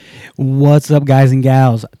What's up, guys and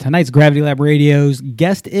gals? Tonight's Gravity Lab Radio's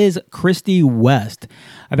guest is Christy West.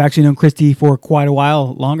 I've actually known Christy for quite a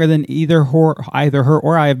while, longer than either her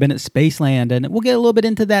or I have been at Spaceland, and we'll get a little bit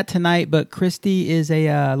into that tonight, but Christy is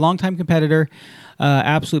a longtime competitor,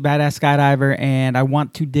 absolute badass skydiver, and I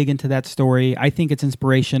want to dig into that story. I think it's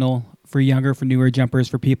inspirational for newer jumpers,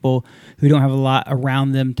 for people who don't have a lot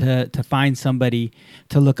around them to find somebody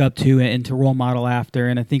to look up to and to role model after,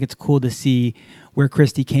 and I think it's cool to see where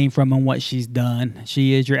Christy came from and what she's done.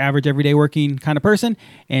 She is your average everyday working kind of person,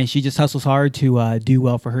 and she just hustles hard to do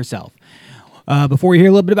well for herself. Before we hear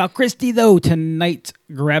a little bit about Christy, though, tonight's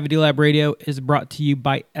Gravity Lab Radio is brought to you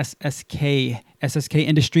by SSK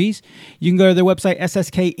Industries. You can go to their website,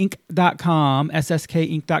 sskinc.com.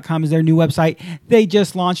 sskinc.com is their new website. They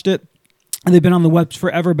just launched it. They've been on the webs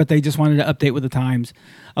forever, but they just wanted to update with the times.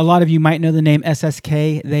 A lot of you might know the name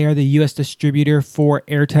SSK. They are the U.S. distributor for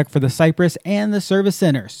AirTech for the Cypress and the Service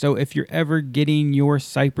Center. So if you're ever getting your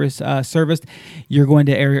Cypress serviced, you're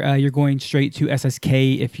going straight to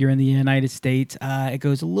SSK. If you're in the United States, it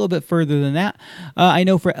goes a little bit further than that. I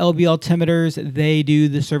know for LB altimeters, they do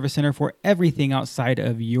the Service Center for everything outside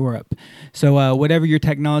of Europe. So whatever your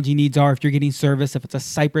technology needs are, if you're getting service, if it's a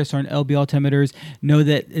Cypress or an LB altimeters, know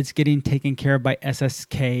that it's getting taken care of by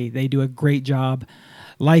SSK. They do a great job.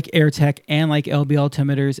 Like AirTech and like LB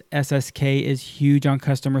altimeters, SSK is huge on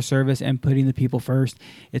customer service and putting the people first.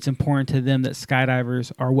 It's important to them that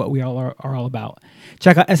skydivers are what we all are all about.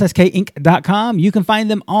 Check out sskinc.com. You can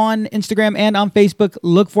find them on Instagram and on Facebook.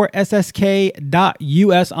 Look for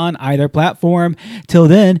ssk.us on either platform. Till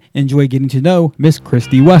then, enjoy getting to know Miss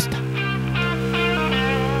Christy West.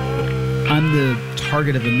 I'm the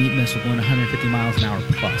target of a meat missile going 150 miles an hour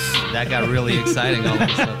plus. That got really exciting all of a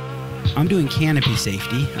sudden. I'm doing canopy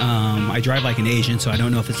safety. I drive like an Asian, so I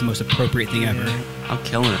don't know if it's the most appropriate thing ever. I'm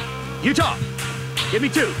killing it. Utah, give me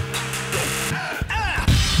 2.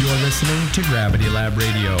 You're listening to Gravity Lab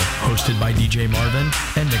Radio, hosted by DJ Marvin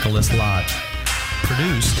and Nicholas Lott.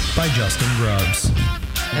 Produced by Justin Grubbs.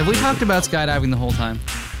 Have we talked about skydiving the whole time?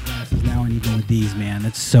 Now I need to go with these, man.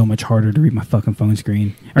 It's so much harder to read my fucking phone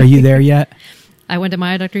screen. Are you there yet? I went to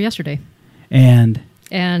my eye doctor yesterday. And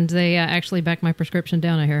they actually backed my prescription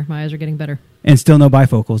down, I hear. My eyes are getting better. And still no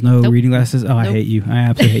bifocals, no Nope. reading glasses? Oh, I hate you. I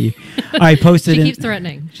absolutely hate you. I posted She keeps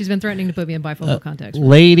threatening. She's been threatening to put me in bifocal contacts.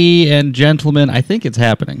 Lady and gentlemen, I think it's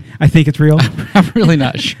happening. I think it's real. I'm really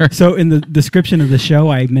not sure. So in the description of the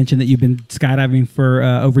show, I mentioned that you've been skydiving for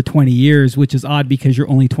over 20 years, which is odd because you're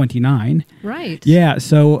only 29. Right. Yeah,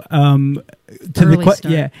 so... Early start.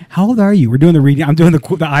 Yeah, how old are you? We're doing the reading. I'm doing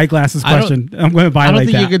the eyeglasses question. I'm going to violate that. I don't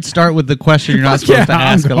think you could start with the question you're not supposed to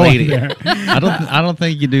ask a lady. I don't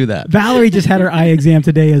think you do that. Valerie just had her eye exam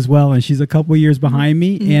today as well, and she's a couple years behind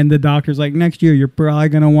me. Mm-hmm. And the doctor's like, next year you're probably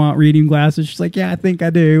going to want reading glasses. She's like, yeah, I think I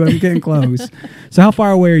do. I'm getting close. So how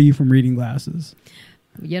far away are you from reading glasses?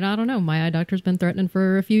 Yet I don't know. My eye doctor's been threatening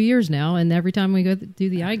for a few years now, and every time we go do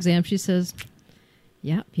the eye exam, she says,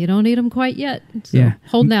 yeah, you don't need them quite yet. So yeah.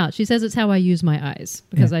 Holding out. She says it's how I use my eyes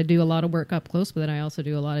because I do a lot of work up close, but then I also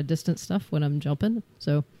do a lot of distance stuff when I'm jumping.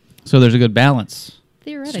 So there's a good balance.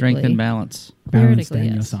 Theoretically. Strength and balance. Theoretically,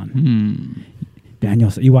 yes. Yes.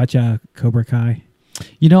 Danielson. You watch Cobra Kai?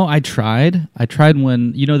 You know, I tried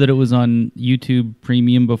when, you know that it was on YouTube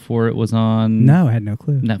Premium before it was on... No, I had no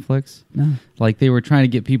clue. Netflix? No. Like they were trying to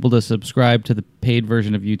get people to subscribe to the paid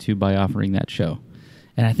version of YouTube by offering that show.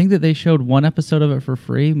 And I think that they showed one episode of it for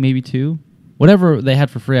free, maybe 2. Whatever they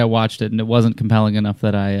had for free, I watched it, and it wasn't compelling enough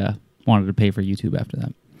that I wanted to pay for YouTube after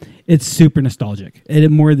that. It's super nostalgic.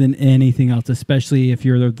 More than anything else, especially if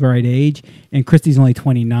you're the right age. And Christy's only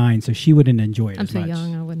 29, so she wouldn't enjoy it I'm as much. too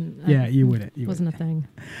young. I wouldn't. Yeah, you wouldn't. Wasn't a thing.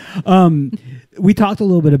 We talked a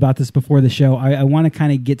little bit about this before the show. I want to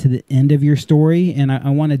kind of get to the end of your story, and I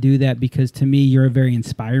want to do that because to me, you're a very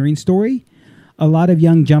inspiring story. A lot of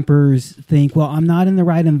young jumpers think, well, I'm not in the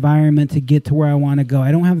right environment to get to where I want to go.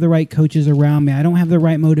 I don't have the right coaches around me. I don't have the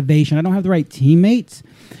right motivation. I don't have the right teammates.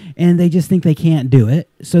 And they just think they can't do it.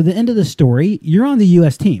 So the end of the story, you're on the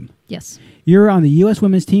U.S. team. Yes. You're on the U.S.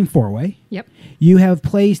 women's team 4-way. Yep. You have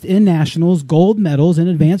placed in nationals gold medals in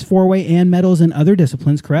advanced 4-way and medals in other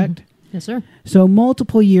disciplines, correct? Mm-hmm. Yes, sir. So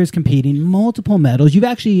multiple years competing, multiple medals. You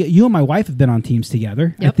and my wife have been on teams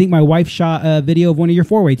together. Yep. I think my wife shot a video of one of your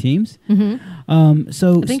 4-way teams. Mm-hmm.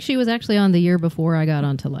 So I think she was actually on the year before I got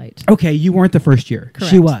onto Light. Okay, you weren't the first year.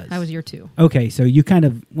 Correct. She was. I was year 2. Okay, so you kind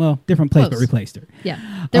of, different place, Close. but replaced her.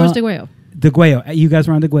 Yeah. There was DeGuello. DeGuello. You guys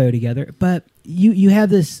were on DeGuello together. But you have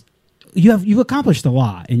this you've accomplished a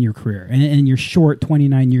lot in your career and in your short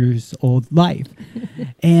 29 years old life.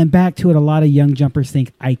 And back to it, a lot of young jumpers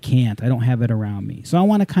think, I don't have it around me. So I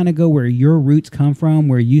want to kind of go where your roots come from,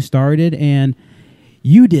 where you started, and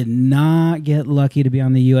you did not get lucky to be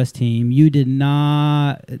on the U.S. team. You did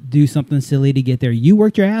not do something silly to get there. You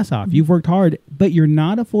worked your ass off. You've worked hard, but you're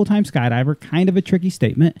not a full-time skydiver. Kind of a tricky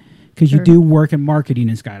statement because you do work in marketing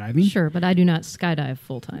and skydiving. Sure, but I do not skydive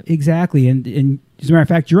full-time. Exactly. And as a matter of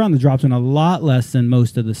fact, you're on the drop zone a lot less than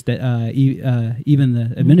most of the even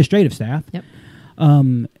the administrative staff. Yep.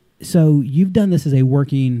 So you've done this as a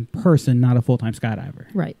working person, not a full-time skydiver.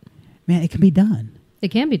 Right. Man, it can be done. It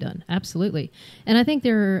can be done, absolutely. And I think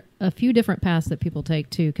there are a few different paths that people take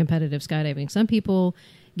to competitive skydiving. Some people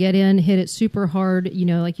get in, hit it super hard,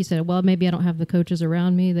 like you said, well, maybe I don't have the coaches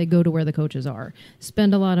around me. They go to where the coaches are.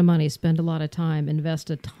 Spend a lot of money, spend a lot of time, invest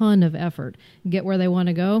a ton of effort, get where they want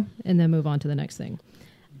to go, and then move on to the next thing.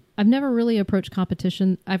 I've never really approached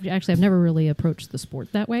competition. I've never really approached the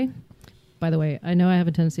sport that way. By the way, I know I have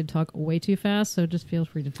a tendency to talk way too fast, so just feel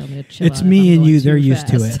free to tell me to chill out. It's me if I'm and you. going They're too used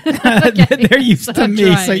to fast. it. Okay, They're used to I'm me,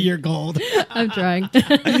 so trying. you're gold. I'm trying.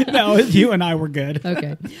 No, you and I were good.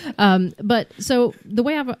 Okay. But so the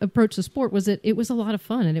way I've approached the sport was it was a lot of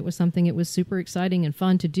fun, and it was something, it was super exciting and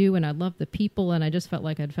fun to do, and I loved the people, and I just felt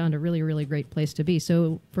like I'd found a really, really great place to be.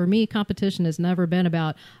 So for me, competition has never been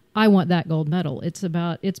about, I want that gold medal. It's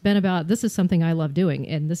been about, this is something I love doing,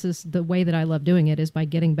 and this is the way that I love doing it, is by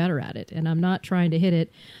getting better at it. And I'm not trying to hit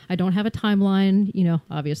it. I don't have a timeline,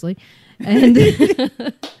 obviously. And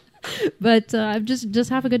but just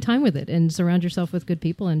have a good time with it, and surround yourself with good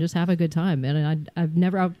people, and just have a good time. And I've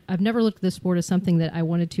never looked at this sport as something that I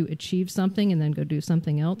wanted to achieve something and then go do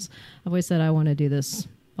something else. I've always said I want to do this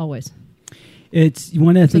always. It's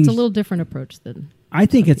one of the things. It's a little different approach than I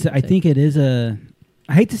think it is a.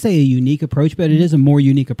 I hate to say a unique approach, but it is a more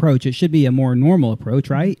unique approach. It should be a more normal approach,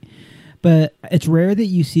 right? But it's rare that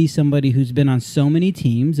you see somebody who's been on so many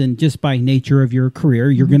teams, and just by nature of your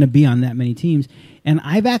career, you're going to be on that many teams. And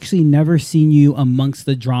I've actually never seen you amongst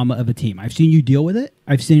the drama of a team. I've seen you deal with it.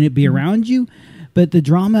 I've seen it be around you. But the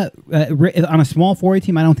drama on a small 4-way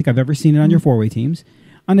team, I don't think I've ever seen it on your 4-way teams.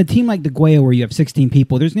 On a team like the Guaya, where you have 16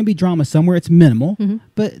 people, there's going to be drama somewhere. It's minimal,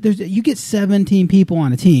 but you get 17 people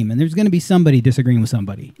on a team, and there's going to be somebody disagreeing with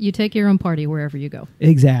somebody. You take your own party wherever you go.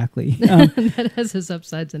 Exactly. That has its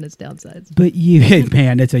upsides and its downsides. But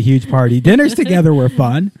man, it's a huge party. Dinners together were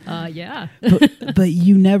fun. Yeah. but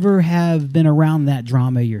you never have been around that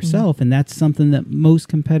drama yourself, and that's something that most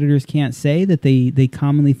competitors can't say, that they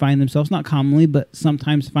commonly find themselves, not commonly, but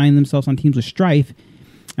sometimes find themselves on teams with strife.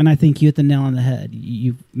 And I think you hit the nail on the head.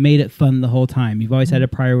 You've made it fun the whole time. You've always had a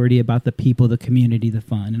priority about the people, the community, the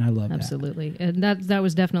fun, and I love that. Absolutely. And that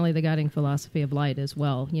was definitely the guiding philosophy of Light as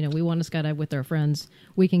well. We want to skydive with our friends.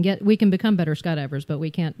 We can become better skydivers, but we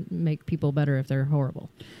can't make people better if they're horrible.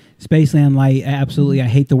 Spaceland Light, absolutely. I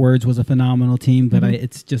hate the words, was a phenomenal team, but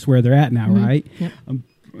it's just where they're at now, right? Yep.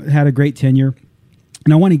 Had a great tenure.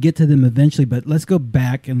 And I want to get to them eventually, but let's go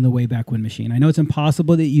back in the way back when machine. I know it's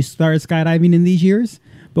impossible that you started skydiving in these years,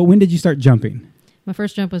 but when did you start jumping? My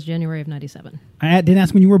first jump was January of 97. I didn't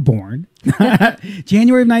ask when you were born.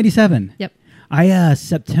 January of 97. Yep.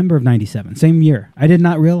 September of 97, same year. I did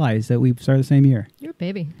not realize that we started the same year. You're a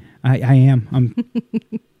baby. I am.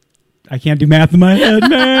 I can't do math in my head,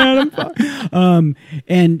 man.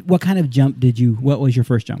 And what kind of jump what was your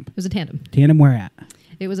first jump? It was a tandem. Tandem where at?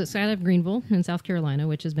 It was at Skydive Greenville in South Carolina,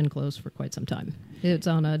 which has been closed for quite some time. It's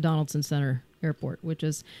on Donaldson Center Airport, which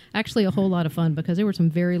is actually a whole lot of fun because there were some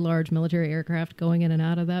very large military aircraft going in and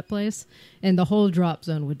out of that place, and the whole drop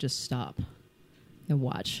zone would just stop and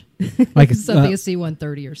watch. Like something a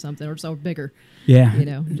C-130 or something, or so bigger.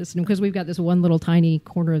 Yeah. Just because we've got this one little tiny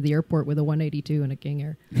corner of the airport with a 182 and a King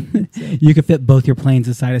Air. So. You could fit both your planes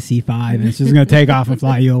inside a C-5, and it's just going to take off and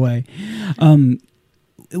fly you away.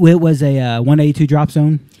 It was a 182 drop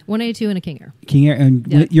zone? 182 and a King Air. King Air.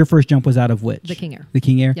 And your first jump was out of which? The King Air. The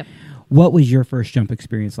King Air? Yep. What was your first jump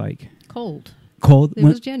experience like? Cold. Cold? It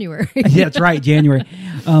was January. Yeah, that's right, January.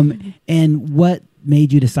 And what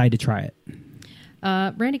made you decide to try it?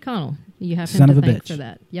 Randy Connell. You have Son him of to a thank bitch. for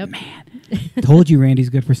that. Yep. Man, told you Randy's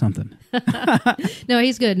good for something. No,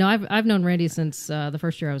 he's good. No, I've known Randy since the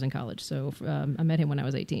first year I was in college. So I met him when I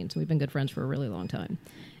was 18. So we've been good friends for a really long time.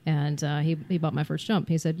 And he bought my first jump.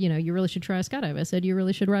 He said, you really should try a skydive. I said, you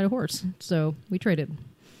really should ride a horse. So we traded.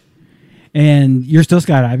 And you're still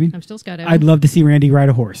skydiving? I'm still skydiving. I'd love to see Randy ride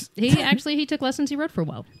a horse. He took lessons. He rode for a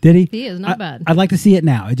while. Did he? He is not bad. I'd like to see it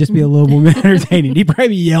now. It'd just be a little more entertaining. He'd probably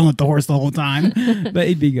be yelling at the horse the whole time, but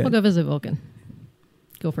he'd be good. We'll go visit Vulcan.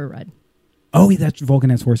 Go for a ride. Oh, that's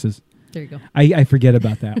Vulcan has horses. There you go. I forget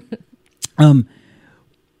about that.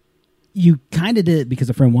 You kind of did it because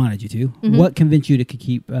a friend wanted you to. Mm-hmm. What convinced you to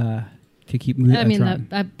keep moving? I mean,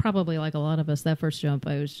 I probably, like a lot of us, that first jump,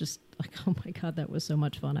 I was just like, oh my God, that was so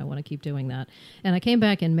much fun. I want to keep doing that. And I came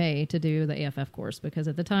back in May to do the AFF course because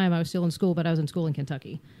at the time I was still in school, but I was in school in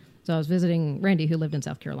Kentucky. So I was visiting Randy, who lived in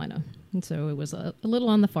South Carolina. And so it was a little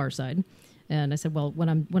on the far side. And I said, well, when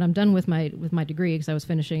I'm done with my degree, because I was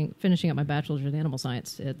finishing up my bachelor's in animal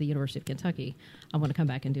science at the University of Kentucky, I want to come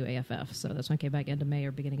back and do AFF. So that's when I came back into May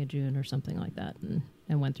or beginning of June or something like that, and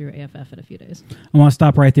went through AFF in a few days. I want to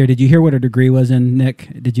stop right there. Did you hear what her degree was in, Nick?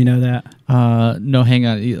 Did you know that? No, hang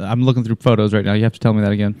on. I'm looking through photos right now. You have to tell me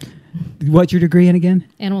that again. What's your degree in again?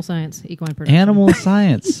 Animal science, equine production. Animal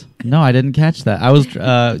science. No, I didn't catch that. I was.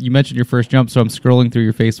 You mentioned your first jump, so I'm scrolling through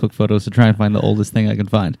your Facebook photos to try and find the oldest thing I can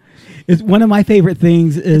find. It's one of my favorite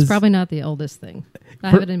things. It's probably not the oldest thing. I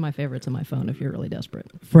have it in my favorites on my phone if you're really desperate.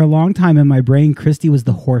 For a long time in my brain, Christy was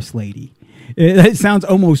the horse lady. It sounds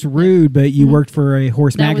almost rude, but you worked for a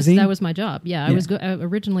horse magazine? That was my job. Yeah, I was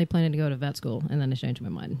originally planning to go to vet school, and then I changed my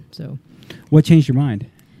mind. So, what changed your mind?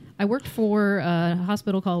 I worked for a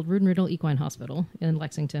hospital called Rood-and-Riddle Equine Hospital in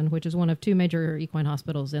Lexington, which is one of two major equine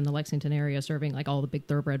hospitals in the Lexington area, serving like all the big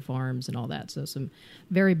thoroughbred farms and all that. So some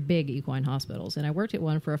very big equine hospitals. And I worked at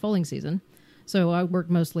one for a foaling season. So I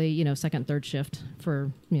worked mostly, second, third shift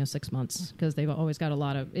for 6 months because they've always got a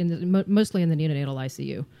lot of mostly in the neonatal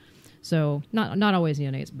ICU. So not always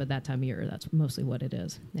neonates, but that time of year, that's mostly what it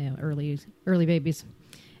is. Early babies.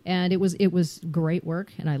 And it was great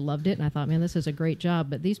work, and I loved it. And I thought, man, this is a great job.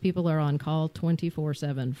 But these people are on call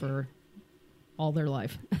 24/7 for all their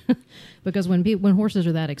life, because when horses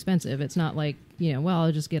are that expensive, it's not like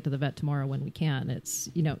I'll just get to the vet tomorrow when we can. It's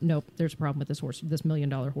nope, there's a problem with this horse, this $1 million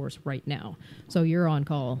horse right now. So you're on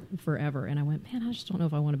call forever. And I went, man, I just don't know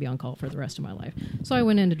if I want to be on call for the rest of my life. So I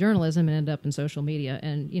went into journalism and ended up in social media,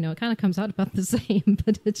 and it kind of comes out about the same,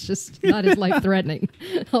 but it's just not as life threatening,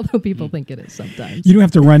 although people think it is sometimes. You don't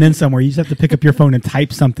have to run in somewhere. You just have to pick up your phone and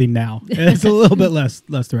type something now. It's a little bit less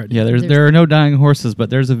threatening. Yeah, there are no dying horses, but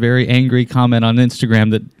there's a very angry comment on Instagram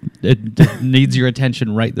that it needs your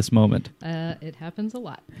attention right this moment. It happens a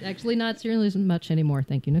lot. Actually, not nearly as much anymore.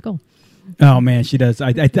 Thank you, Nicole. Oh man, she does.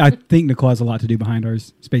 I think Nicole has a lot to do behind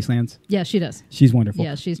ours, Spacelands. Yeah, she does. She's wonderful.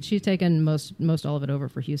 Yeah, she's taken most all of it over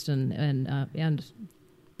for Houston and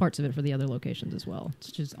parts of it for the other locations as well. It's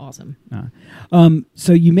just awesome.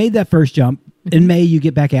 So you made that first jump. In May, you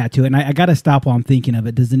get back at to it, and I got to stop while I'm thinking of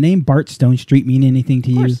it. Does the name Bart Stonestreet mean anything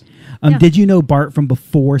to you? Yeah. Did you know Bart from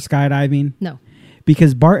before skydiving? No.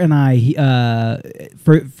 Because Bart and I,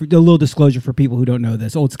 for a little disclosure for people who don't know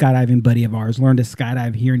this, old skydiving buddy of ours, learned to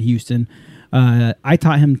skydive here in Houston. I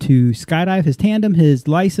taught him to skydive, his tandem, his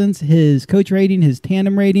license, his coach rating, his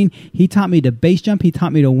tandem rating. He taught me to base jump. He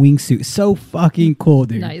taught me to wingsuit. So fucking cool,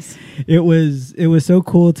 dude. Nice. It was so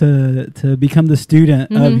cool to become the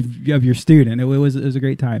student of your student. It was a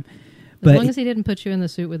great time. As long as he didn't put you in the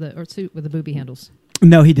suit with the booby handles.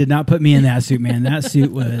 No, he did not put me in that suit, man. That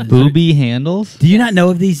suit was booby handles. Do you not know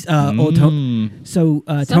of these old?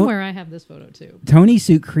 Somewhere I have this photo too. Tony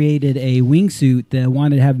Suit created a wingsuit that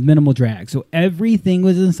wanted to have minimal drag, so everything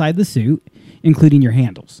was inside the suit, including your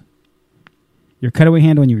handles, your cutaway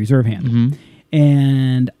handle and your reserve handle.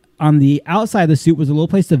 And on the outside of the suit was a little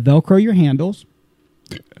place to Velcro your handles.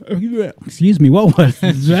 Excuse me, what was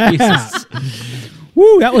that?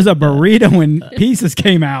 Woo, that was a burrito when pieces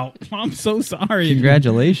came out. I'm so sorry.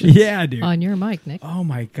 Congratulations. Yeah, dude. On your mic, Nick. Oh,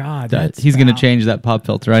 my God. He's going to change that pop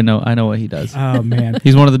filter. I know what he does. Oh, man.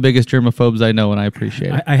 He's one of the biggest germaphobes I know, and I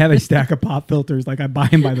appreciate it. I have a stack of pop filters. Like, I buy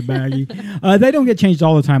them by the baggie. They don't get changed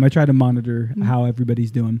all the time. I try to monitor how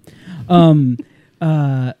everybody's doing. So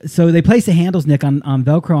they place the handles, Nick, on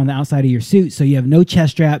Velcro on the outside of your suit, so you have no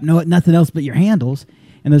chest strap, nothing else but your handles.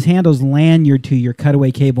 And those handles lanyard to your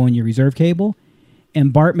cutaway cable and your reserve cable.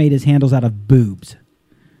 And Bart made his handles out of boobs.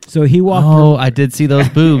 So he walked... Oh, I did see those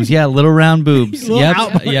boobs. Yeah, little round boobs.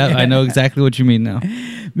 Yep, I know exactly what you mean now.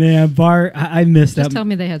 Man, Bart, I missed that. Just tell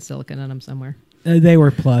me they had silicone in them somewhere. They were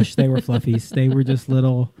plush. They were fluffies. They were just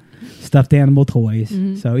little stuffed animal toys.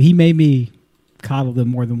 So he made me coddle them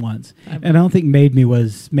more than once. And I don't think made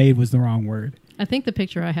was the wrong word. I think the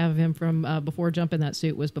picture I have of him from before jumping that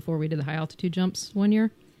suit was before we did the high altitude jumps one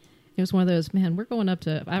year. It was one of those, man, we're going up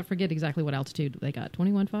to, I forget exactly what altitude they got,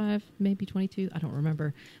 21.5, maybe 22, I don't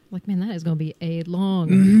remember. Like, man, that is going to be a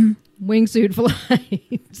long wingsuit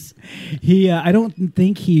flight. I don't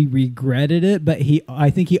think he regretted it, but I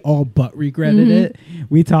think he all but regretted it.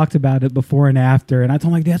 We talked about it before and after, and I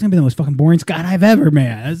told him, like, that's going to be the most fucking boring skydive ever,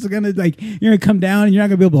 man. It's going to, like, you're going to come down and you're not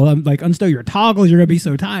going to be able to, like, unstow your toggles. You're going to be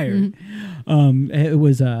so tired. It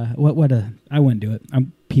was, I wouldn't do it.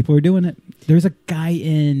 people are doing it. There's a guy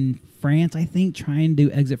in France, I think, trying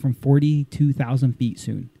to exit from 42,000 feet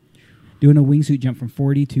soon. Doing a wingsuit jump from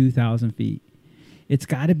 42,000 feet. It's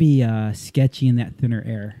got to be sketchy in that thinner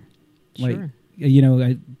air. Sure.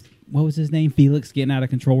 What was his name? Felix getting out of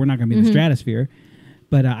control. We're not going to be in the stratosphere.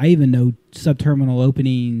 But I even know subterminal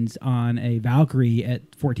openings on a Valkyrie at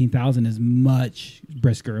 14,000 is much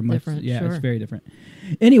brisker. Much different, yeah, sure. It's very different.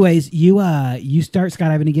 Anyways, you start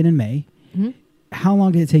skydiving again in May. Mm-hmm. How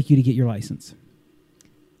long did it take you to get your license?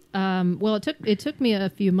 Well, it took me a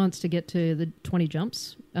few months to get to the 20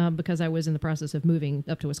 jumps because I was in the process of moving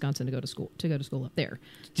up to Wisconsin to go to school up there.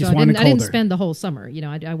 Just so I didn't colder. spend the whole summer.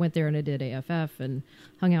 I went there and I did AFF and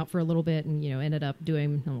hung out for a little bit and ended up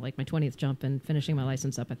doing like my 20th jump and finishing my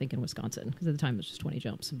license up I think in Wisconsin because at the time it was just 20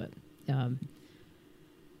 jumps. But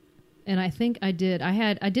and I think I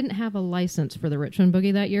didn't have a license for the Richmond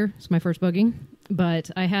boogie that year. It's my first boogie.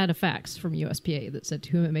 But I had a fax from USPA that said, to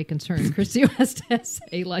whom it may concern, Christy West has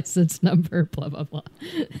a license number, blah, blah, blah.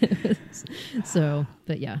 So,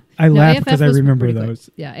 but yeah. I laugh AFF because I was remember pretty quick. those.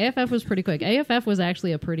 Yeah, AFF was pretty quick. AFF was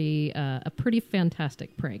actually a pretty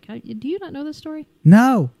fantastic prank. Do you not know this story?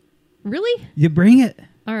 No. Really? You bring it.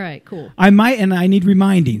 All right, cool. I might, and I need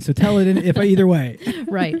reminding, so tell it either way.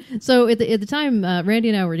 Right. So at the time, Randy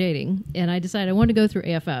and I were dating, and I decided I wanted to go through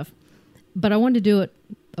AFF, but I wanted to do it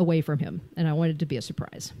away from him, and I wanted it to be a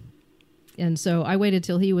surprise. And so I waited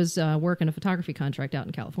till he was working a photography contract out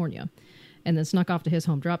in California, and then snuck off to his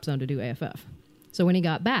home drop zone to do AFF. So when he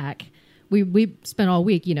got back, we spent all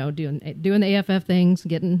week, doing the AFF things,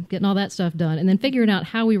 getting all that stuff done, and then figuring out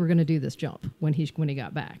how we were going to do this jump when he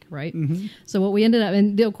got back, right? Mm-hmm. So what we ended up,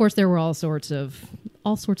 and of course there were all sorts of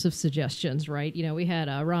suggestions, right? We had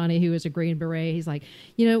Ronnie, who was a Green Beret. He's like,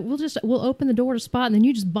 we'll open the door to Spot, and then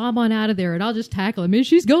you just bob on out of there, and I'll just tackle him. And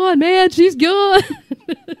she's gone, man, she's gone.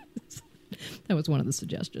 That was one of the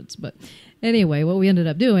suggestions. But anyway, what we ended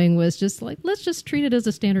up doing was just like, let's just treat it as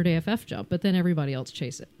a standard AFF jump, but then everybody else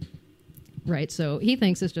chase it. Right, so he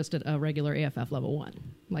thinks it's just a regular AFF level 1.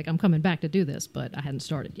 Like, I'm coming back to do this, but I hadn't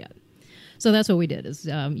started yet. So that's what we did. Is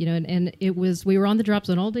and it was, we were on the drop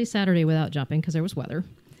zone all day Saturday without jumping because there was weather,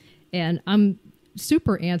 and I'm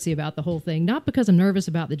super antsy about the whole thing. Not because I'm nervous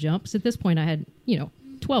about the jumps. At this point, I had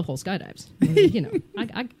 12 whole skydives.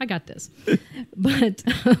 I got this, but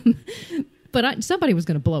somebody was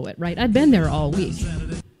going to blow it. Right, I'd been there all week.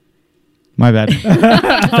 My bad.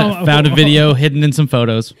 Found a video hidden in some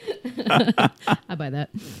photos. I buy that.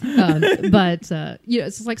 But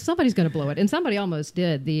it's like somebody's going to blow it, and somebody almost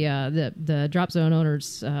did. The drop zone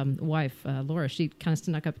owner's wife, Laura, she kind of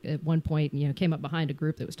snuck up at one point, came up behind a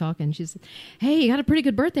group that was talking. She said, "Hey, you got a pretty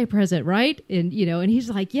good birthday present, right?" And and he's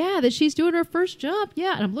like, "Yeah, that she's doing her first jump."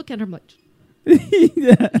 Yeah, and I'm looking at her, I'm like,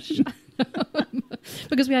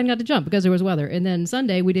 because we hadn't got to jump because there was weather. And then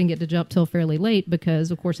Sunday we didn't get to jump till fairly late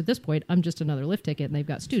because, of course, at this point I'm just another lift ticket, and they've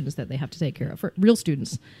got students that they have to take care of, real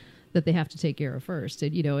students that they have to take care of first.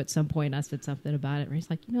 And at some point I said something about it, and he's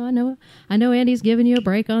like, I know Andy's giving you a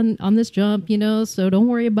break on this jump, so don't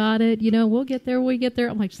worry about it. We'll get there.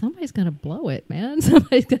 I'm like, somebody's gonna blow it, man.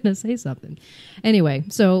 Somebody's gonna say something. Anyway,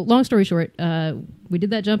 so long story short, we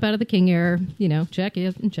did that jump out of the King Air, check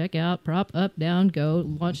in and check out, prop up, down, go,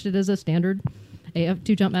 launched it as a standard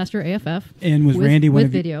two jump master AFF. And was Randy one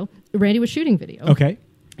of video? Randy was shooting video. Okay.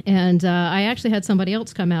 And I actually had somebody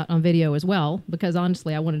else come out on video as well because,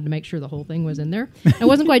 honestly, I wanted to make sure the whole thing was in there. I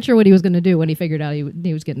wasn't quite sure what he was going to do when he figured out he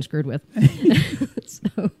was getting screwed with.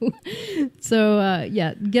 So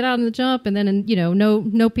get out on the jump, and then,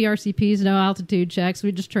 no PRCPs, no altitude checks.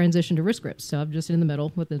 We just transitioned to wrist grips. So I'm just in the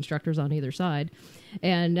middle with the instructors on either side.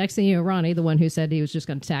 And next thing you know, Ronnie, the one who said he was just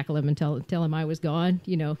going to tackle him and tell him I was gone,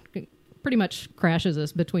 pretty much crashes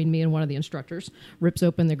us between me and one of the instructors, rips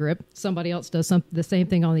open the grip. Somebody else does the same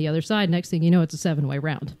thing on the other side. Next thing you know, it's a 7-way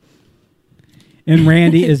round. And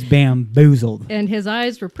Randy is bamboozled. And his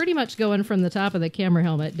eyes were pretty much going from the top of the camera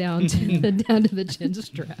helmet down to the chin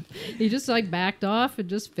strap. He just backed off and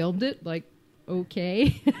just filmed it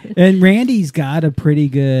okay. And Randy's got a pretty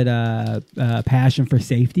good passion for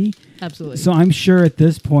safety. Absolutely. So I'm sure at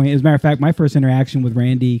this point, as a matter of fact, my first interaction with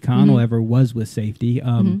Randy Connell ever was with safety.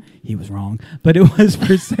 He was wrong, but it was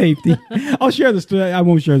for safety. I'll share the story. I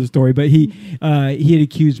won't share the story, but he had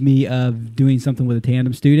accused me of doing something with a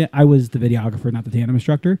tandem student. I was the videographer, not the tandem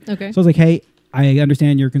instructor. Okay. So I was like, hey, I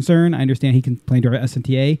understand your concern. I understand he complained to our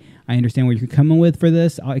SNTA. I understand where you're coming with for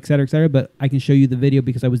this, et cetera, but I can show you the video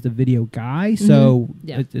because I was the video guy. So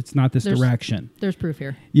it's not this direction. There's proof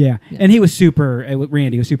here. Yeah. And he was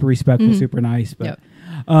Randy was super respectful, super nice. But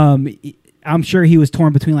I'm sure he was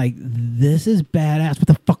torn between like, this is badass. What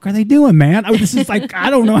the fuck are they doing, man? This is like, I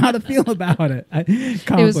don't know how to feel about it.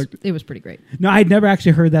 It was pretty great. No, I'd never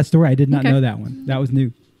actually heard that story. I did not Okay. know that one. That was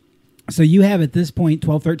new. So you have at this point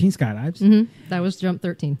 12, 13 skydives. Mm-hmm. That was jump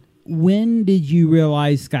 13. When did you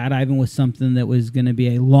realize skydiving was something that was going to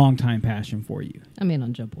be a long time passion for you? I mean,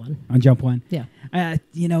 on jump 1. On jump 1? Yeah.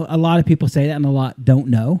 A lot of people say that and a lot don't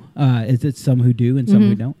know. It's some who do and some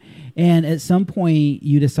who don't. And at some point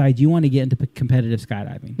you decide you want to get into competitive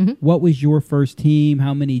skydiving. Mm-hmm. What was your first team?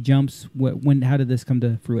 How many jumps? How did this come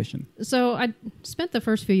to fruition? So I spent the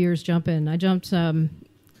first few years jumping. I jumped.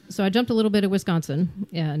 So I jumped a little bit at Wisconsin,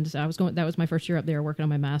 and that was my first year up there working on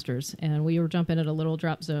my master's, and we were jumping at a little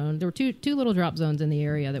drop zone. There were two little drop zones in the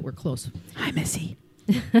area that were close. Hi, Missy.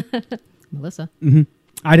 Melissa. Mm-hmm.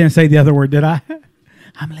 I didn't say the other word, did I?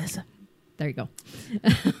 Hi, Melissa. There you go.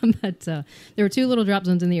 But there were two little drop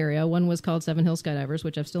zones in the area. One was called Seven Hills Skydivers,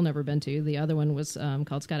 which I've still never been to. The other one was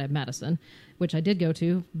called Skydive Madison, which I did go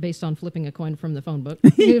to based on flipping a coin from the phone book,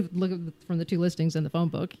 from the two listings in the phone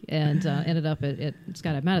book, and ended up at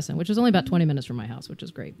Skydive Madison, which was only about 20 minutes from my house, which is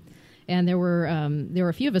great. And there were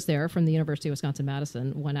a few of us there from the University of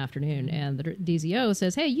Wisconsin-Madison one afternoon, and the DZO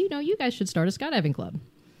says, "Hey, you guys should start a skydiving club."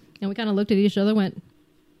 And we kind of looked at each other, went,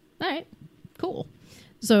 "All right, cool."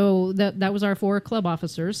 So that was our 4 club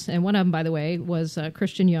officers, and one of them, by the way, was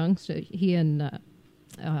Christian Young. So he and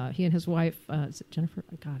his wife, is it Jennifer?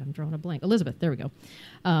 God, I'm drawing a blank. Elizabeth. There we go.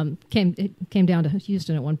 Came down to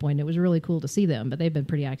Houston at one point. And it was really cool to see them, but they've been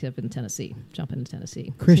pretty active in Tennessee, jumping in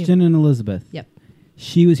Tennessee. Christian and Elizabeth. Yep.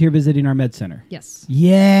 She was here visiting our med center. Yes.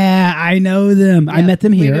 Yeah, I know them. Yep. I met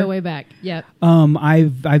them here. We go way back. Yep.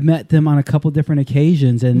 I've met them on a couple different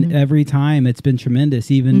occasions, and every time it's been tremendous.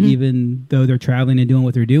 Even though they're traveling and doing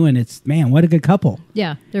what they're doing, it's what a good couple.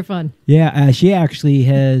 Yeah, they're fun. Yeah, she actually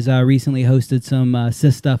has recently hosted some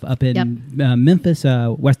SIS stuff up in Memphis,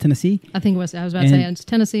 West Tennessee. I think I was about to say it's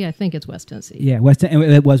Tennessee. I think it's West Tennessee. Yeah,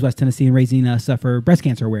 it was West Tennessee, and raising stuff for breast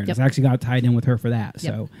cancer awareness. I actually got tied in with her for that.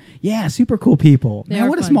 Yep. So yeah, super cool people. They Man, are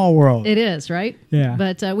what a fun. small world. It is, right? Yeah.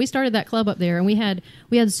 But we started that club up there, and we had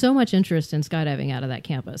so much interest in skydiving out of that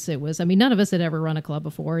campus. It was, none of us had ever run a club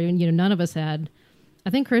before. And, none of us had. I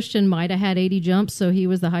think Christian might have had 80 jumps, so he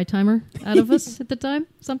was the high timer out of us at the time,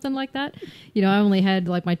 something like that. I only had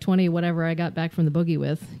like my 20, whatever I got back from the boogie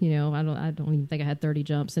with. I don't even think I had 30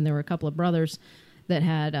 jumps, and there were a couple of brothers that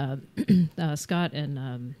had Scott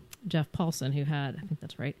and Jeff Paulson, who had, I think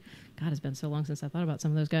that's right. God, it's been so long since I thought about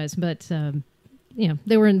some of those guys, but.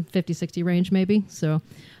 They were in 50, 60 range maybe. So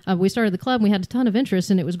we started the club and we had a ton of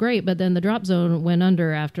interest and it was great. But then the drop zone went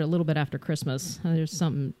under a little bit after Christmas. There's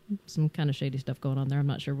some kind of shady stuff going on there. I'm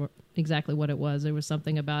not sure exactly what it was. There was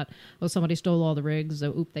something about, somebody stole all the rigs.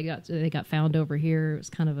 They got found over here. It was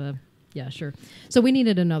kind of a, yeah, sure. So we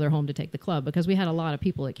needed another home to take the club because we had a lot of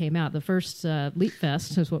people that came out. The first Leap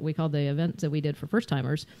Fest is what we called the event that we did for first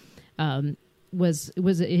timers. Was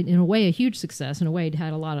in a way a huge success. In a way, it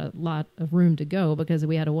had a lot of room to go because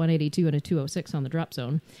we had a 182 and a 206 on the drop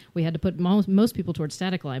zone. We had to put most people towards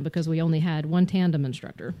static line because we only had one tandem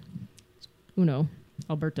instructor, Uno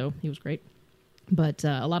Alberto. He was great, but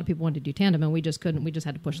a lot of people wanted to do tandem, and we just couldn't. We just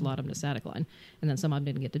had to push a lot of them to static line, and then some of them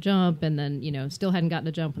didn't get to jump, and then still hadn't gotten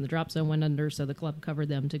to jump when the drop zone went under, so the club covered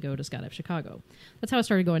them to go to Skydive Chicago. That's how I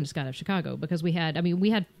started going to Skydive Chicago because we had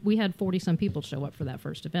 40 some people show up for that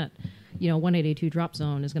first event. 182 drop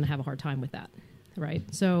zone is going to have a hard time with that, right?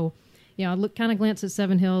 So, I kind of glanced at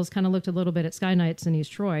Seven Hills, kind of looked a little bit at Sky Nights in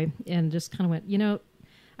East Troy, and just kind of went,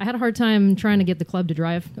 I had a hard time trying to get the club to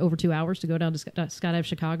drive over 2 hours to go down to Skydive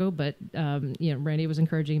Chicago, but Randy was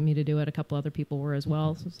encouraging me to do it. A couple other people were as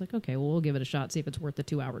well. So it's like, okay, well, we'll give it a shot, see if it's worth the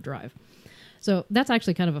 2 hour drive. So that's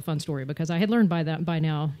actually kind of a fun story because I had learned by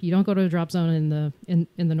now you don't go to a drop zone in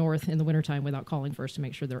the north in the wintertime without calling first to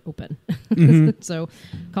make sure they're open. Mm-hmm. So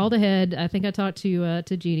called ahead. I think I talked to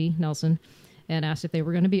Jeannie Nelson and asked if they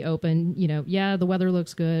were going to be open. The weather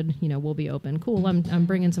looks good. We'll be open. Cool. I'm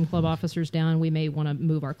bringing some club officers down. We may want to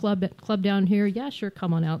move our club down here. Yeah, sure.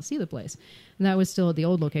 Come on out, see the place. And that was still at the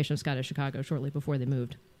old location of Skydive Chicago shortly before they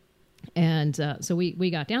moved. And so we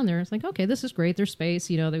got down there. It's like, okay, this is great. There's space.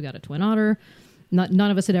 They've got a Twin Otter. None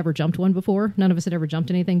of us had ever jumped one before. None of us had ever jumped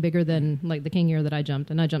anything bigger than like the King Air that I jumped.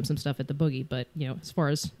 And I jumped some stuff at the Boogie. But, as far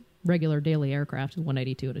as regular daily aircraft,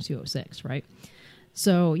 182 and a 206, right?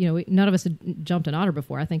 So, none of us had jumped an Otter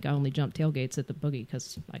before. I think I only jumped tailgates at the Boogie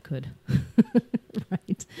because I could.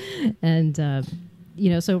 Right. And,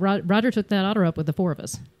 so Roger took that Otter up with the 4 of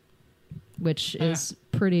us, which is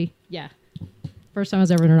pretty, yeah. First time I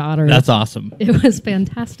was ever in an Otter. That's awesome. It was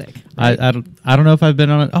fantastic. Right? I don't know if I've been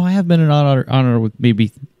on it. Oh, I have been in an Otter with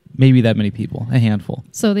maybe maybe that many people, a handful.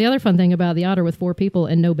 So the other fun thing about the Otter with 4 people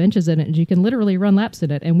and no benches in it is you can literally run laps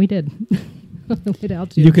in it, and we did.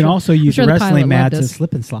 You can also use the wrestling pilot mats loved as us.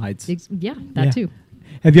 slip and slides. Yeah, that too.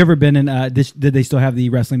 Have you ever been in? Did they still have the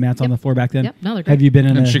wrestling mats on the floor back then? Yep, no, they're great. Have you been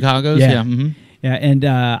in Chicago's? Yeah. Yeah. Yeah, and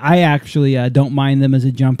I actually don't mind them as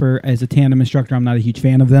a jumper. As a tandem instructor, I'm not a huge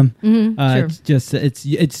fan of them. Sure. It's just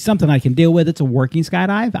it's something I can deal with. It's a working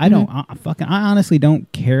skydive. I honestly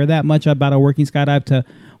don't care that much about a working skydive to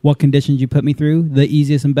what conditions you put me through. The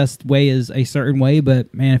easiest and best way is a certain way,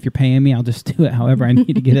 but man, if you're paying me, I'll just do it however I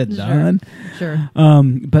need to get it done. Sure.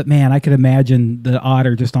 But man, I could imagine the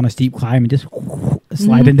Otter just on a steep climb and just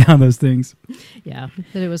sliding down those things. Yeah,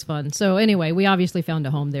 it was fun. So anyway, we obviously found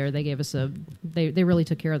a home there. They gave us they really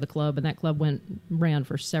took care of the club, and that club ran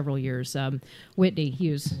for several years. Whitney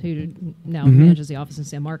Hughes, who now manages the office in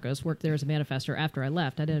San Marcos, worked there as a manifester after I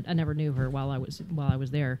left. I never knew her while I was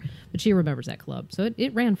there, but she remembers that club. So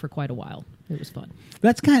it ran for quite a while. It was fun.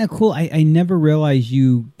 That's kind of cool. I never realized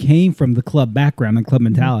you came from the club background and club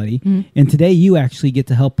mentality, and today you actually get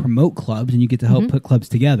to help promote clubs and you get to help put clubs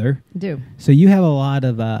together. I do. So you have a lot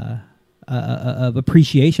of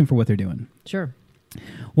appreciation for what they're doing. Sure.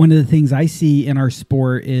 One of the things I see in our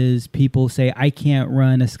sport is people say, I can't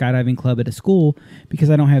run a skydiving club at a school because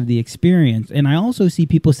I don't have the experience. And I also see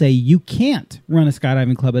people say, you can't run a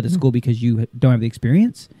skydiving club at a school because you don't have the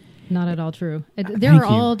experience. Not at all true. There Thank are you.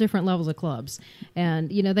 all different levels of clubs, and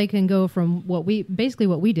they can go from what we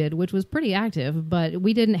did, which was pretty active, but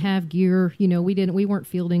we didn't have gear. We weren't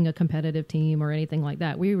fielding a competitive team or anything like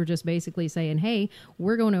that. We were just basically saying, hey,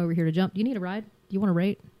 we're going over here to jump. Do you need a ride? Do you want to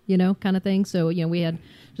rate? Kind of thing. So we had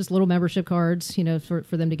just little membership cards, for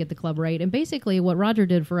them to get the club rate. And basically, what Roger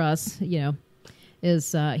did for us,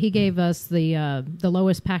 is he gave us the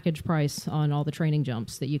lowest package price on all the training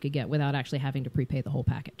jumps that you could get without actually having to prepay the whole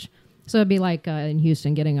package. So it'd be like in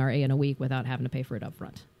Houston getting our A in a week without having to pay for it up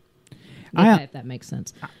front. If that makes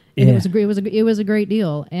sense. And Yeah. it was a great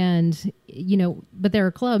deal. And but there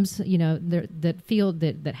are clubs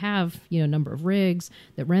that have number of rigs,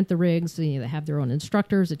 that rent the rigs, that have their own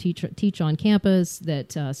instructors that teach on campus,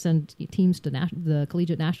 that send teams to the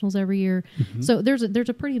collegiate nationals every year. So there's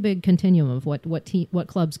a pretty big continuum of what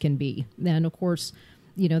clubs can be. And of course,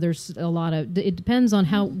 there's a lot of, it depends on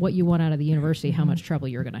what you want out of the university, how much trouble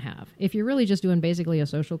you're going to have. If you're really just doing basically a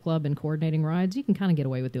social club and coordinating rides, you can kind of get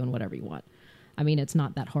away with doing whatever you want. I mean, it's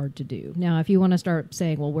not that hard to do. Now, if you want to start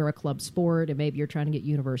saying, well, we're a club sport, and maybe you're trying to get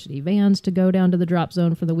university vans to go down to the drop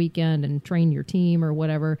zone for the weekend and train your team or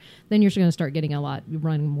whatever, then you're going to start getting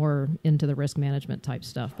running more into the risk management type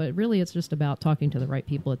stuff. But really, it's just about talking to the right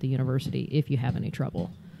people at the university if you have any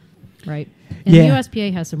trouble. Right. And Yeah. the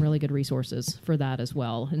USPA has some really good resources for that as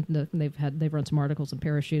well. And they've run some articles on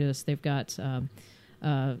parachutists. They've got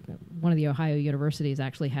one of the Ohio universities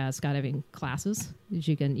actually has skydiving classes that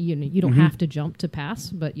you don't have to jump to pass,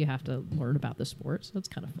 but you have to learn about the sport. So it's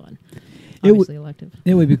kind of fun. Obviously elective.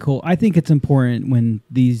 It would be cool. I think it's important when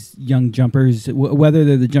these young jumpers, whether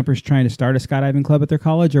they're the jumpers trying to start a skydiving club at their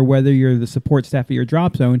college or whether you're the support staff at your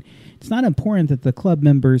drop zone, it's not important that the club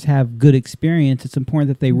members have good experience. It's important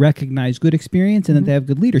that they recognize good experience and that they have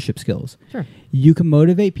good leadership skills. Sure. You can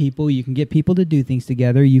motivate people. You can get people to do things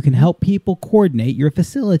together. You can help people coordinate. You're a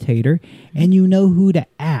facilitator, and you know who to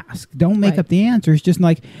ask. Don't make up the answers. Just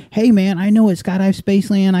like, hey, man, I know at Skydive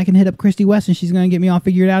Spaceland, I can hit up Christy West, and she's going to get me all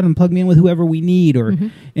figured out and plug me in with whoever we need. Or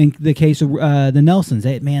in the case of the Nelsons,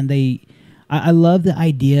 I love the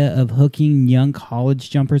idea of hooking young college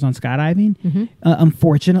jumpers on skydiving.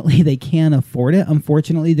 Unfortunately, they can't afford it.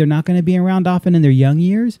 Unfortunately, they're not going to be around often in their young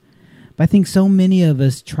years. But I think so many of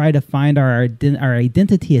us try to find our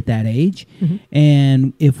identity at that age.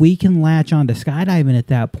 And if we can latch on to skydiving at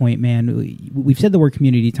that point, man, we've said the word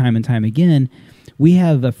community time and time again. We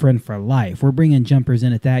have a friend for life. We're bringing jumpers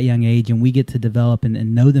in at that young age, and we get to develop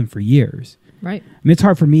and know them for years. Right. I mean, it's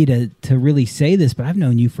hard for me to really say this, but I've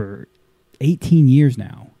known you for 18 years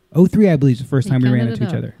now. 03, I believe, is the first time we ran into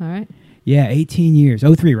each other. All right. Yeah, 18 years.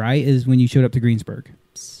 03, right, is when you showed up to Greensburg.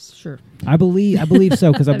 Sure. I believe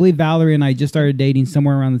so, because I believe Valerie and I just started dating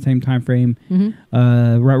somewhere around the same time frame,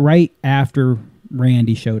 right after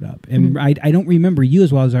Randy showed up. And I don't remember you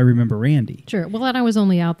as well as I remember Randy. Sure. Well, and I was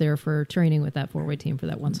only out there for training with that four-way team for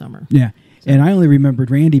that one summer. Yeah. And I only remembered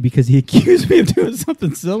Randy because he accused me of doing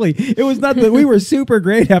something silly. It was not that we were super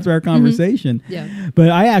great after our conversation. Yeah. But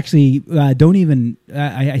I actually don't even,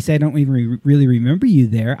 I say I don't even really remember you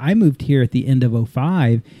there. I moved here at the end of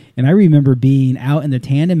 05, and I remember being out in the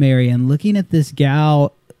tandem area and looking at this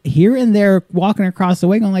gal here and there walking across the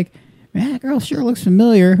way going like, man, that girl sure looks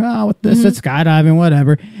familiar. Oh, with this, it's skydiving,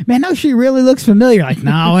 whatever. Man, no, she really looks familiar. Like,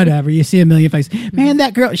 nah, whatever. You see a million faces. Man,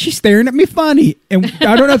 that girl, she's staring at me funny. And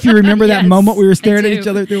I don't know if you remember that Yes, moment we were staring I at do. each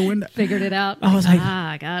other through a window. Figured it out. I was like,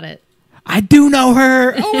 I got it. I do know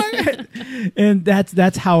her. Oh my God. And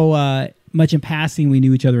that's how much in passing we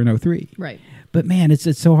knew each other in 03. Right. But man,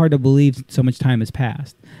 it's so hard to believe so much time has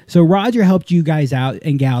passed. So Roger helped you guys out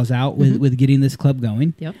and gals out with getting this club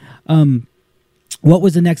going. Yep. What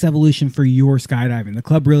was the next evolution for your skydiving? The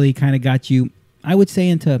club really kind of got you, I would say,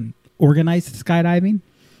 into organized skydiving.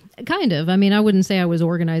 Kind of. I mean, I wouldn't say I was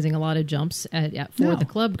organizing a lot of jumps for No. the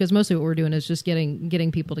club, because mostly what we're doing is just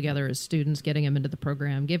getting people together as students, getting them into the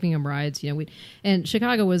program, giving them rides. And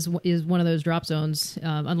Chicago is one of those drop zones.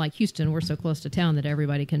 Unlike Houston, we're so close to town that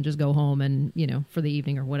everybody can just go home and for the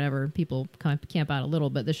evening or whatever. People camp out a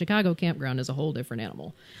little, but the Chicago campground is a whole different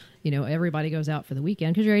animal. Everybody goes out for the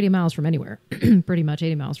weekend because you're 80 miles from anywhere, pretty much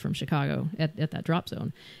 80 miles from Chicago at that drop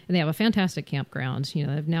zone. And they have a fantastic campground.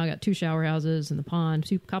 They've now got 2 shower houses and the pond,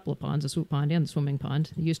 couple of ponds, a swoop pond and the swimming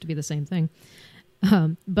pond. It used to be the same thing.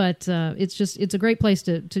 But it's a great place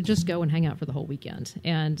to just go and hang out for the whole weekend.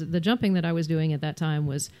 And the jumping that I was doing at that time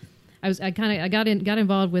was, I got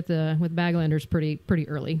involved with Baglanders pretty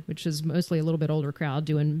early, which is mostly a little bit older crowd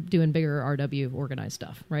doing bigger RW organized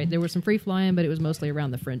stuff. Right, there was some free flying, but it was mostly around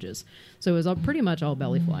the fringes. So it was pretty much all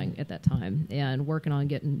belly flying at that time, and working on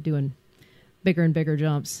doing bigger and bigger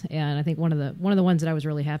jumps. And I think one of the ones that I was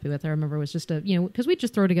really happy with, I remember, was just because we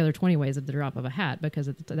just throw together 20 ways at the drop of a hat, because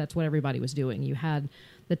that's what everybody was doing. You had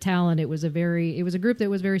the talent. It was a group that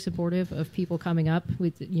was very supportive of people coming up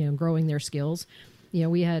with growing their skills.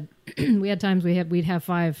 We had times we'd have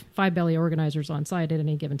five belly organizers on site at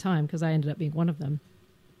any given time, because I ended up being one of them.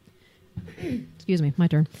 Excuse me, my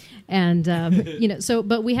turn. And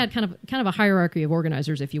but we had kind of a hierarchy of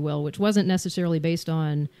organizers, if you will, which wasn't necessarily based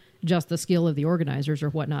on just the skill of the organizers or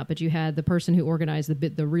whatnot, but you had the person who organized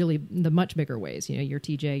the much bigger ways. Your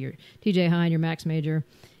TJ Hine, your Max Major.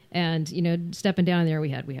 And stepping down there, we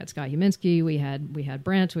had Scott Huminski, we had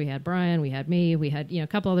Brent, we had Brian, we had me, we had a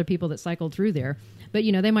couple other people that cycled through there. But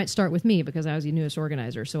they might start with me because I was the newest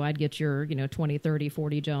organizer, so I'd get your 20, 30,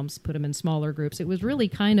 40 jumps, put them in smaller groups. It was really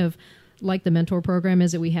kind of like the mentor program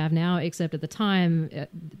is that we have now, except at the time,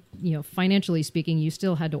 financially speaking, you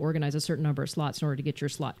still had to organize a certain number of slots in order to get your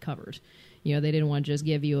slot covered. They didn't want to just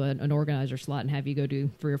give you an organizer slot and have you go do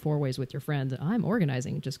 3 or 4 ways with your friends. I'm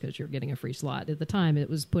organizing just because you're getting a free slot. At the time, it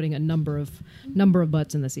was putting a number of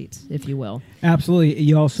butts in the seats, if you will. Absolutely.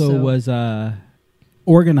 You also was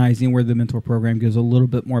organizing, where the mentor program gives a little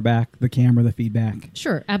bit more back, the camera, the feedback.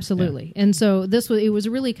 Sure, absolutely. Yeah. And so it was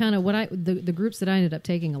really kind of the groups that I ended up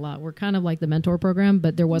taking a lot were kind of like the mentor program,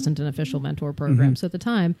 but there wasn't an official mentor program. Mm-hmm. So at the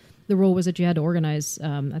time, the rule was that you had to organize,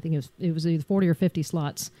 I think it was either 40 or 50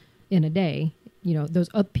 slots in a day, those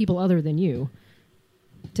people other than you,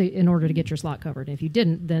 in order to get your slot covered. And if you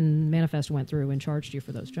didn't, then Manifest went through and charged you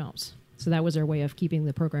for those jumps. So that was their way of keeping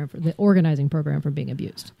the organizing program from being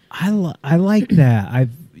abused. I like that.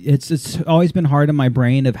 It's always been hard in my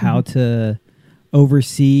brain of how to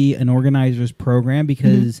oversee an organizer's program,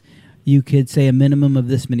 because you could say a minimum of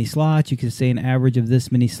this many slots, you could say an average of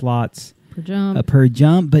this many slots per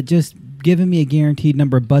jump, but just giving me a guaranteed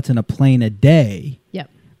number of butts in a plane a day.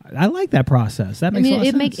 Yep. I like that process. That makes a lot of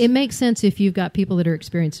sense. It makes sense if you've got people that are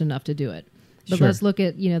experienced enough to do it. But sure. Let's look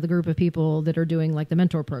at the group of people that are doing like the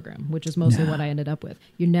mentor program, which is mostly what I ended up with.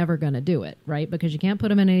 You're never going to do it, right? Because you can't put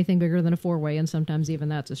them in anything bigger than a 4-way, and sometimes even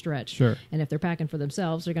that's a stretch. Sure. And if they're packing for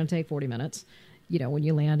themselves, they're going to take 40 minutes. When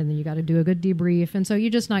you land, and then you got to do a good debrief, and so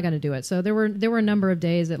you're just not going to do it. So there were a number of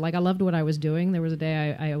days that I loved what I was doing. There was a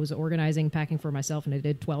day I was organizing, packing for myself, and I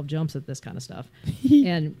did 12 jumps at this kind of stuff.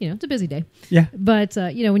 And it's a busy day. Yeah. But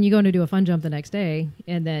when you go in to do a fun jump the next day,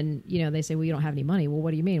 and then they say, well, you don't have any money. Well,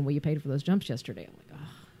 what do you mean? Well, you paid for those jumps yesterday. I'm like, oh,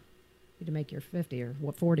 you to make your 50 or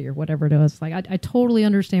 40 or whatever it is. I totally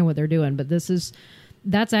understand what they're doing, but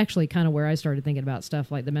that's actually kind of where I started thinking about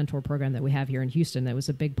stuff like the mentor program that we have here in Houston. That was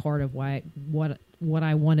a big part of what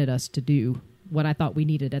I wanted us to do, what I thought we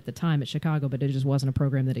needed at the time at Chicago, but it just wasn't a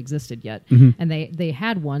program that existed yet. Mm-hmm. And they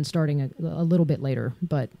had one starting a little bit later.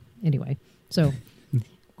 But anyway, so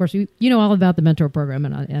of course you know all about the mentor program,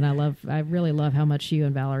 and I really love how much you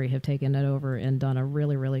and Valerie have taken it over and done a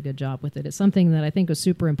really, really good job with it. It's something that I think was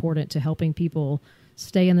super important to helping people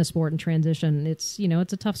stay in the sport and transition. It's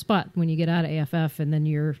it's a tough spot when you get out of AFF and then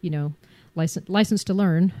you're licensed to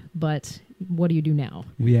learn, but what do you do now?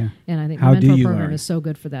 Yeah. And I think the mentor program is so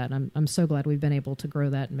good for that. I'm so glad we've been able to grow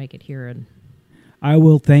that and make it here. And I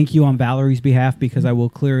will thank you on Valerie's behalf because I will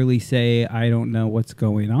clearly say I don't know what's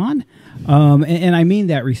going on. And I mean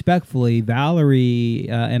that respectfully. Valerie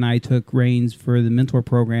and I took reins for the mentor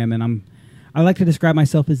program, and I like to describe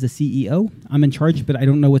myself as the CEO. I'm in charge, but I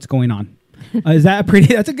don't know what's going on. Is that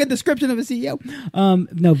that's a good description of a CEO?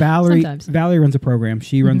 No, Valerie runs a program.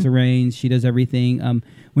 She runs the reins. She does everything.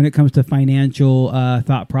 When it comes to financial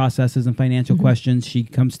thought processes and financial questions, she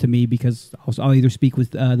comes to me because I'll either speak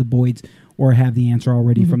with the Boyds or have the answer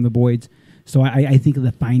already from the Boyds. So I think of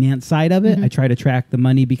the finance side of it. I try to track the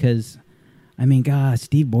money because, I mean, God,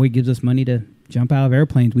 Steve Boyd gives us money to jump out of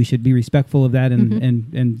airplanes. We should be respectful of that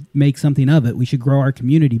and make something of it. We should grow our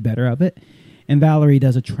community better of it. And Valerie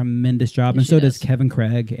does a tremendous job, and so does Kevin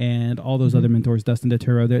Craig and all those other mentors, Dustin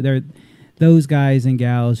DeTuro. They're those guys and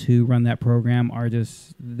gals who run that program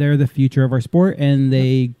they're the future of our sport, and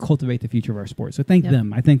they cultivate the future of our sport. So thank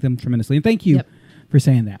them. I thank them tremendously. And thank you for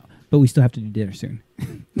saying that. But we still have to do dinner soon.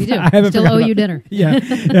 We do. I still owe you dinner. Yeah.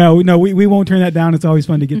 No, we won't turn that down. It's always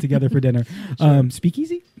fun to get together for dinner. Sure.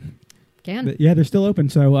 Speakeasy? But yeah, they're still open.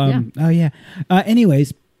 So,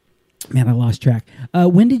 anyways, man, I lost track.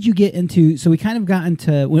 When did you get into? So we kind of got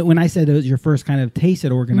into when I said it was your first kind of taste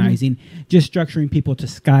at organizing, just structuring people to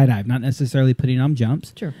skydive, not necessarily putting on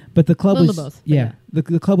jumps. Sure. But the club was both.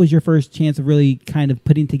 The club was your first chance of really kind of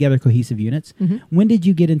putting together cohesive units. When did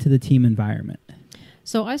you get into the team environment?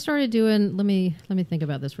 So I started doing. Let me think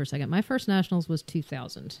about this for a second. My first nationals was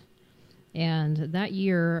 2000. And that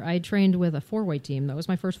year, I trained with a 4-way team. That was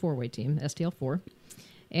my first 4-way team, STL4.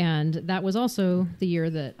 And that was also the year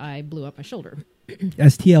that I blew up my shoulder.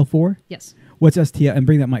 STL4? Yes. What's STL? And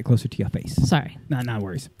bring that mic closer to your face. Sorry. No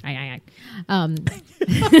worries.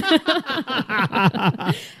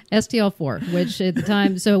 STL4, which at the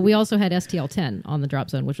time, so we also had STL10 on the drop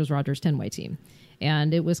zone, which was Roger's 10-way team.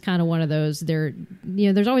 And it was kind of one of those,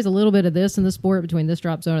 there's always a little bit of this in the sport between this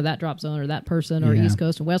drop zone or that person or East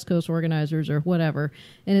Coast and West Coast organizers or whatever.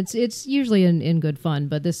 And it's usually in good fun.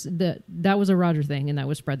 But that was a Roger thing, and that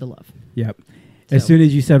was spread the love. Yep. As soon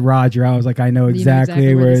as you said Roger, I was like, I know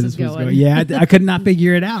exactly where this was going. Yeah, I could not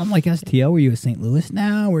figure it out. I'm like, STL, were you a St. Louis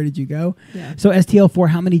now? Where did you go? Yeah. So STL4,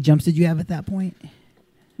 how many jumps did you have at that point?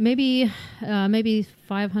 Maybe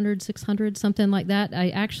 500, 600, something like that. I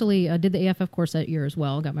actually did the AFF course that year as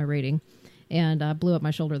well, got my rating, and blew up my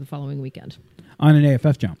shoulder the following weekend. On an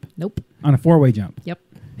AFF jump? Nope. On a 4-way jump? Yep.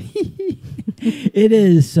 It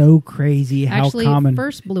is so crazy how common. Actually,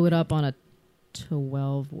 first blew it up on a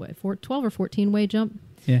 12 or 14-way jump.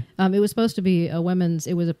 Yeah. It was supposed to be it was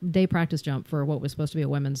a day practice jump for what was supposed to be a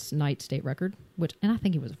women's night state record, and I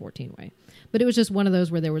think it was a 14-way. But it was just one of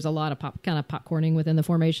those where there was a lot of popcorning within the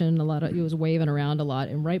formation, it was waving around a lot.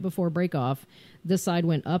 And right before break off, this side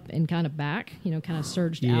went up and kind of back, kind of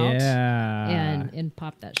surged out and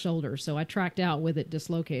popped that shoulder. So I tracked out with it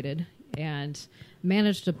dislocated and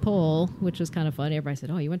managed to pull, which was kind of fun. Everybody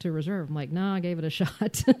said, "Oh, you went to reserve." I'm like, "No, I gave it a shot."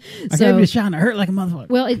 I gave it a shot and it hurt like a motherfucker.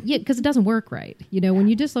 Well, because it doesn't work right. When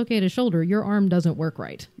you dislocate a shoulder, your arm doesn't work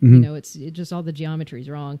right. It's just all the geometry's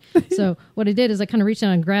wrong. So what I did is I kind of reached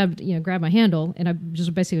down and grabbed my handle, and I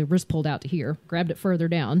just basically wrist pulled out to here, grabbed it further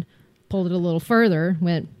down, pulled it a little further,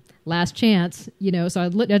 went last chance, so I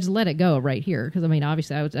just let it go right here because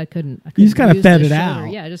obviously I couldn't. You just kind of fed it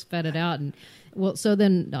out. Yeah, I just fed it out and. Well, so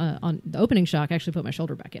then on the opening shock, I actually put my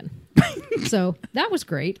shoulder back in. So that was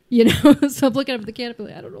great, So I'm looking up at the canopy,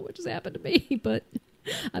 like, I don't know what just happened to me, but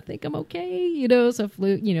I think I'm okay, So I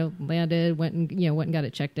flew, landed, went and got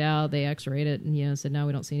it checked out. They x-rayed it and, said, no,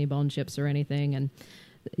 we don't see any bone chips or anything. And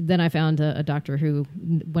then I found a doctor who,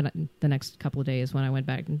 the next couple of days when I went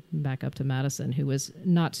back up to Madison, who was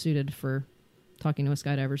not suited for talking to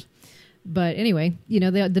skydivers. But anyway,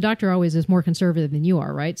 the doctor always is more conservative than you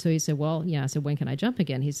are, right? So he said, well, I said, when can I jump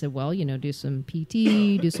again? He said, well, do some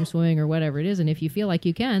PT, do some swimming or whatever it is. And if you feel like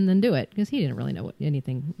you can, then do it. Because he didn't really know what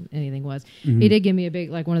anything was. He did give me a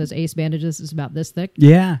big, one of those ACE bandages. It's about this thick.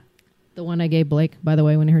 Yeah. The one I gave Blake, by the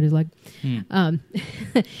way, when he hurt his leg. And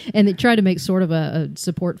they tried to make sort of a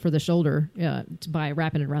support for the shoulder by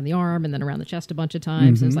wrapping it around the arm and then around the chest a bunch of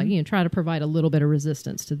times. And it's like, try to provide a little bit of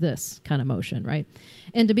resistance to this kind of motion, right?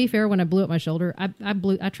 And to be fair, when I blew up my shoulder, I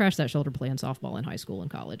trashed that shoulder playing softball in high school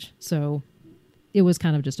and college. So it was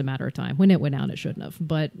kind of just a matter of time. When it went down, it shouldn't have,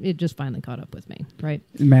 but it just finally caught up with me, right?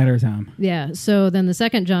 It's a matter of time. Yeah. So then the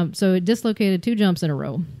second jump, so it dislocated 2 jumps in a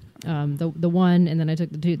row. The one, and then I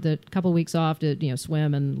took the couple weeks off to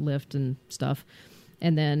swim and lift and stuff,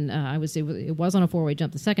 and then it was on a 4-way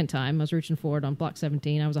jump the second time. I was reaching forward on block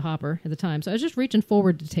 17. I was a hopper at the time, so I was just reaching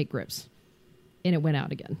forward to take grips, and it went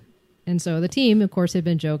out again. And so the team, of course, had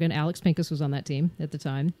been joking. Alex Pincus was on that team at the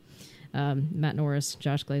time. Matt Norris,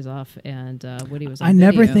 Josh Glazoff, and Woody was on I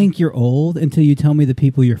never video. think you're old until you tell me the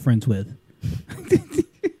people you're friends with.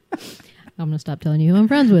 I'm going to stop telling you who I'm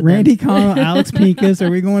friends with. Randy then. Connell, Alex Pincus. Are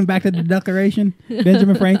we going back to the Declaration?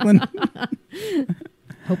 Benjamin Franklin?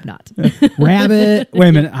 Hope not. Rabbit. Wait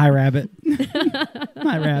a minute. Hi, Rabbit.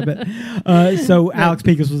 Hi, Rabbit. So Alex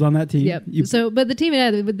Pincus was on that team. Yep. But the team,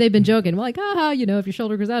 they've been joking. We're like, if your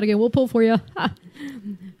shoulder goes out again, we'll pull for you.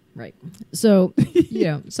 Right. So,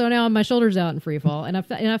 so now my shoulder's out in free fall, and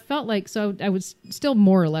I felt like, so I was still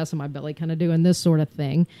more or less on my belly, kind of doing this sort of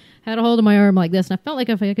thing. Had a hold of my arm like this, and I felt like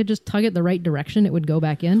if I could just tug it the right direction, it would go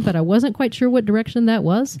back in, but I wasn't quite sure what direction that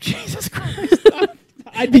was. Jesus Christ.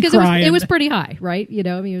 I'd be Because crying. it was pretty high, right?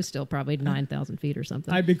 It was still probably 9,000 feet or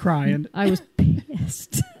something. I'd be crying. I was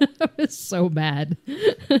pissed. I was so mad.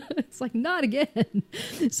 It's like, not again.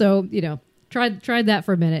 So, tried that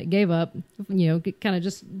for a minute, gave up, kind of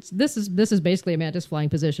just, this is basically a Mantis flying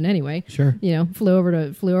position anyway. Sure. Flew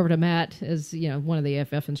over to Matt as, one of the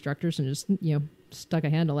AFF instructors and just, stuck a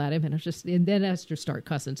handle at him, and then I just start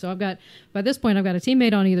cussing. So by this point, I've got a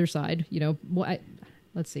teammate on either side,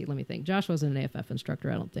 let's see, let me think. Josh wasn't an AFF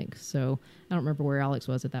instructor, I don't think. So I don't remember where Alex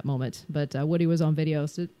was at that moment, but Woody was on video,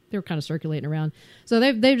 so they were kind of circulating around. So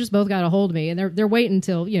they've just both got a hold of me, and they're waiting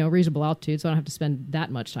until, reasonable altitude, so I don't have to spend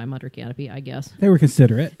that much time under canopy, I guess. They were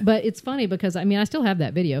considerate. But it's funny because, I still have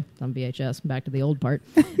that video on VHS, back to the old part.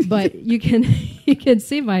 But you can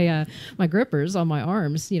see my grippers on my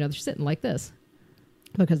arms, they're sitting like this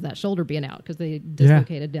because of that shoulder being out, because they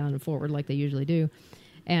dislocated down and forward like they usually do.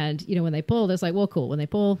 And, when they pulled, it's like, well, cool. When they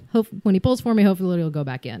pull, when he pulls for me, hopefully it'll go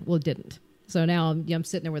back in. Well, it didn't. So now I'm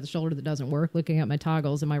sitting there with a shoulder that doesn't work, looking at my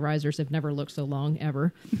toggles, and my risers have never looked so long,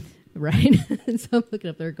 ever. Right? And so I'm looking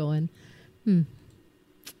up there going,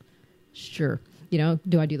 sure.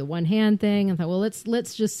 Do I do the one hand thing? And I thought, well,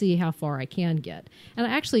 let's just see how far I can get. And I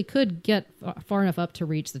actually could get far enough up to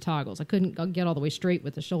reach the toggles. I couldn't get all the way straight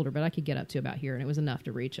with the shoulder, but I could get up to about here, and it was enough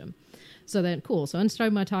to reach them. So then, cool. So I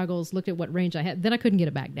unstarted my toggles, looked at what range I had. Then I couldn't get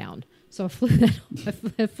it back down. So I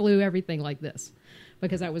flew everything like this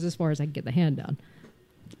because that was as far as I could get the hand down.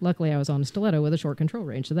 Luckily, I was on a stiletto with a short control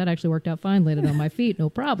range, so that actually worked out fine. Landed on my feet, no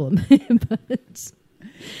problem. But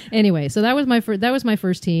anyway, so that was my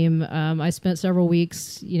first team. I spent several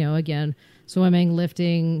weeks, again, swimming,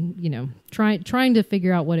 lifting, trying to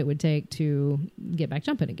figure out what it would take to get back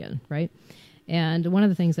jumping again, right? And one of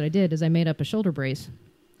the things that I did is I made up a shoulder brace.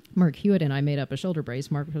 Mark Hewitt and I made up a shoulder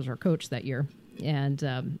brace. Mark was our coach that year,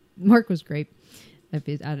 and Mark was great.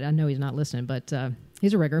 I know he's not listening, but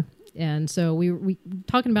he's a rigger. And so we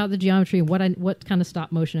talking about the geometry and what kind of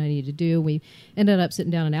stop motion I needed to do. We ended up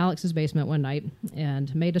sitting down in Alex's basement one night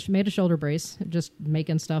and made a shoulder brace, just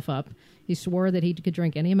making stuff up. He swore that he could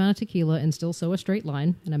drink any amount of tequila and still sew a straight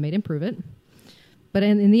line, and I made him prove it. But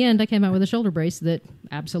in the end, I came out with a shoulder brace that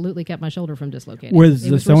absolutely kept my shoulder from dislocating. Was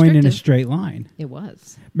the sewing in a restrictive. straight line? It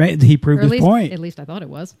was. He proved his point. At least I thought it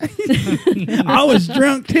was. I was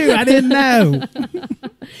drunk too. I didn't know.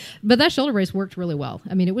 But that shoulder brace worked really well.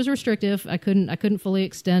 It was restrictive. I couldn't fully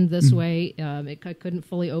extend this way. I couldn't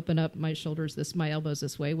fully open up my shoulders, my elbows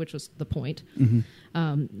this way, which was the point.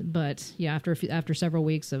 But yeah, after several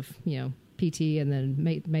weeks of PT and then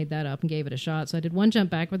made that up and gave it a shot. So I did one jump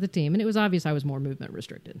back with the team, and it was obvious I was more movement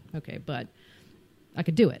restricted. Okay, but I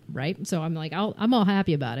could do it, right? So I'm like, I'm all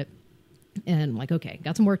happy about it. And I'm like, okay,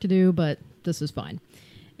 got some work to do, but this is fine.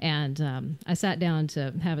 And I sat down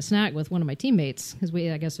to have a snack with one of my teammates because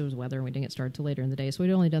I guess it was weather and we didn't get started till later in the day. So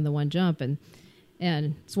we'd only done the one jump, and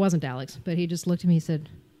this wasn't Alex, but he just looked at me and said,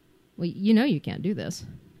 well, you can't do this.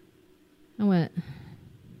 I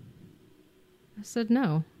said,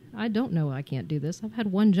 no, I don't know I can't do this. I've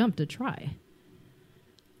had one jump to try.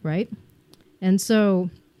 Right? And so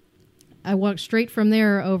I walked straight from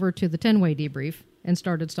there over to the 10-way debrief and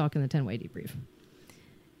started stalking the 10-way debrief.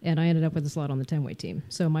 And I ended up with a slot on the 10-way team.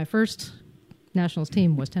 So my first nationals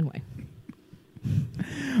team was 10-way.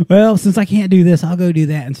 Well, since I can't do this, I'll go do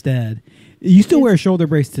that instead. You still wear a shoulder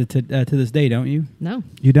brace to this day, don't you? No.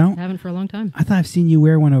 You don't? I haven't for a long time. I thought I've seen you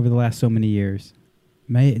wear one over the last so many years.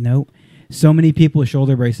 Nope. So many people with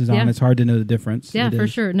shoulder braces on, it's hard to know the difference. Yeah, for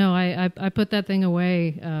sure. No, I put that thing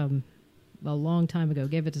away a long time ago.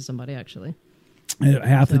 Gave it to somebody, actually.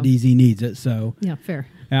 Half the DZ needs it, so. Yeah, fair.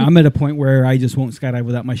 I'm at a point where I just won't skydive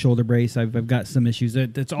without my shoulder brace. I've got some issues.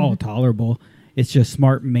 That's all tolerable. It's just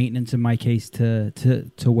smart maintenance in my case to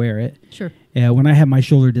wear it. Sure. When I had my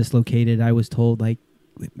shoulder dislocated, I was told, like,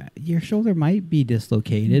 your shoulder might be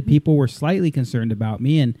dislocated. People were slightly concerned about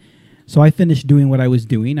me, and so I finished doing what I was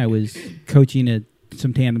doing. I was coaching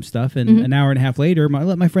some tandem stuff, and an hour and a half later, I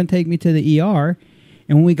let my friend take me to the ER,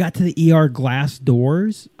 And when we got to the ER glass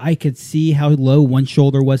doors, I could see how low one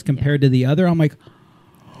shoulder was compared to the other. I'm like,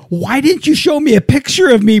 why didn't you show me a picture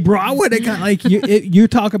of me, bro? I would have got like you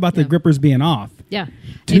talk about the grippers being off. Yeah.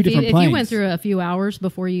 Two different If planes. you went through a few hours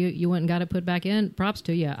before you went and got it put back in, props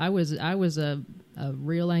to you. I was a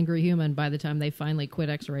real angry human by the time they finally quit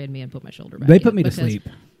X-raying me and put my shoulder back in. They put me to because sleep.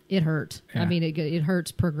 It hurt. Yeah. I mean, it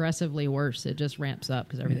hurts progressively worse. It just ramps up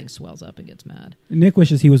because everything swells up and gets mad. Nick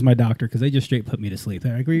wishes he was my doctor because they just straight put me to sleep.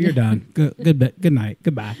 They're like, you're done. Good night.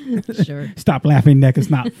 Goodbye. Sure. Stop laughing, Nick. It's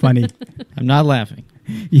not funny. I'm not laughing.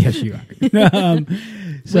 Yes, you are.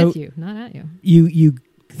 So With you, not at you. you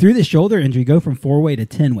through the shoulder injury go from 4-way to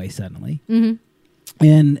 10-way suddenly. Mm-hmm.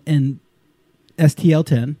 And STL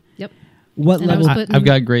 10. Yep. What And I was level? putting- I've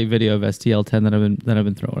got a great video of STL10 that I've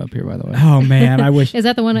been throwing up here, by the way. Oh man, I wish. Is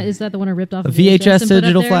that the one? Is that the one I ripped off? A of VHS and put up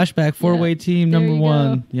digital there? flashback 4-way team There number you go.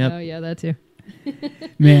 1. Yep. Oh yeah, that too.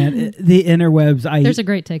 Man, the interwebs. There's a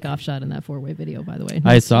great takeoff shot in that 4-way video, by the way.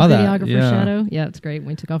 I saw that, Videographer yeah. Shadow. Yeah, it's great when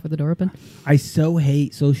we took off with the door open. I so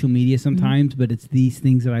hate social media sometimes, but it's these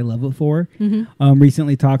things that I love it for. Mm-hmm.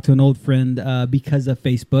 Recently talked to an old friend because of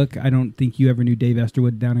Facebook. I don't think you ever knew Dave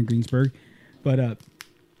Esterwood down in Greensburg, but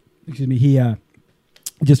excuse me, he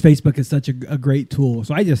just Facebook is such a great tool.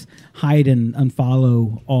 So I just hide and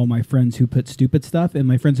unfollow all my friends who put stupid stuff, and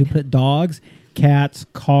my friends who put dogs, cats,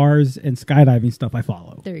 cars, and skydiving stuff I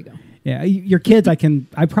follow. There you go. Yeah, your kids, I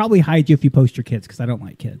probably hide you if you post your kids because I don't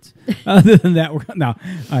like kids. Other than that,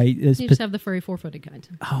 You just have the furry 4-footed kind.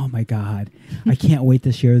 oh my God, I can't wait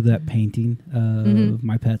to share that painting of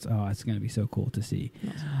my pets. Oh, it's going to be so cool to see.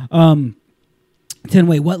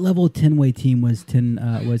 10-way. What level 10-way team was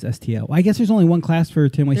was STL? Well, I guess there's only one class for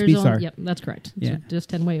 10-way There's Speedstar. Yep, that's correct. Yeah. So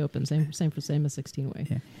just 10-way open. Same as 16-way.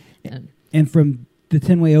 Yeah. And And from the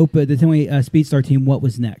 10-way open, the 10-way Speedstar team, what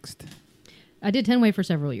was next? I did 10-way for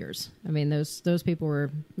several years. I mean, those people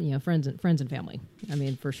were friends and family. I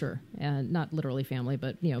mean, for sure, and not literally family,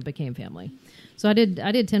 but became family. So I did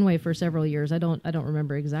 10-way for several years. I don't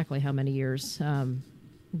remember exactly how many years,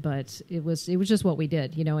 but it was just what we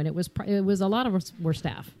did, and it was a lot of us were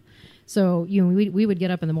staff. So we would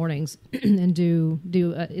get up in the mornings and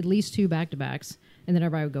do at least 2 back-to-backs, and then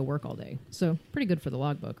everybody would go work all day. So pretty good for the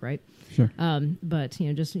logbook, right? Sure. But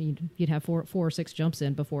just you'd have 4 or 6 jumps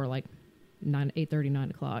in before like 8:30, 9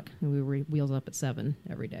 o'clock, and we were wheels up at 7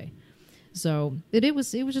 every day. So it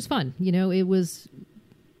was just fun. It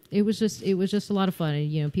was just a lot of fun.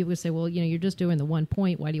 And, people would say, well, you're just doing the 1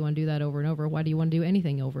 point. Why do you want to do that over and over? Why do you want to do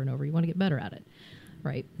anything over and over? You want to get better at it.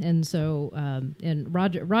 Right. And so, and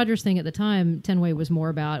Roger's thing at the time, 10-way was more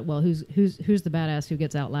about, well, who's the badass who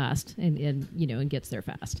gets out last and gets there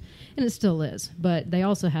fast. And it still is. But they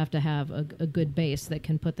also have to have a good base that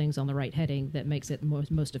can put things on the right heading that makes it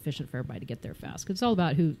most efficient for everybody to get there fast. Because it's all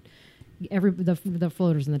about the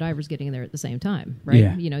floaters and the divers getting in there at the same time, right?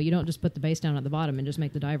 Yeah. You don't just put the base down at the bottom and just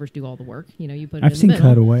make the divers do all the work. You put it I've in seen the middle.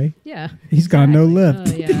 Cutaway. Yeah. He's got no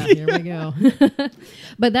Exactly. lift. Oh, yeah, here we go.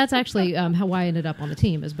 But that's actually why I ended up on the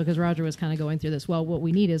team, is because Roger was kind of going through this. Well, what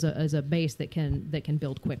we need is a base that can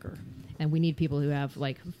build quicker, and we need people who have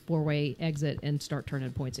like 4-way exit and start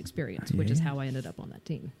turning points experience, which is how I ended up on that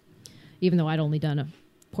team, even though I'd only done a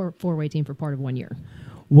 4-way team for part of 1 year.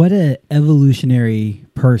 What a evolutionary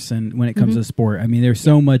person when it comes to sport. I mean, there's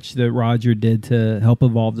so much that Roger did to help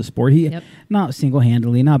evolve the sport. He not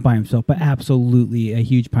single-handedly, not by himself, but absolutely a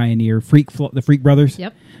huge pioneer. The Freak Brothers,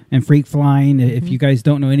 and Freak Flying. If you guys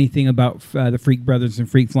don't know anything about the Freak Brothers and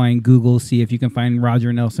Freak Flying, Google, see if you can find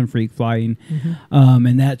Roger Nelson Freak Flying,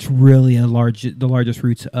 and that's really the largest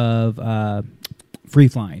roots of free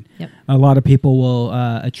flying. A lot of people will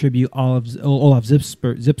attribute Olaf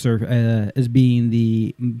Zipser as being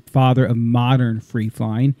the father of modern free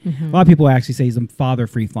flying. A lot of people actually say he's the father of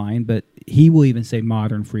free flying, but he will even say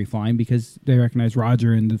modern free flying because they recognize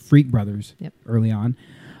Roger and the Freak Brothers early on.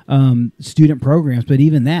 Student programs, but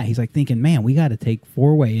even that, he's like thinking, man, we got to take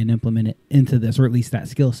 4-way and implement it into this, or at least that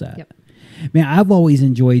skill set. Man, I've always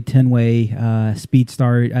enjoyed 10-way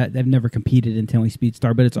Speedstar. I've never competed in 10-way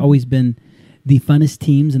Speedstar, but it's always been the funnest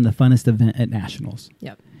teams and the funnest event at Nationals.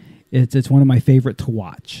 It's one of my favorite to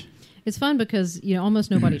watch. It's fun because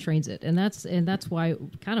almost nobody trains it, and that's why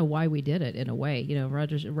we did it in a way.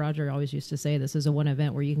 Roger always used to say this is a one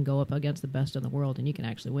event where you can go up against the best in the world and you can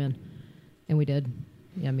actually win, and we did.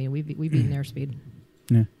 Yeah, I mean we beat their speed.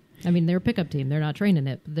 Yeah. I mean, they're a pickup team. They're not training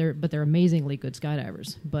it, but they're amazingly good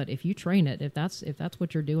skydivers. But if you train it, if that's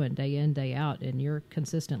what you're doing day in, day out, and you're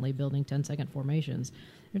consistently building 10-second formations,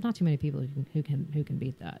 there's not too many people who can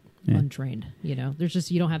beat that untrained. There's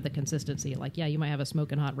just, you don't have the consistency. Like, yeah, you might have a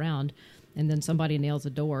smoking hot round, and then somebody nails a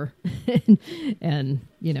door, and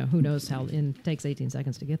who knows how it takes 18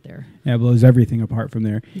 seconds to get there. Yeah, it blows everything apart from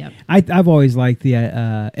there. Yep. I've always liked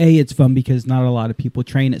the it's fun because not a lot of people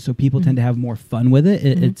train it, so people tend to have more fun with it.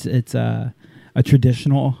 It's a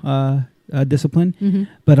traditional discipline,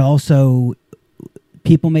 but also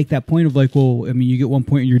people make that point of like, well, I mean, you get 1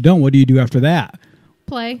 point and you're done. What do you do after that?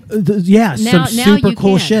 Play. Some super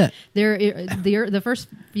cool shit. The first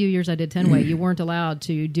few years I did 10-way, you weren't allowed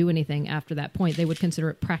to do anything after that point. They would consider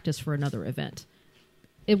it practice for another event.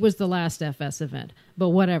 It was the last FS event, but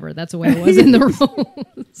whatever. That's the way it was in the rules.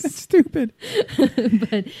 That's stupid.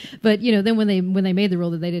 but then when they made the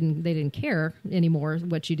rule that they didn't care anymore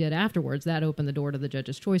what you did afterwards, that opened the door to the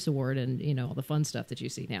Judges' Choice Award and all the fun stuff that you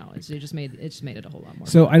see now. It just made it a whole lot more.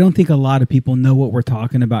 So fun. I don't think a lot of people know what we're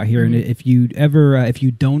talking about here, and if you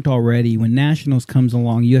don't already, when Nationals comes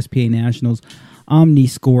along, USPA Nationals.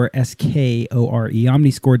 Omniscore, SKORE,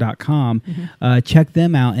 omniscore.com. Check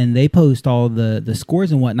them out, and they post all the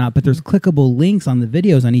scores and whatnot, but there's clickable links on the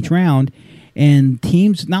videos on each round, and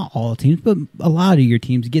teams, not all teams, but a lot of your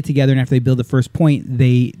teams get together, and after they build the first point,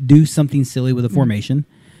 they do something silly with a formation.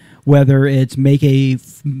 Whether it's make a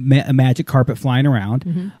magic carpet flying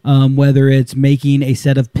around, whether it's making a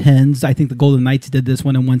set of pins. I think the Golden Knights did this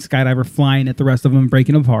one, and one skydiver flying at the rest of them and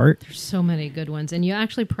breaking apart. There's so many good ones, and you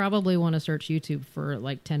actually probably want to search YouTube for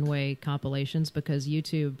like 10-way compilations because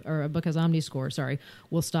Omniscore,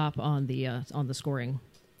 will stop on the scoring,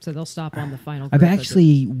 so they'll stop on the final. I've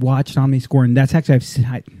actually watched Omniscore, and that's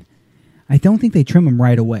actually I don't think they trim them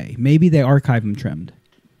right away. Maybe they archive them trimmed.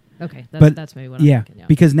 Okay, that's maybe what I'm thinking. Yeah,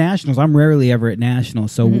 because Nationals, I'm rarely ever at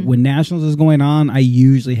Nationals. So when Nationals is going on, I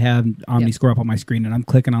usually have Omniscore up on my screen, and I'm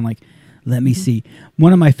clicking on, like, let me see.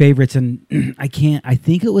 One of my favorites, and I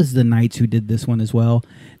think it was the Knights who did this one as well.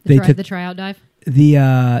 They took the tryout dive?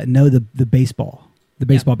 The baseball. The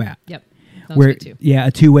baseball bat. Yep. Where,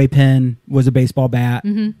 a two-way pin was a baseball bat.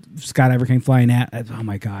 Skydiver came flying at. Oh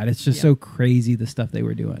my God, it's just so crazy the stuff they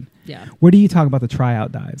were doing. Yeah. Where do you talk about the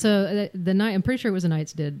tryout dive? So the night, I'm pretty sure it was the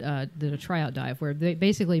Knights did a tryout dive where they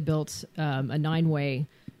basically built a 9-way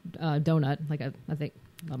donut, I think.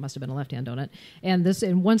 Well, it must have been a left-hand donut, and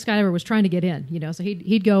one skydiver was trying to get in. So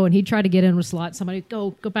he'd go and he'd try to get in with slot. Somebody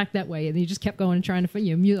go back that way, and he just kept going and trying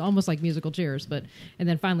to, almost like musical chairs. And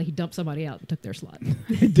then finally he dumped somebody out and took their slot.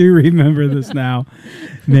 I do remember this now,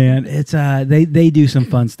 man. It's they do some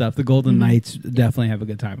fun stuff. The Golden Knights definitely have a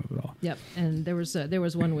good time of it all. Yep, and there was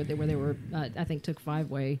one where they were I think took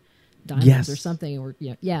 5-way diamonds or something, or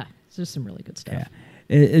it's just some really good stuff. Yeah.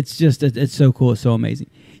 It's just, it's so cool. It's so amazing.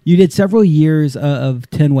 You did several years of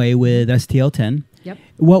 10-way with STL-10. Yep.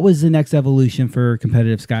 What was the next evolution for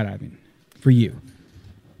competitive skydiving for you?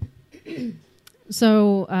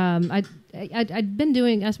 So I'd been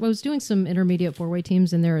doing, I was doing some intermediate 4-way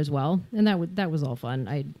teams in there as well, and that was all fun.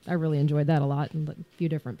 I really enjoyed that a lot, and a few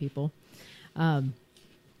different people.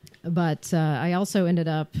 But I also ended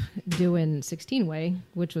up doing 16-way,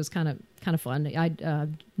 which was kind of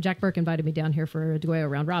fun. Jack Burke invited me down here for a DeGuayo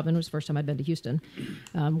round robin. It was the first time I'd been to Houston.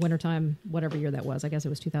 Wintertime, whatever year that was. I guess it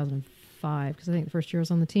was 2005, because I think the first year I was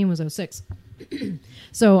on the team was 2006.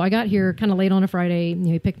 So I got here kind of late on a Friday.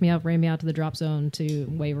 He picked me up, ran me out to the drop zone to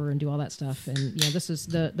waiver and do all that stuff. And this is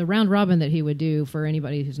the round robin that he would do for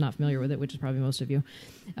anybody who's not familiar with it, which is probably most of you.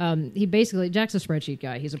 He basically, Jack's a spreadsheet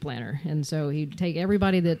guy. He's a planner, and so he'd take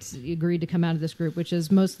everybody that's agreed to come out of this group, which is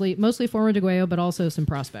mostly former DeGuayo, but also some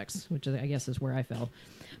prospects, which I guess is where I fell.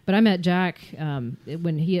 But I met Jack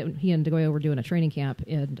when he and DeGuayo were doing a training camp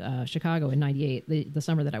in Chicago in '98, the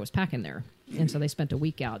summer that I was packing there, and so they spent a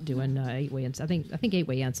week out doing 8-way and I think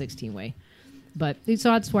 8-way and 16-way. But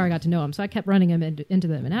so that's where I got to know him. So I kept running him into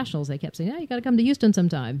the nationals. They kept saying, "Yeah, you got to come to Houston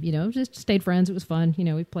sometime." Just stayed friends. It was fun.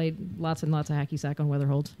 We played lots and lots of hacky sack on weather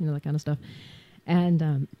holds, that kind of stuff.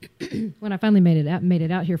 And when I finally made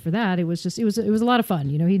it out here for that, it was a lot of fun.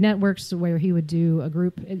 He networks where he would do a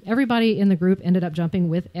group. Everybody in the group ended up jumping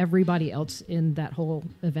with everybody else in that whole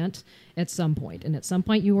event at some point. And at some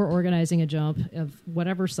point, you were organizing a jump of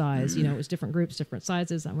whatever size. It was different groups, different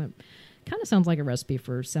sizes. I went, kind of sounds like a recipe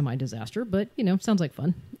for semi-disaster, but sounds like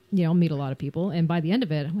fun. I'll meet a lot of people, and by the end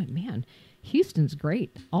of it, I went, man, Houston's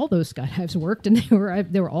great. All those skydives worked, and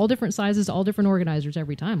they were all different sizes, all different organizers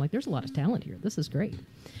every time. Like, there's a lot of talent here. This is great.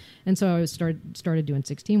 And so I started doing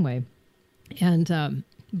 16-way, and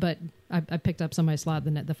but I picked up somebody's slot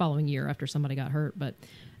the following year after somebody got hurt. But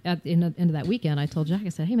at the end of that weekend, I told Jack, I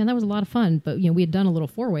said, hey, man, that was a lot of fun. But, we had done a little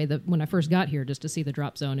four-way that when I first got here just to see the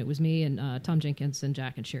drop zone. It was me and Tom Jenkins and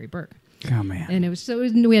Jack and Sherry Burke. Oh, man.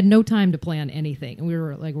 And we had no time to plan anything. And we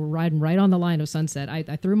were riding right on the line of sunset.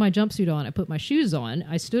 I threw my jumpsuit on. I put my shoes on.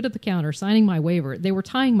 I stood at the counter signing my waiver. They were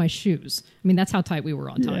tying my shoes. I mean, that's how tight we were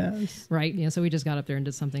on time. Yes. Right? So we just got up there and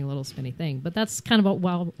did something a little spinny thing. But that's kind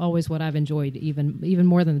of always what I've enjoyed, even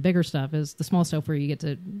more than the bigger stuff, is the small stuff where you get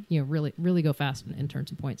to really, really go fast and turn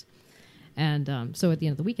some points. And so at the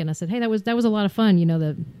end of the weekend, I said, hey, that was a lot of fun.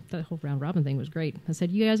 The whole round robin thing was great. I said,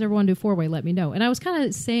 you guys ever want to do four-way, let me know. And I was kind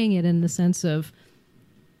of saying it in the sense of,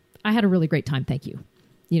 I had a really great time, thank you.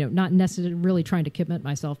 Not necessarily really trying to commit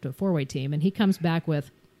myself to a four-way team. And he comes back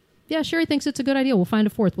with, yeah, Sherry thinks it's a good idea. We'll find a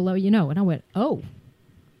fourth. We'll let you know. And I went, oh,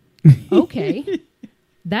 okay,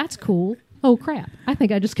 that's cool. Oh, crap. I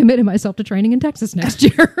think I just committed myself to training in Texas next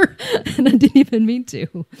year. And I didn't even mean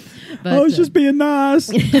to. But, I was just being nice.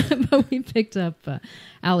 But we picked up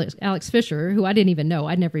Alex Fisher, who I didn't even know.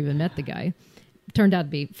 I'd never even met the guy. Turned out to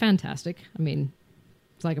be fantastic. I mean,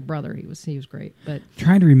 it's like a brother. He was great. But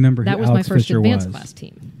Trying to remember that who was Alex my first Fisher advanced was. class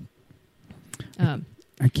team. I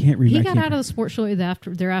can't remember. He got out of the sport shortly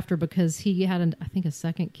thereafter because he had, I think, a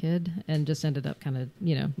second kid and just ended up kind of,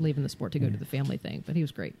 leaving the sport to go to the family thing. But he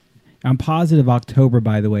was great. I'm positive October,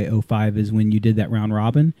 by the way, 05 is when you did that round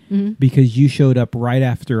robin, Mm-hmm. because you showed up right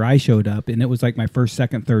after I showed up, and it was like my first,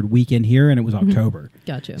 second, third weekend here, and it was October.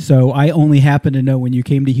 Gotcha. So I only happened to know when you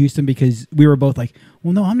came to Houston because we were both like,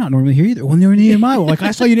 well, no, I'm not normally here either. Well, neither am I. Well, like, I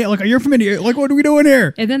saw you, like, you're from India. Like, what are we doing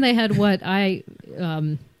here? And then they had what I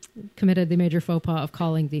committed the major faux pas of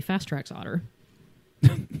calling the Fast Tracks Otter.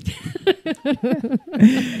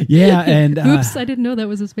 Yeah, and Oops, I didn't know that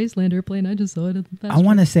was a Spaceland airplane. I just saw it at the Fast I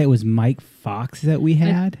want to say it was Mike Fox that we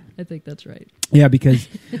had. I think that's right. Yeah, because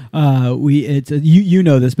you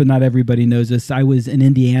know this, but not everybody knows this. I was in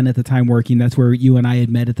Indiana at the time working. That's where you and I had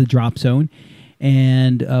met at the drop zone,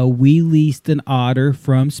 and we leased an Otter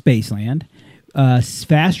from Spaceland.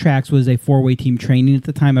 Fast Tracks was a four-way team training at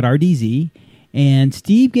the time at RDZ, and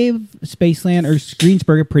Steve gave Spaceland or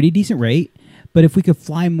Greensburg a pretty decent rate. But if we could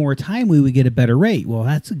fly more time, we would get a better rate. Well,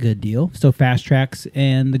 that's a good deal. So Fast Tracks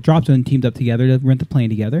and the Drop Zone teamed up together to rent the plane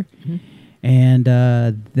together. Mm-hmm. And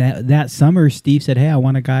that summer, Steve said, hey, I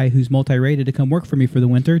want a guy who's multi-rated to come work for me for the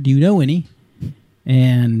winter. Do you know any?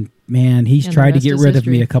 And, man, he's tried to get rid of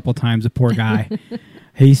me a couple times, a poor guy.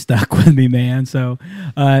 He's stuck with me, man. So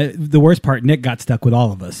the worst part, Nick got stuck with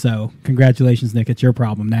all of us. So congratulations, Nick. It's your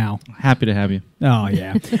problem now. Happy to have you. Oh,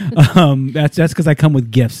 yeah. That's because I come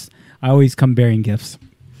with gifts. I always come bearing gifts.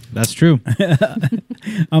 That's true.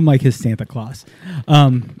 I'm like his Santa Claus.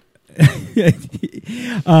 So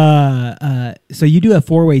you do a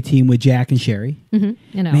four-way team with Jack and Sherry.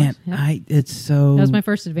 Mm-hmm. And Man, Alex, it's so... That was my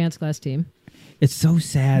first advanced class team. It's so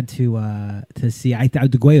sad to see.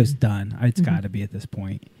 DeGuayo's done. It's got to be at this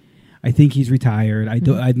point. I think he's retired.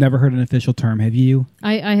 I've never heard an official term. Have you?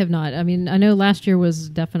 I have not. I mean, I know last year was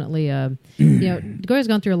definitely DeGuayo's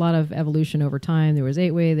gone through a lot of evolution over time. There was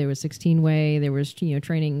 8-way, there was 16-way, there was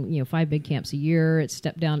training 5 big camps a year. It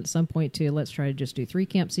stepped down at some point to let's try to just do 3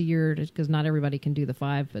 camps a year because not everybody can do the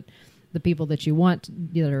 5, but the people that you want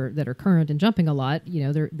that are current and jumping a lot,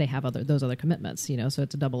 they have those other commitments, so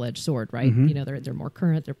it's a double-edged sword, right? Mm-hmm. They're more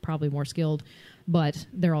current, they're probably more skilled, but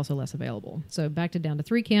they're also less available. So back down to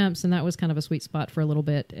 3 camps, and that was kind of a sweet spot for a little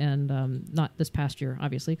bit, and not this past year,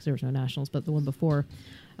 obviously, because there was no nationals, but the one before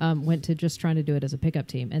went to just trying to do it as a pickup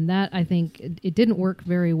team. And that, I think, it didn't work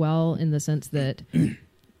very well in the sense that... for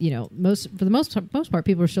the most part,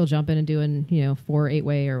 people were still jumping and doing, 4,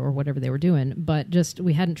 8-way or whatever they were doing. But just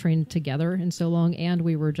we hadn't trained together in so long, and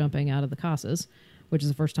we were jumping out of the CASAs, which is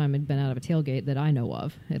the first time I'd been out of a tailgate that I know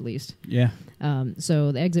of, at least. Yeah.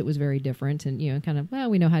 So the exit was very different, and kind of, well,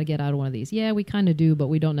 we know how to get out of one of these. Yeah, we kind of do, but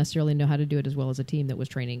we don't necessarily know how to do it as well as a team that was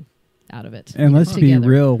training out of it. And let's be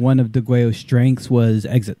real, one of DeGuayo's strengths was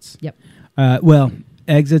exits. Yep.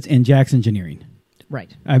 Exits and Jack's engineering. Right.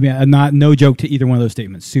 I mean, no joke to either one of those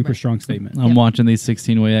statements. Super strong statement. I'm watching these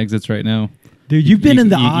 16-way exits right now. Dude, you've been in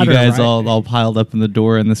the Otter, you guys right? all piled up in the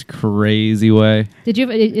door in this crazy way. Did you?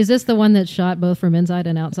 Is this the one that shot both from inside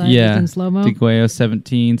and outside? Yeah. In slow-mo? DeGuayo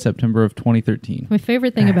 17, September of 2013. My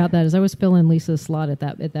favorite thing about that is I was filling Lisa's slot at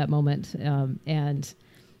that moment, and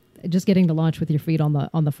just getting to launch with your feet on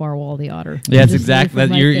the far wall of the Otter. Yeah, it's exactly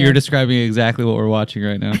that. You're describing exactly what we're watching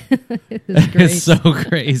right now. It's so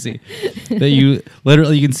crazy that you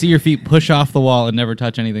can see your feet push off the wall and never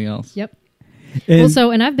touch anything else. Yep.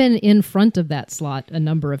 And I've been in front of that slot a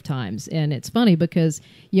number of times, and it's funny because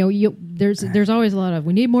there's always a lot of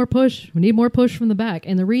we need more push from the back,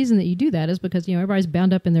 and the reason that you do that is because everybody's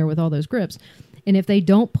bound up in there with all those grips. And if they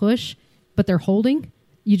don't push, but they're holding,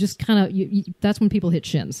 you just kind of, that's when people hit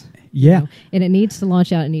shins. Yeah. And it needs to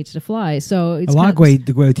launch out, it needs to fly. So it's a lot of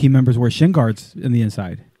Guayo team members wear shin guards in the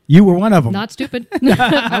inside. You were one of them. Not stupid.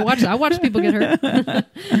 I watched people get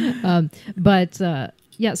hurt.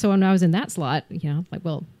 Yeah, so when I was in that slot, like,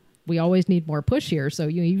 well, we always need more push here. So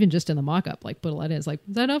even just in the mock-up, like put a lot in. It's like,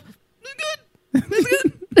 is that enough? That's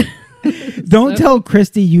good. Don't tell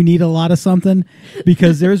Christy you need a lot of something,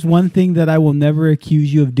 because there's one thing that I will never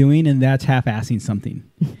accuse you of doing, and that's half-assing something.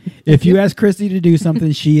 If you ask Christy to do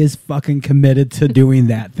something, she is fucking committed to doing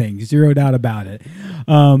that thing. Zero doubt about it.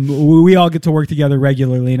 We all get to work together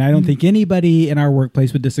regularly, and I don't think anybody in our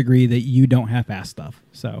workplace would disagree that you don't half-ass stuff.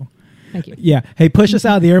 So, thank you. Yeah. Hey, push us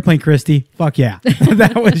out of the airplane, Christy. Fuck yeah.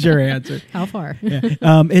 That was your answer. How far? Yeah.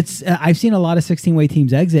 I've seen a lot of 16-way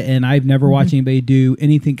teams exit, and I've never watched anybody do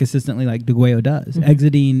anything consistently like DeGuayo does.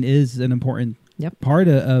 Exiting is an important part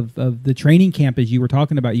of the training camp, as you were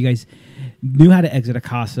talking about. You guys knew how to exit a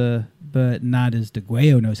casa, but not as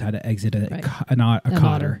DeGuayo knows how to exit an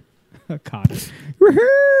otter. A cotter.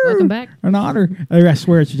 Welcome back. An otter. I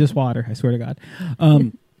swear it's just water. I swear to God.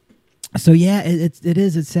 So yeah,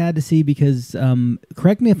 it's sad to see, because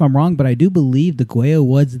correct me if I'm wrong, but I do believe DeGuayo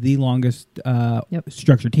was the longest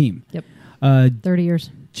structured team. Yep. 30 years.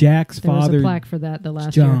 Jack's there father, was a plaque for that the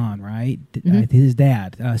last John, year. right? His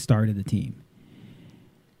dad started the team.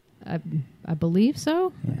 I believe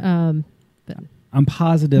so. Yeah. But I'm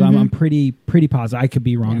positive. I'm pretty positive. I could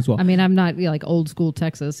be wrong as well. I mean, I'm not like old school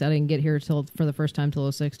Texas. I didn't get here for the first time till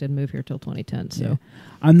 2006. Didn't move here till 2010. So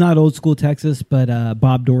I'm not old school Texas, but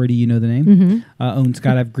Bob Doherty, you know the name, owns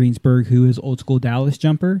Skydive Greensburg, who is old school Dallas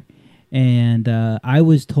jumper. And I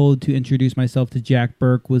was told to introduce myself to Jack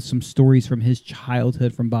Burke with some stories from his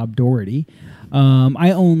childhood from Bob Doherty.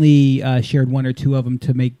 I only shared one or two of them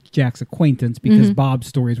to make Jack's acquaintance, because Bob's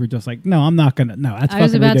stories were just like, no, I'm not gonna. No, that's fucking ridiculous. I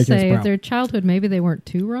was about to say, bro. if their childhood, maybe they weren't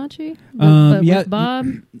too raunchy. But with Bob,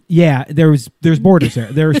 there's borders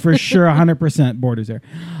there. There's for sure 100% borders there.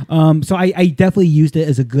 So I definitely used it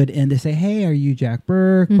as a good end to say, hey, are you Jack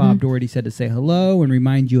Burke? Bob Doherty said to say hello and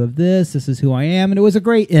remind you of this. This is who I am, and it was a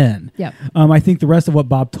great end. Yeah. I think the rest of what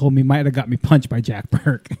Bob told me might have got me punched by Jack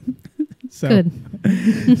Burke. So,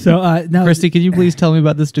 good. So, now, Christy, can you please tell me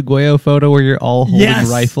about this DeGuayo photo where you're all holding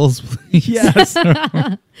rifles, please? Yes.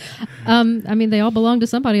 I mean, they all belong to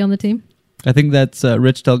somebody on the team. I think that's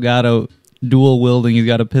Rich Delgado dual wielding. He's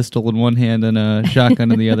got a pistol in one hand and a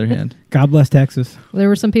shotgun in the other hand. God bless Texas. Well, there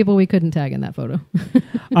were some people we couldn't tag in that photo.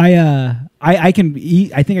 I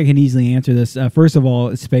think I can easily answer this. First of all,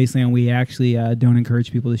 at Spaceland, we actually don't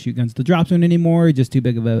encourage people to shoot guns at the drop zone anymore. Just too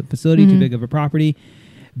big of a facility, too big of a property.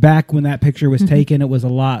 Back when that picture was taken, it was a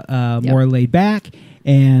lot more laid back.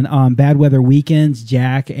 And on bad weather weekends,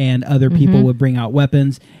 Jack and other people would bring out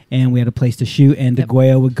weapons, and we had a place to shoot. And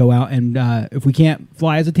DeGuayo would go out, and if we can't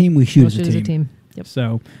fly as a team, we shoot as a team. Yep.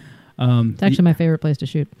 So it's actually my favorite place to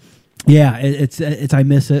shoot. Yeah, it's I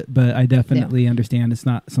miss it, but I definitely understand it's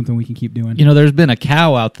not something we can keep doing. You know, there's been a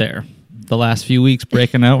cow out there the last few weeks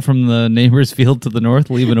breaking out from the neighbor's field to the north,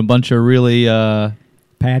 leaving a bunch of really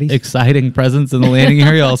patties, exciting presents in the landing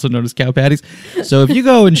area, also known as cow patties. So if you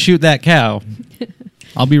go and shoot that cow,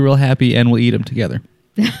 I'll be real happy, and we'll eat them together.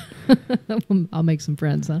 I'll make some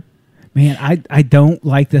friends, huh? Man, I don't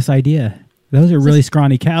like this idea. Those are really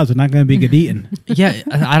scrawny cows. They're not going to be good eating. Yeah,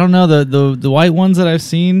 I don't know. The white ones that I've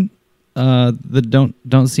seen that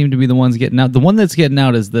don't seem to be the ones getting out. The one that's getting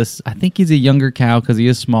out is this. I think he's a younger cow because he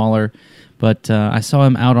is smaller, but I saw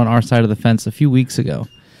him out on our side of the fence a few weeks ago,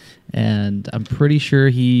 and I'm pretty sure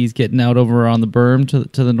he's getting out over on the berm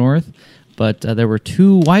to the north. But there were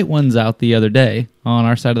two white ones out the other day on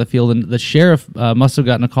our side of the field, and the sheriff must have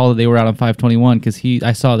gotten a call that they were out on 521 because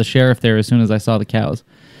I saw the sheriff there as soon as I saw the cows.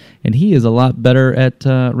 And he is a lot better at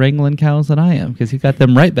wrangling cows than I am because he got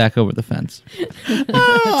them right back over the fence.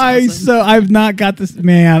 I've not got this.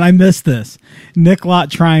 Man, I missed this. Nick Lott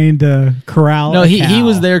trying to corral. No, he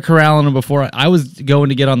was there corralling them before I was going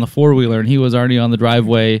to get on the 4-wheeler, and he was already on the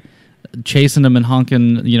driveway chasing them and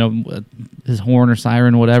honking, his horn or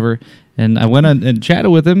siren, whatever. And I went on and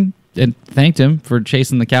chatted with him and thanked him for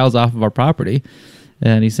chasing the cows off of our property.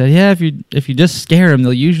 And he said, yeah, if you just scare them,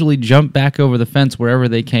 they'll usually jump back over the fence wherever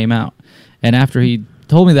they came out. And after he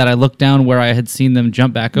told me that, I looked down where I had seen them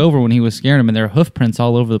jump back over when he was scaring them, and there are hoof prints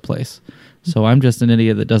all over the place. So I'm just an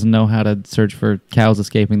idiot that doesn't know how to search for cows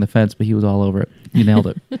escaping the fence, but he was all over it. You nailed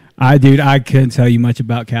it. I couldn't tell you much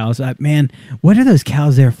about cows. Man, what are those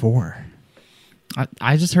cows there for?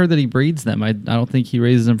 I just heard that he breeds them. I don't think he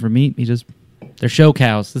raises them for meat. He just They're show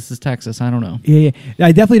cows. This is Texas. I don't know. Yeah,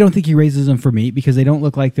 I definitely don't think he raises them for meat because they don't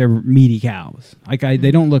look like they're meaty cows. Like they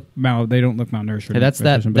don't look malnourished. Hey, that's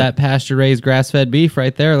that pasture raised grass fed beef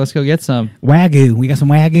right there. Let's go get some. Wagyu. We got some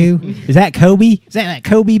Wagyu. Is that Kobe? Is that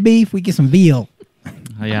Kobe beef? We get some veal.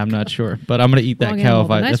 Yeah, I'm not sure, but I'm gonna eat that Wrong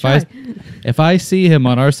cow animal, if I see him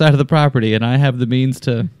on our side of the property and I have the means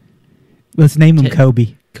to. Let's name him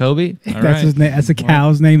Kobe. Kobe. All That's right. his name. That's a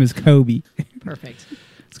cow's name is Kobe. Perfect.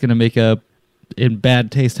 It's gonna make a in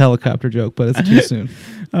bad taste helicopter joke, but it's too soon.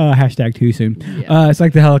 Hashtag too soon. Yeah. It's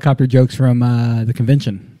like the helicopter jokes from the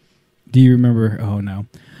convention. Do you remember? Oh no.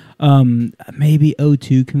 Maybe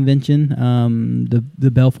 02 convention.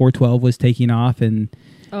 The Bell 412 was taking off, and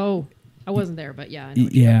Oh, I wasn't there, but yeah. I know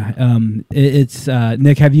what you're yeah. talking about. It's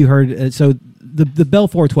Nick. Have you heard? So the Bell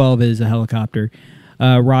 412 is a helicopter.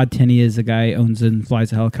 Rod Tenney is the guy who owns and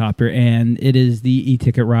flies a helicopter, and it is the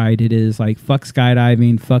e-ticket ride. It is like fuck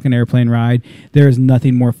skydiving, fuck an airplane ride. There is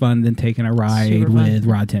nothing more fun than taking a ride Super fun. with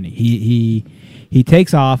Rod Tenney. He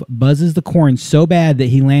takes off, buzzes the corn so bad that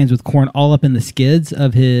he lands with corn all up in the skids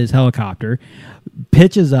of his helicopter,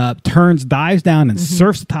 pitches up, turns, dives down, and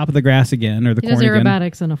surfs the top of the grass again, or the He does corn again.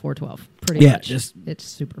 aerobatics in a 412. Pretty Yeah, much. just- It's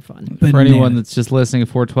super fun. But For anyone man, that's just listening,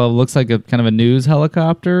 412 looks like a kind of a news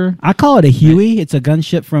helicopter. I call it a Huey. It's a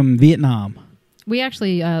gunship from Vietnam. We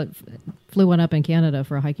actually flew one up in Canada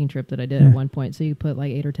for a hiking trip that I did at one point. So you put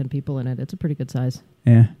like 8 or 10 people in it. It's a pretty good size.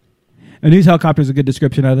 Yeah, a news helicopter is a good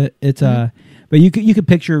description of it. It's but you could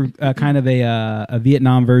picture kind of a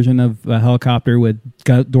Vietnam version of a helicopter with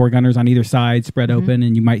door gunners on either side, spread open,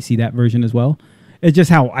 and you might see that version as well. It's just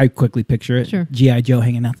how I quickly picture it. Sure. G.I. Joe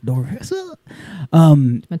hanging out the door.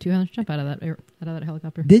 Spent 200 jump out of that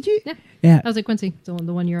helicopter. Did you? Yeah. Yeah. I was at Quincy,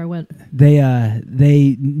 the one year I went.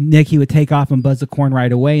 Nick, he would take off and buzz the corn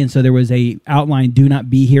right away, and so there was a outline "Do not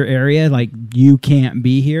be here" area, like you can't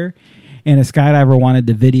be here, and a skydiver wanted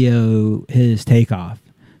to video his takeoff.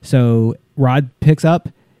 So Rod picks up,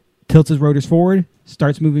 tilts his rotors forward,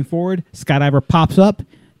 starts moving forward. Skydiver pops up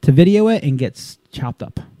to video it and gets chopped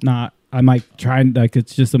up. I might try and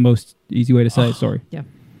it's just the most easy way to say the story. Yeah.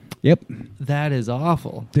 Yep, That is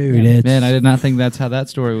awful. dude. It's, Man, I did not think that's how that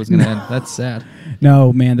story was going to end. That's sad.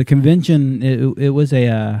 No, man, the convention it was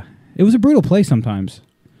a brutal place sometimes.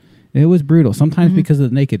 It was brutal sometimes because of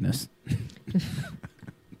the nakedness.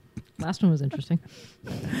 Last one was interesting.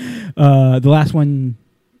 The last one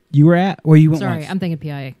you were at, or you went Sorry, once? I'm thinking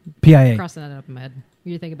PIA. PIA. Crossing that up in my head.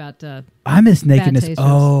 You think about I miss nakedness. taste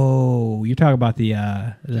Oh, you're talking about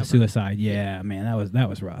the suicide. Yeah, man, that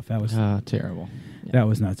was rough. That was Terrible. that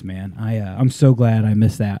was nuts, man. I'm so glad I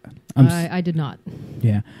missed that. I did not.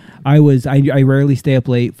 Yeah, I rarely stay up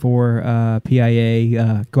late for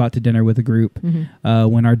PIA. Go out to dinner with a group.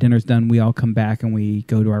 When our dinner's done, we all come back and we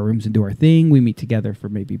go to our rooms and do our thing. We meet together for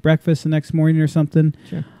maybe breakfast the next morning or something.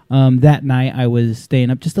 Sure. That night, I was staying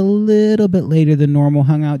up just a little bit later than normal.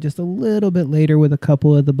 Hung out just a little bit later with a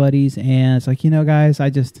couple of the buddies, and it's like, guys, I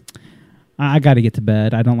got to get to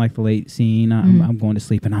bed. I don't like the late scene. I'm going to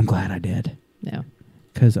sleep, and I'm glad I did. Yeah.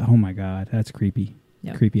 Because oh my god, that's creepy.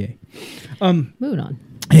 Yep. Creepy. Moving on.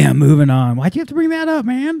 Yeah, moving on. Why'd you have to bring that up,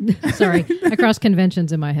 man? Sorry. I crossed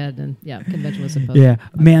conventions in my head, and convention was supposed Yeah,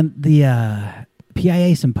 man. The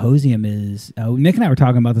PIA symposium is. Nick and I were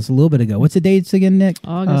talking about this a little bit ago. What's the dates again, Nick?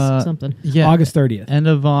 August something. Yeah. August 30th. End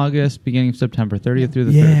of August, beginning of September, 30th through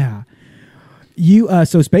the 3rd. Yeah. You.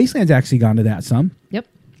 So Spaceland's actually gone to that some. Yep.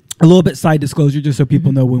 A little bit side disclosure, just so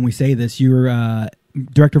people know when we say this. You're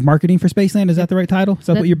director of marketing for Spaceland. Is that the right title? Is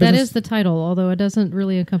that what your That business? is the title, although it doesn't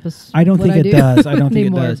really encompass. I don't what think it do does. I don't think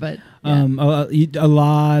it anymore, does. But yeah. A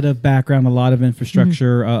lot of background, a lot of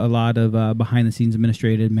infrastructure, a lot of behind the scenes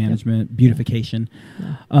administrative management, beautification.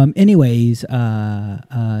 Yeah. Anyways,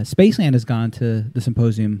 Spaceland has gone to the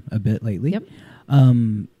symposium a bit lately. Yep.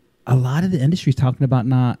 A lot of the industry is talking about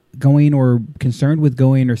not going or concerned with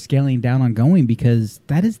going or scaling down on going because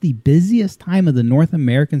that is the busiest time of the North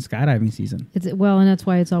American skydiving season. And that's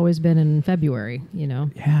why it's always been in February.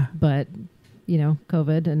 Yeah. But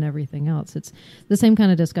COVID and everything else. It's the same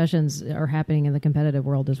kind of discussions are happening in the competitive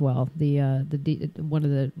world as well. One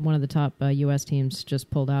of the top U.S. teams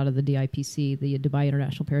just pulled out of the DIPC, the Dubai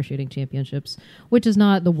International Parachuting Championships, which is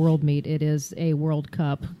not the world meet. It is a World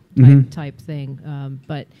Cup type thing,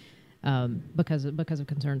 but because of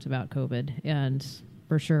concerns about COVID, and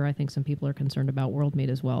for sure. I think some people are concerned about World Meet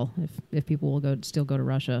as well. If people will still go to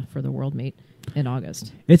Russia for the World Meet in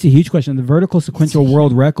August. It's a huge question. The vertical sequential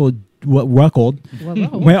world record. The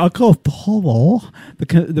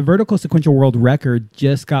vertical sequential world record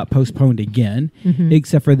just got postponed again,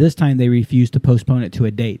 except for this time they refused to postpone it to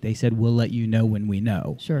a date. They said, we'll let you know when we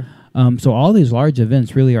know. Sure. So all these large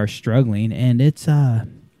events really are struggling, and it's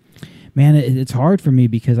it's hard for me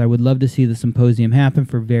because I would love to see the symposium happen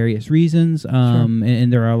for various reasons,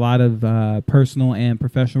 and there are a lot of personal and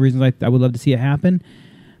professional reasons I would love to see it happen.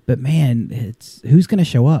 But man, it's who's going to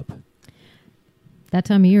show up? That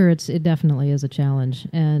time of year, it definitely is a challenge,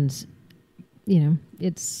 and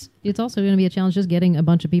it's also going to be a challenge just getting a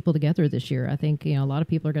bunch of people together this year. I think a lot of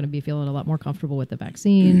people are going to be feeling a lot more comfortable with the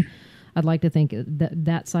vaccine. I'd like to think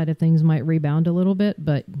that side of things might rebound a little bit,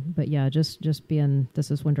 but yeah, just being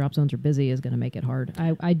this is when drop zones are busy is going to make it hard.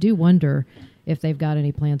 I do wonder if they've got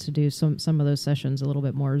any plans to do some of those sessions a little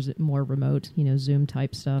bit more remote, Zoom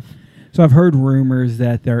type stuff. So I've heard rumors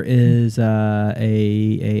that there is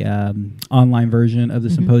a online version of the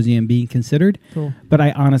symposium being considered. Cool. But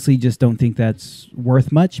I honestly just don't think that's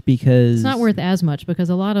worth much because it's not worth as much because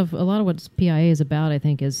a lot of what PIA is about, I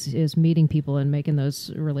think, is meeting people and making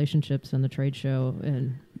those relationships and the trade show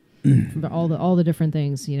and all the different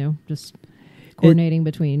things. Just coordinating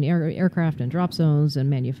between aircraft and drop zones and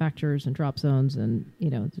manufacturers and drop zones, and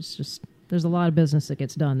it's just. There's a lot of business that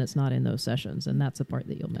gets done that's not in those sessions, and that's the part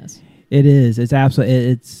that you'll miss. It is. It's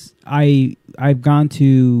absolutely. I've gone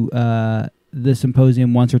to the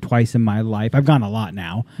symposium once or twice in my life. I've gone a lot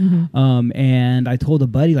now, and I told a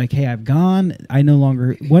buddy like, "Hey, I've gone. I no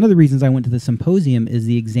longer." One of the reasons I went to the symposium is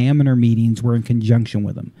the examiner meetings were in conjunction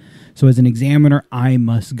with them. So as an examiner, I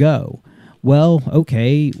must go. Well,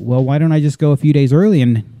 okay. Well, why don't I just go a few days early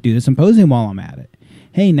and do the symposium while I'm at it?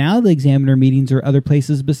 Hey, now the examiner meetings are other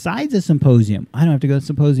places besides the symposium. I don't have to go to the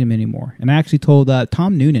symposium anymore. And I actually told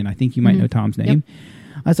Tom Noonan, I think you might know Tom's name. Yep.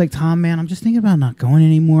 I was like, Tom, man, I'm just thinking about not going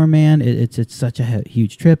anymore, man. It's such a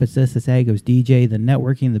huge trip. It's this, that. He goes, DJ, the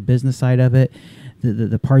networking, the business side of it,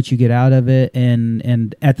 the parts you get out of it.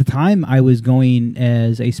 And at the time, I was going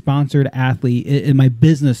as a sponsored athlete in my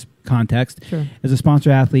business context, as a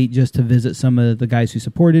sponsored athlete, just to visit some of the guys who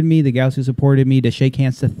supported me, the gals who supported me, to shake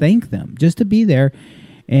hands, to thank them, just to be there.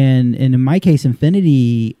 And in my case,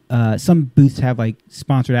 Infinity, some booths have like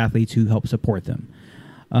sponsored athletes who help support them.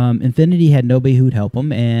 Infinity had nobody who would help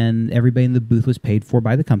them, and everybody in the booth was paid for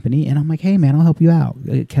by the company. And I'm like, hey, man, I'll help you out.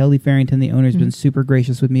 Kelly Farrington, the owner, has been super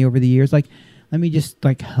gracious with me over the years. Like, let me just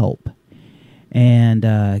like help. And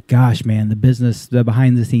gosh, man, the business, the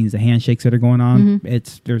behind the scenes, the handshakes that are going on,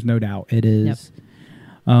 there's no doubt it is. Yep.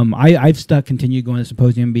 I've continued going to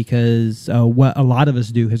Symposium because what a lot of us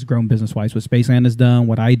do has grown business-wise. What Spaceland has done,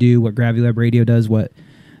 what I do, what Gravity Lab Radio does, what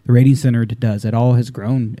the Rating Center does, it all has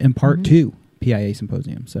grown in part to PIA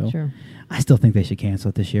Symposium. So I still think they should cancel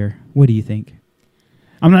it this year. What do you think?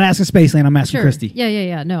 I'm not asking Spaceland, I'm asking Christy.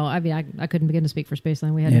 Yeah. No, I mean, I couldn't begin to speak for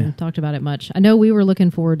Spaceland. We hadn't talked about it much. I know we were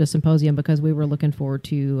looking forward to Symposium because we were looking forward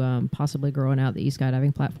to possibly growing out the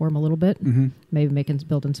e-skydiving platform a little bit, maybe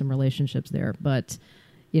building some relationships there. But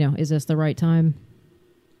is this the right time?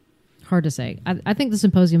 Hard to say. I think the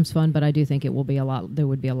symposium's fun, but I do think it will be there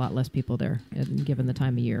would be a lot less people there given the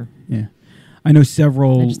time of year. Yeah. I know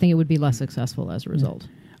several. I just think it would be less successful as a result.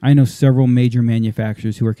 I know several major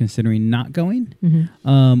manufacturers who are considering not going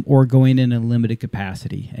or going in a limited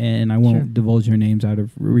capacity. And I won't divulge their names out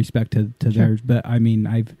of respect to theirs. But I mean,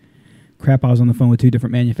 I was on the phone with 2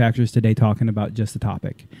 different manufacturers today talking about just the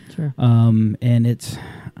topic. And it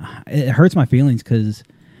hurts my feelings because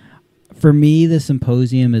for me, the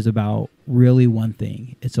symposium is about really one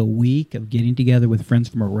thing. It's a week of getting together with friends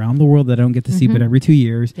from around the world that I don't get to see but every 2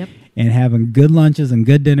 years and having good lunches and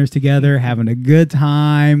good dinners together, having a good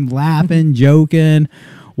time, laughing, joking,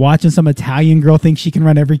 watching some Italian girl think she can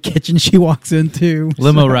run every kitchen she walks into.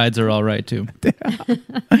 Limo rides are all right, too.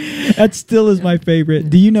 That still is my favorite.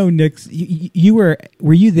 Do you know Nick's?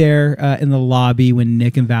 Were you there in the lobby when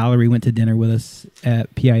Nick and Valerie went to dinner with us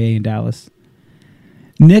at PIA in Dallas?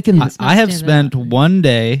 Nick and I have spent one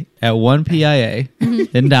day at one PIA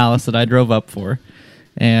in Dallas that I drove up for,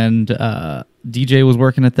 and DJ was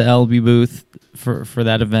working at the LB booth for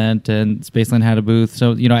that event, and Spaceland had a booth.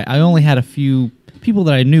 So I only had a few people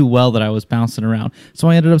that I knew well that I was bouncing around. So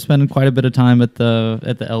I ended up spending quite a bit of time at the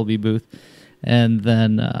LB booth, and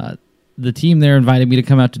then the team there invited me to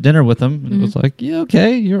come out to dinner with them. And it was like, yeah,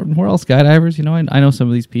 okay, we're all skydivers. I know some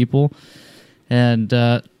of these people,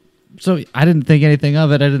 and so I didn't think anything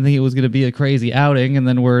of it. I didn't think it was going to be a crazy outing. And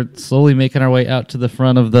then we're slowly making our way out to the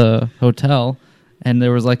front of the hotel. and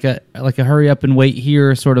there was like a hurry up and wait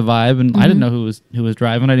here sort of vibe, and I didn't know who was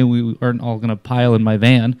driving. I knew we weren't all going to pile in my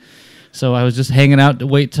van, so I was just hanging out to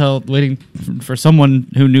waiting for someone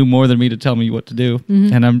who knew more than me to tell me what to do.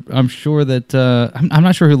 And I'm sure that I'm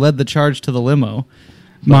not sure who led the charge to the limo.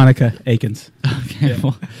 Monica Akins. Okay,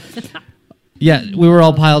 well, yeah, we were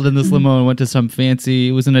all piled in this limo and went to some fancy.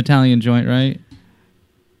 It was an Italian joint, right?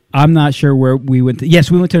 I'm not sure where we went.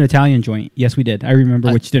 Yes, we went to an Italian joint. Yes, we did. I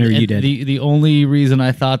remember which dinner you did. The only reason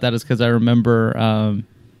I thought that is because I remember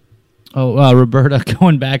Roberta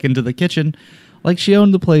going back into the kitchen like she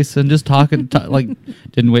owned the place and just talking, like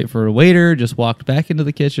didn't wait for a waiter, just walked back into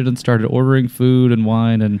the kitchen and started ordering food and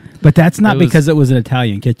wine. But that's not because it was an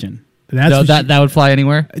Italian kitchen. That would fly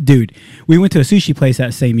anywhere, dude. We went to a sushi place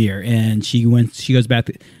that same year, and she goes back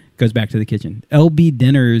to the kitchen. LB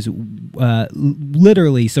dinners,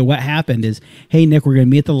 literally. So what happened is, hey Nick, we're gonna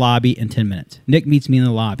meet at the lobby in 10 minutes. Nick meets me in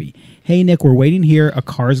the lobby. Hey Nick, we're waiting here. A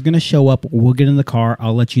car's gonna show up. We'll get in the car.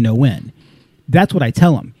 I'll let you know when. That's what I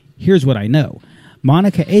tell him. Here's what I know.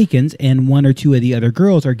 Monica Akins and one or two of the other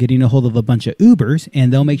girls are getting a hold of a bunch of Ubers,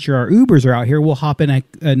 and they'll make sure our Ubers are out here. We'll hop in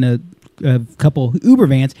a couple Uber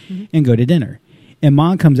vans and go to dinner. And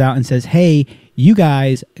Mom comes out and says, hey, you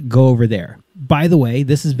guys go over there. By the way,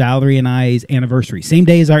 this is Valerie and I's anniversary. Same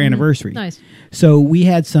day as our anniversary. Nice. So we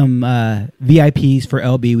had some VIPs for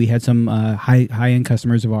LB. We had some high-end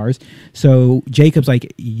customers of ours. So Jacob's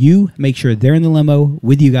like, you make sure they're in the limo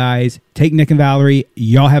with you guys. Take Nick and Valerie.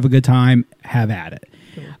 Y'all have a good time. Have at it.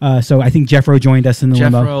 Cool. So I think Jeffro joined us in the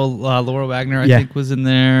limo. Laura Wagner, I think, was in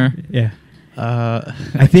there. Yeah.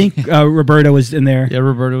 I think Roberta was in there. Yeah,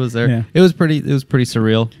 Roberta was there. Yeah. It was pretty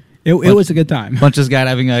surreal. It was a good time. Bunch of Scott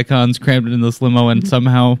having icons crammed in this limo, and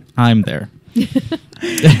somehow I'm there.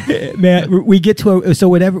 Man, we get to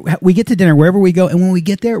dinner wherever we go, and when we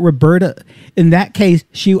get there, Roberta, in that case,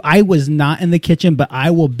 I was not in the kitchen, but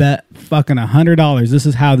I will bet fucking $100 this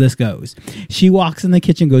is how this goes. She walks in the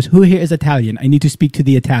kitchen, goes, who here is Italian? I need to speak to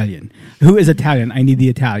the Italian. Who is Italian? I need the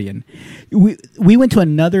Italian. We went to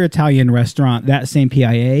another Italian restaurant, that same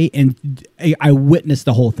PIA, and I witnessed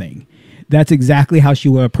the whole thing. That's exactly how she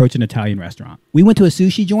would approach an Italian restaurant. We went to a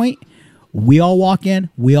sushi joint. We all walk in.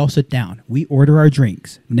 We all sit down. We order our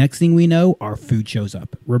drinks. Next thing we know, our food shows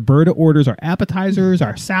up. Roberta orders our appetizers,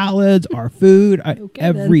 our salads, our food,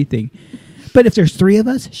 everything. But if there's 3 of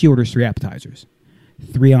us, she orders 3 appetizers,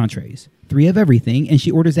 3 entrees, 3 of everything, and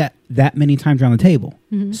she orders that many times around the table.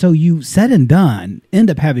 Mm-hmm. So you, said and done, end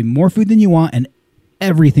up having more food than you want and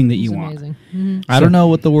everything that you want. Mm-hmm. I don't know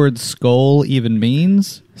what the word skull even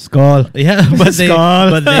means. Skull. Yeah, but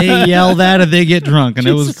they yell that and they get drunk, and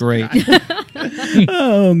it was great.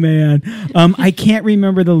 Oh, man. I can't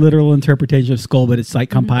remember the literal interpretation of skull, but it's like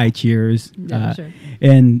kampai, cheers. Yeah, sure.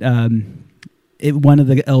 And one of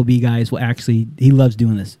the LB guys will actually, he loves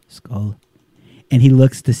doing this, skull. And he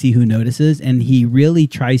looks to see who notices, and he really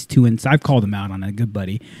tries to, and I've called him out on it, good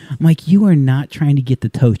buddy. I'm like, you are not trying to get the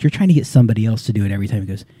toast. You're trying to get somebody else to do it every time. He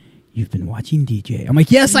goes, you've been watching DJ. I'm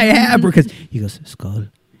like, yes, I have. Because he goes, skull.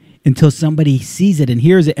 Until somebody sees it and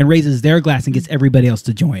hears it and raises their glass and gets everybody else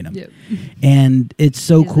to join him. Yep. And it's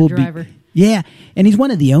so he's cool. The driver. Yeah. And he's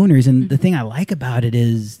one of the owners. And the thing I like about it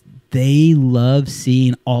is they love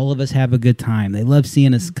seeing all of us have a good time. They love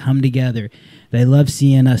seeing us come together. They love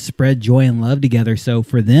seeing us spread joy and love together. So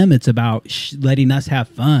for them, it's about letting us have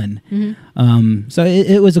fun. Mm-hmm. So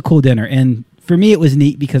it was a cool dinner. And for me, it was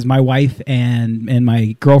neat because my wife and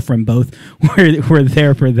my girlfriend both were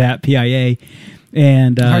there for that PIA.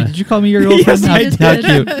 And did you call me your girlfriend? Yes, I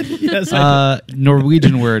did. Yes, I did.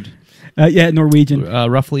 Norwegian word. Yeah, Norwegian.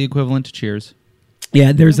 Roughly equivalent to cheers.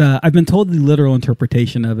 Yeah, there's I've been told the literal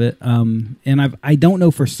interpretation of it, and I don't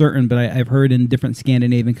know for certain, but I've heard in different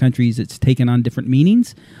Scandinavian countries it's taken on different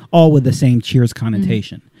meanings, all with the same cheers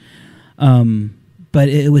connotation. Mm-hmm. But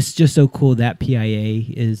it was just so cool. That PIA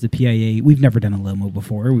is the PIA. We've never done a limo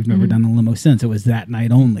before. We've never done a limo since. It was that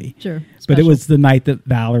night only. Sure. But it was the night that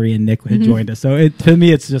Valerie and Nick had joined us. So to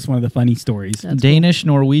me, it's just one of the funny stories. That's Danish,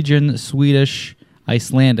 cool. Norwegian, Swedish,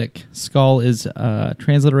 Icelandic. Skull is a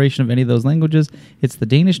transliteration of any of those languages. It's the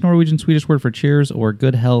Danish, Norwegian, Swedish word for cheers or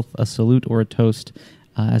good health, a salute or a toast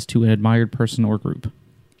as to an admired person or group.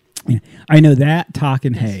 Yeah. I know that, talk,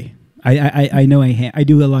 and hey. I know I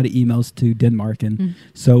do a lot of emails to Denmark, and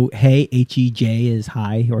so hey, H-E-J is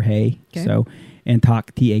hi or hey. Okay. So, and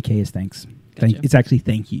talk, T-A-K is thanks. Gotcha. It's actually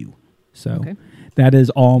thank you. So that is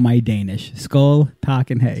all my Danish. Skull, talk,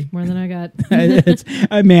 and hey. More than I got. It's,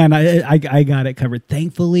 man, I got it covered.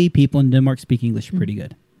 Thankfully, people in Denmark speak English pretty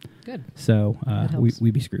good. Good. So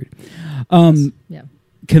we'd be screwed. Yeah.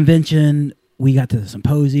 Convention we got to the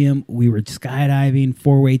symposium. We were skydiving,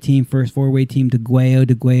 4-way team, first 4-way team,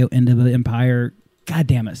 DeGuayo, end of the empire. God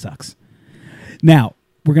damn, it sucks. Now,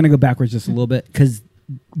 we're going to go backwards just a little bit because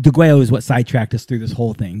DeGuayo is what sidetracked us through this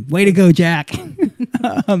whole thing. Way to go, Jack.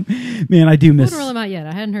 Man, I do miss... I wouldn't rule him out yet.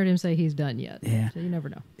 I hadn't heard him say he's done yet. Yeah. So you never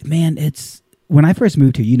know. Man, it's... When I first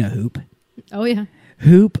moved here, you know Hoop. Oh, yeah.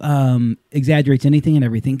 Hoop exaggerates anything and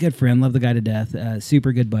everything. Good friend. Love the guy to death.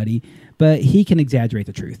 Super good buddy. But he can exaggerate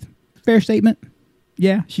the truth. Fair statement?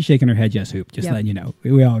 Yeah, she's shaking her head. Yes, Hoop. Just letting you know.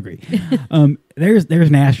 We all agree. There's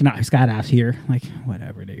an astronaut who skydives here. Like,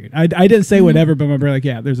 whatever, dude. I didn't say whatever, but my brother like,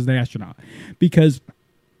 yeah, there's an astronaut. Because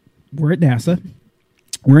we're at NASA.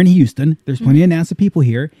 We're in Houston. There's plenty of NASA people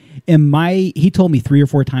here. And he told me 3 or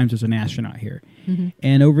 4 times there's an astronaut here.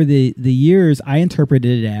 And over the years, I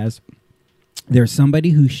interpreted it as there's somebody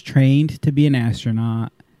who's trained to be an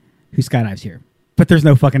astronaut who skydives here. But there's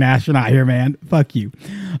no fucking astronaut here, man. Fuck you.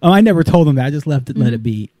 I never told him that. I just let it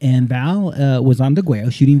be. And Val was on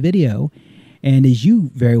DeGuayo shooting video. And as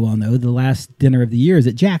you very well know, the last dinner of the year is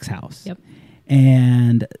at Jack's house. Yep.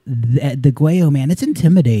 And at DeGuayo, man, it's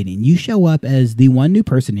intimidating. You show up as the one new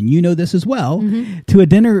person, and you know this as well, to a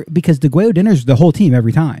dinner, because DeGuayo dinner's the whole team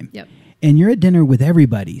every time. Yep. And you're at dinner with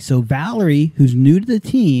everybody. So Valerie, who's new to the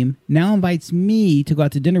team, now invites me to go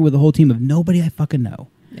out to dinner with a whole team of nobody I fucking know.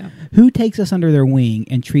 Yeah. Who takes us under their wing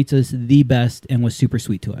and treats us the best and was super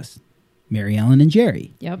sweet to us? Mary Ellen and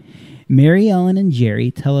Jerry. Yep. Mary Ellen and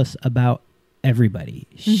Jerry tell us about everybody.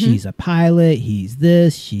 She's a pilot. He's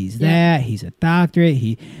this. She's that. He's a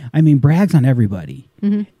doctorate. Brags on everybody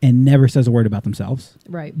and never says a word about themselves.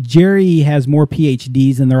 Right. Jerry has more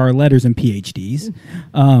PhDs than there are letters in PhDs.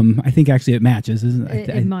 I think actually it matches, isn't it?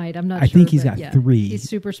 It might. I'm not sure. I think he's got 3. He's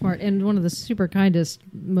super smart and one of the super kindest,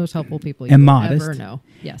 most helpful people you and will modest. ever know.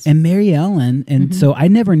 Yes. And Mary Ellen, and so I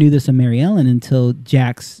never knew this of Mary Ellen until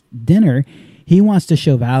Jack's dinner. He wants to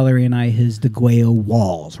show Valerie and I his DeGuayo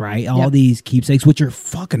walls, right? All these keepsakes, which are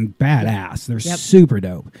fucking badass. They're super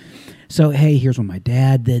dope. So, hey, here's when my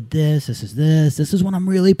dad did this. This is this. This is what I'm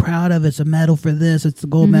really proud of. It's a medal for this. It's the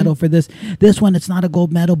gold medal for this. This one, it's not a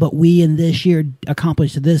gold medal, but we in this year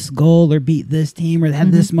accomplished this goal or beat this team or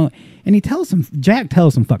had this moment. And Jack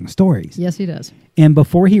tells some fucking stories. Yes, he does. And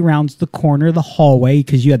before he rounds the corner of the hallway,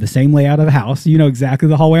 because you had the same layout of the house, you know exactly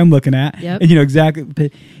the hallway I'm looking at. Yep. And you know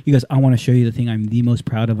exactly. He goes, I want to show you the thing I'm the most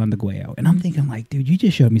proud of on DeGuayo. And I'm thinking, like, dude, you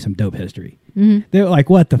just showed me some dope history. They're like,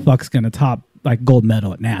 what the fuck's going to top like gold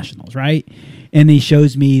medal at nationals, right? And he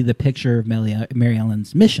shows me the picture of Mary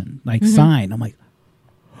Ellen's mission, like signed. I'm like,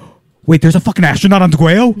 wait, there's a fucking astronaut on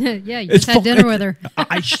DeGuayo? Yeah, you just had dinner with her.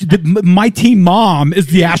 My team mom is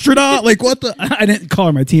the astronaut? Like, what the? I didn't call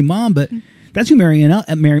her my team mom, but that's who Mary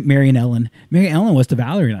Ellen was to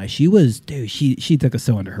Valerie and I. She was, dude, she took us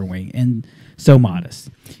so under her wing and so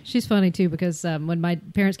modest. She's funny, too, because when my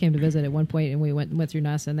parents came to visit at one point and we went through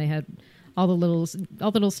NASA and they had all the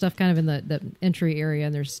little stuff kind of in the entry area,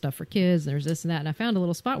 and there's stuff for kids, and there's this and that. And I found a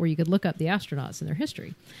little spot where you could look up the astronauts and their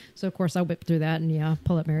history. So, of course, I whipped through that and,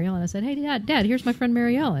 pull up Mary Ellen. I said, hey, Dad, here's my friend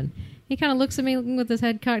Mary Ellen. He kind of looks at me with his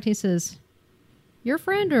head cocked. He says, your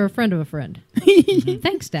friend or a friend of a friend?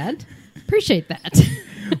 Thanks, Dad. Appreciate that.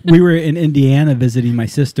 We were in Indiana visiting my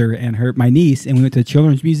sister and my niece, and we went to the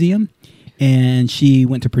Children's Museum, and she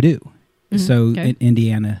went to Purdue. So in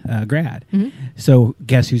Indiana grad. So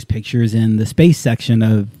guess whose picture is in the space section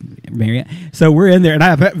of Mary? So we're in there,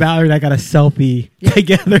 and Valerie and I got a selfie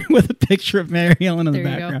together with a picture of Mary Ellen in the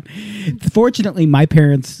background. Fortunately, my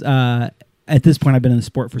parents, at this point, I've been in the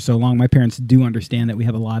sport for so long, my parents do understand that we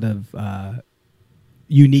have a lot of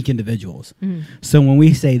unique individuals. So when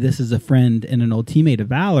we say this is a friend and an old teammate of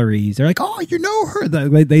Valerie's, they're like, oh, you know her.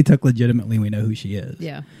 They took legitimately, we know who she is.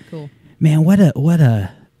 Yeah, cool. Man, what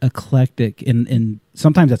a eclectic, and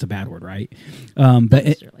sometimes that's a bad word, right?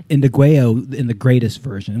 But in DeGuayo, in the greatest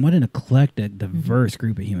version, what an eclectic, diverse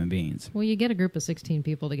group of human beings. Well, you get a group of 16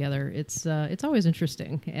 people together. It's always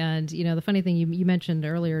interesting. And, the funny thing you mentioned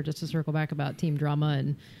earlier, just to circle back about team drama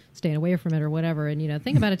and staying away from it or whatever. And, the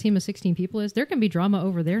thing about a team of 16 people is there can be drama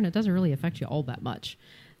over there and it doesn't really affect you all that much.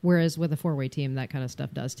 Whereas with a 4-way team, that kind of stuff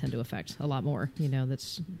does tend to affect a lot more.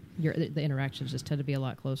 The interactions just tend to be a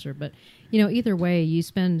lot closer. But either way, you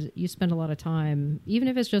spend a lot of time, even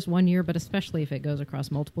if it's just 1 year, but especially if it goes across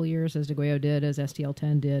multiple years, as DeGuayo did, as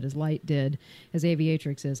STL-10 did, as Light did, as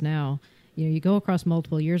Aviatrix is now. You go across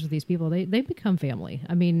multiple years with these people, they become family.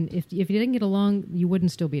 I mean, if you didn't get along, you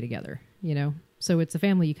wouldn't still be together. So it's a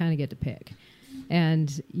family you kind of get to pick.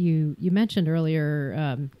 And you mentioned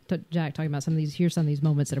earlier, Jack, talking about here's some of these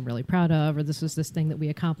moments that I'm really proud of, or this was this thing that we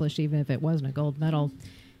accomplished, even if it wasn't a gold medal.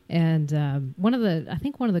 And one of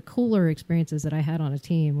the cooler experiences that I had on a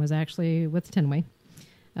team was actually with Tenway.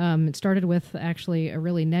 It started with actually a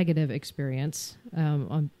really negative experience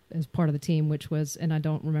as part of the team, which was, and I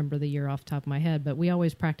don't remember the year off the top of my head, but we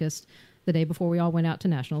always practiced the day before we all went out to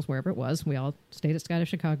nationals, wherever it was. We all stayed at Skydive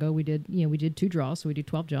Chicago. We did 2 draws, so we did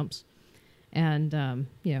 12 jumps, and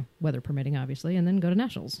weather permitting, obviously, and then go to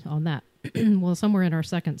nationals on that. Well, somewhere in our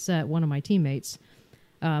second set, one of my teammates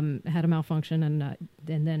had a malfunction and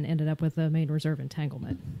then ended up with a main reserve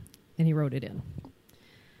entanglement, and he wrote it in.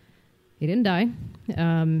 He didn't die.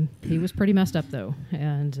 He was pretty messed up though,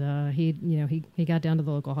 and he got down to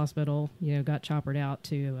the local hospital. Got choppered out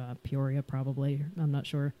to Peoria, probably. I'm not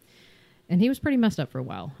sure. And he was pretty messed up for a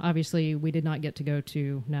while. Obviously, we did not get to go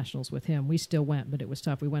to nationals with him. We still went, but it was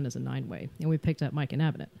tough. We went as a 9-way, and we picked up Mike in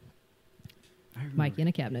Abbott. Mike in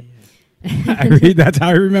a cabinet. Yeah. That's how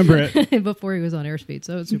I remember it. Before he was on airspeed,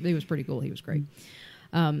 so it was pretty cool. He was great.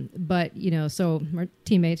 But so our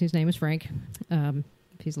teammate, whose name is Frank, if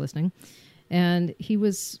he's listening, and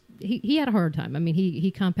he had a hard time. I mean,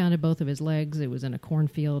 he compounded both of his legs. It was in a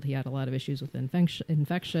cornfield. He had a lot of issues with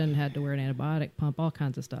infection, had to wear an antibiotic pump, all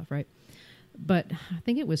kinds of stuff, right? But I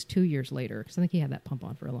think it was 2 years later, because I think he had that pump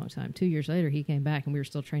on for a long time. 2 years later, he came back, and we were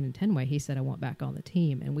still training 10-way. He said, I want back on the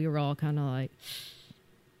team. And we were all kind of like,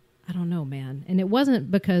 I don't know, man. And it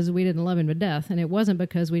wasn't because we didn't love him to death, and it wasn't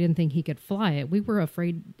because we didn't think he could fly it. We were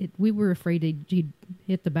afraid he'd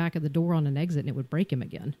hit the back of the door on an exit, and it would break him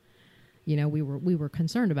again. We were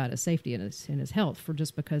concerned about his safety and his health for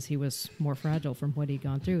just because he was more fragile from what he'd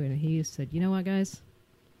gone through. And he said, you know what, guys?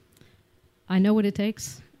 I know what it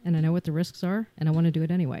takes, and I know what the risks are, and I want to do it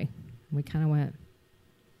anyway. And we kind of went,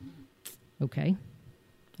 okay,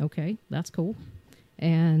 that's cool.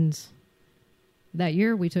 And that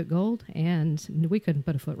year we took gold, and we couldn't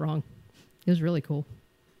put a foot wrong. It was really cool.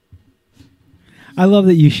 I love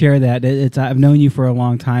that you share that. I've known you for a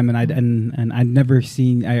long time, and I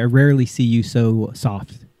rarely see you so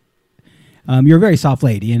soft. You're a very soft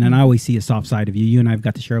lady, and I always see a soft side of you. You and I've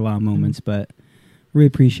got to share a lot of moments, but really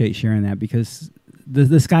appreciate sharing that, because the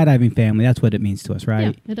skydiving family, that's what it means to us,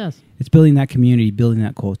 right? Yeah, it does. It's building that community, building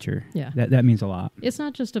that culture. Yeah. That means a lot. It's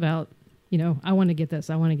not just about, I want to get this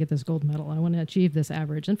gold medal. I want to achieve this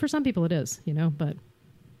average. And for some people it is, but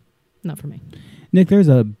not for me. Nick, there's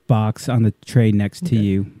a box on the tray next to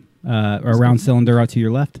you, or a round cylinder out to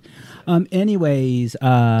your left. As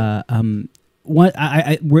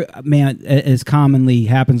commonly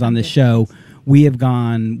happens on this show, we have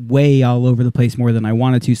gone way all over the place more than I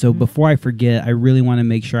wanted to. So before I forget, I really want to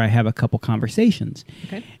make sure I have a couple conversations.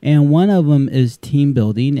 Okay. And one of them is team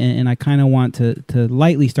building, and I kind of want to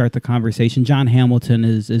lightly start the conversation. John Hamilton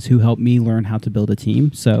is who helped me learn how to build a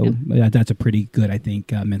team. So that's a pretty good, I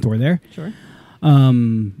think, mentor there. Sure.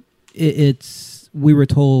 We were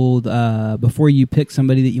told before you pick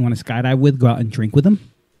somebody that you want to skydive with, go out and drink with them.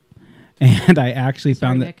 And I actually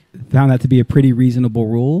found that to be a pretty reasonable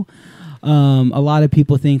rule. A lot of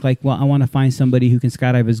people think like, well, I want to find somebody who can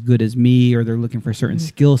skydive as good as me, or they're looking for certain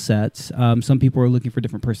skill sets. Some people are looking for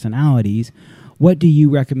different personalities. What do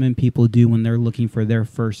you recommend people do when they're looking for their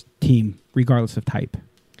first team, regardless of type?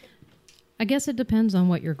 I guess it depends on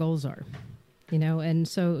what your goals are, and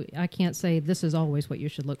so I can't say this is always what you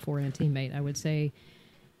should look for in a teammate. I would say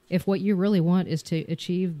if what you really want is to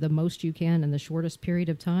achieve the most you can in the shortest period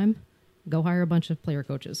of time, go hire a bunch of player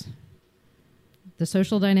coaches. The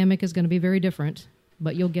social dynamic is going to be very different,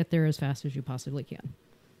 but you'll get there as fast as you possibly can.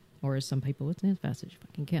 Or as some people would say, as fast as you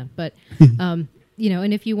fucking can. But, and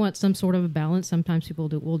if you want some sort of a balance, sometimes people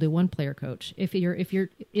will do one player coach. If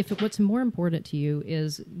what's more important to you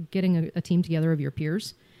is getting a team together of your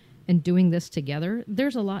peers and doing this together,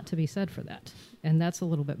 there's a lot to be said for that. And that's a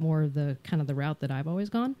little bit more of the kind of the route that I've always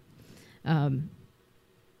gone.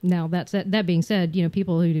 Now, that being said,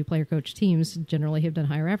 people who do player coach teams generally have done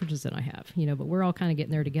higher averages than I have, but we're all kind of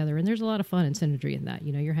getting there together, and there's a lot of fun and synergy in that.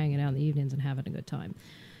 You're hanging out in the evenings and having a good time.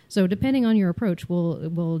 So depending on your approach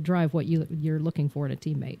will drive what you're looking for in a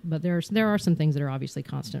teammate. But there are some things that are obviously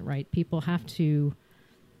constant, right? People have to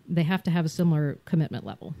have a similar commitment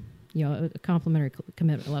level, a complementary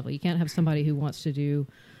commitment level. You can't have somebody who wants to do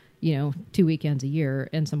 2 weekends a year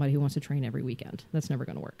and somebody who wants to train every weekend. That's never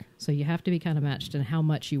going to work. So you have to be kind of matched in how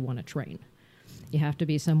much you want to train. You have to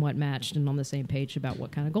be somewhat matched and on the same page about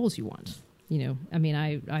what kind of goals you want.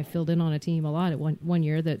 I filled in on a team a lot at one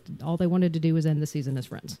year that all they wanted to do was end the season as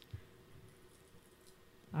friends.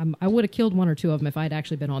 I would have killed one or two of them if I'd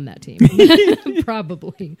actually been on that team.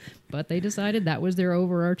 Probably. But they decided that was their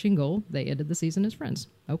overarching goal. They ended the season as friends.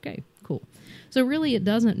 Okay, cool. So really it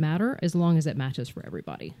doesn't matter as long as it matches for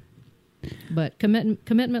everybody. But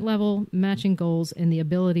commitment level, matching goals, and the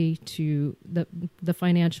ability to the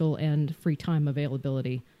financial and free time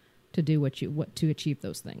availability to do what to achieve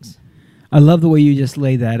those things. I love the way you just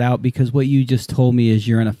laid that out, because what you just told me is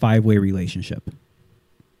you're in a 5-way relationship.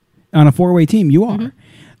 On a 4-way team, you are. Mm-hmm.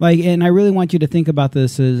 And I really want you to think about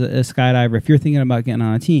this as a skydiver. If you're thinking about getting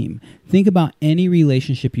on a team, think about any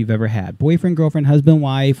relationship you've ever had. Boyfriend, girlfriend, husband,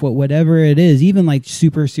 wife, whatever it is, even like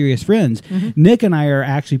super serious friends. Mm-hmm. Nick and I are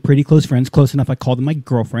actually pretty close friends, close enough I call them my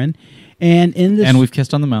girlfriend. And we've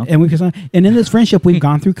kissed on the mouth. And in this friendship, we've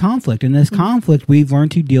gone through conflict. In this conflict, we've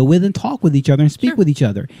learned to deal with and talk with each other and speak with each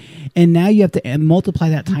other. And now you have to multiply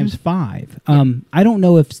that times 5. I don't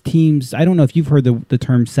know if you've heard the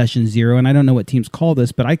term session 0, and I don't know what teams call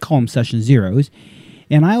this, but I call them session zeros.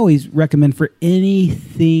 And I always recommend for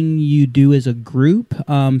anything you do as a group,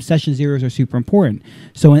 session zeros are super important.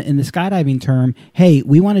 So in the skydiving term, hey,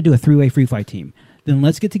 we want to do a 3-way free fly team. Then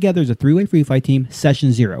let's get together as a 3-way free fly team,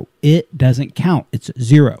 session 0. It doesn't count. It's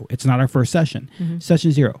 0. It's not our first session.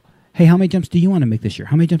 Session 0. Hey, how many jumps do you want to make this year?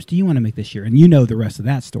 How many jumps do you want to make this year? And you know the rest of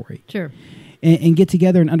that story. Sure. And get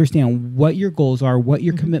together and understand what your goals are, what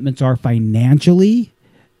your commitments are financially,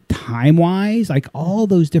 time-wise, like all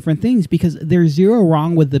those different things, because there's 0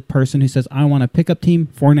 wrong with the person who says, I want a pickup team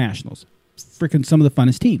for nationals. Freaking some of the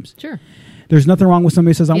funnest teams. Sure. There's nothing wrong with somebody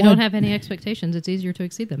who says, I want. You don't have any expectations. It's easier to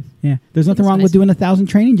exceed them. Yeah. There's nothing wrong with doing 1,000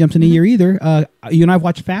 training jumps in a year either. You and I've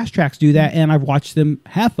watched fast tracks do that, and I've watched them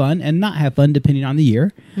have fun and not have fun depending on the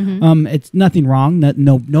year. It's nothing wrong.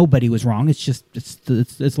 Nobody was wrong. It's just,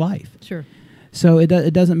 it's life. Sure. So it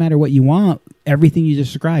doesn't matter what you want. Everything you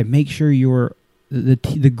just described, make sure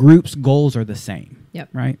the group's goals are the same. Yep.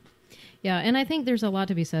 Right? Yeah, and I think there's a lot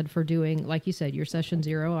to be said for doing, like you said, your session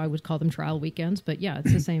 0. I would call them trial weekends, but yeah,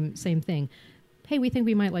 it's the same thing. Hey, we think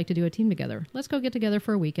we might like to do a team together. Let's go get together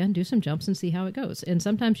for a weekend, do some jumps, and see how it goes. And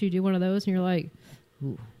sometimes you do one of those, and you're like,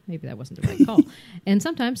 ooh, maybe that wasn't the right call. And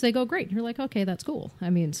sometimes they go great, and you're like, okay, that's cool.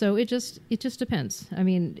 I mean, so it just depends. I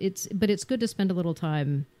mean, it's good to spend a little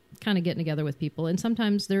time kind of getting together with people, and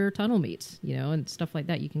sometimes there are tunnel meets, and stuff like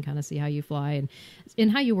that. You can kind of see how you fly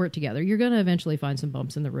and how you work together. You're going to eventually find some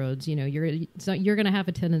bumps in the roads. You're going to have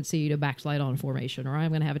a tendency to backslide on a formation, or I'm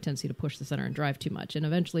going to have a tendency to push the center and drive too much, and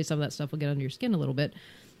eventually some of that stuff will get under your skin a little bit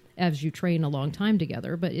as you train a long time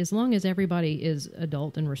together. But as long as everybody is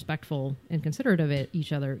adult and respectful and considerate of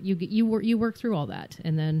each other, you work through all that,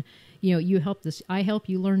 and then I help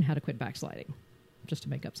you learn how to quit backsliding. Just to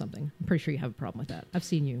make up something. I'm pretty sure you have a problem with that. I've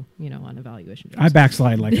seen you, on evaluation jumps. I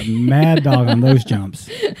backslide like a mad dog on those jumps.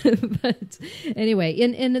 But anyway,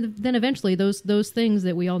 and then eventually those things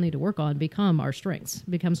that we all need to work on become our strengths,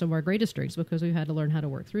 become some of our greatest strengths, because we've had to learn how to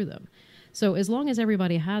work through them. So as long as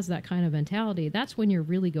everybody has that kind of mentality, that's when you're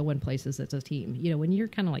really going places as a team. When you're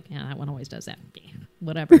kind of like, that one always does that,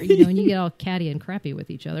 whatever. And you get all catty and crappy with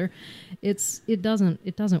each other, it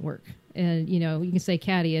doesn't work. And you can say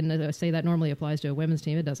catty and say that normally applies to a women's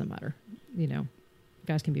team. It doesn't matter.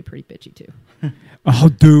 Guys can be pretty bitchy too. Oh,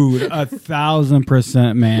 dude,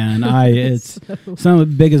 1,000%, man. It's some of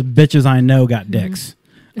the biggest bitches I know got dicks.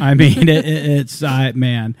 I mean, it's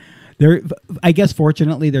man. I guess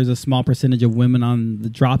fortunately there's a small percentage of women on the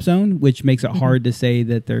drop zone, which makes it hard to say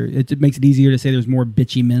that it makes it easier to say there's more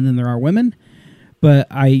bitchy men than there are women. But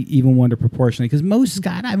I even wonder proportionally, because most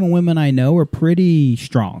skydiving women I know are pretty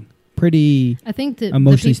strong, I think that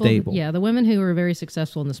emotionally stable. Yeah, the women who are very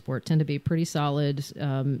successful in the sport tend to be pretty solid.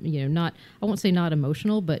 Not, I won't say not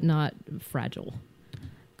emotional, but not fragile.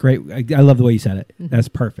 Great. I love the way you said it. That's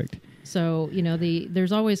perfect. So,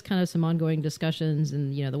 there's always kind of some ongoing discussions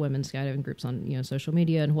and, the women's skydiving groups on, social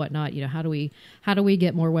media and whatnot, how do we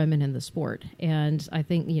get more women in the sport? And I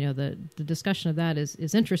think, the discussion of that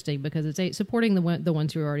is interesting, because it's supporting the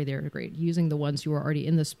ones who are already there are great. Using the ones who are already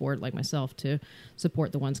in the sport, like myself, to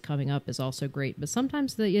support the ones coming up is also great. But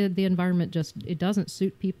sometimes the environment it doesn't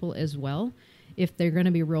suit people as well. If they're going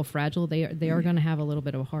to be real fragile, they are going to have a little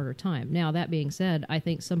bit of a harder time. Now, that being said, I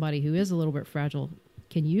think somebody who is a little bit fragile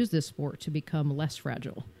can use this sport to become less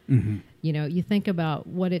fragile. Mm-hmm. You think about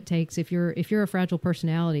what it takes if you're a fragile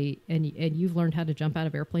personality and you've learned how to jump out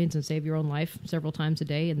of airplanes and save your own life several times a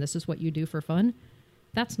day, and this is what you do for fun.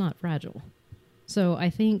 That's not fragile. So I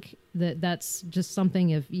think that's just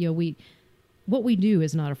something what we do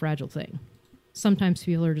is not a fragile thing. Sometimes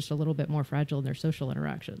people are just a little bit more fragile in their social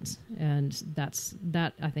interactions, and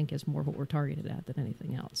that I think is more what we're targeted at than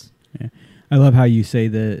anything else. Yeah. I love how you say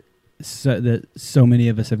that so many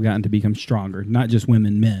of us have gotten to become stronger, not just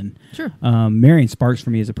women, men. Sure. Marion Sparks for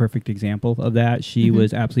me is a perfect example of that. She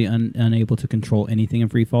was absolutely unable to control anything in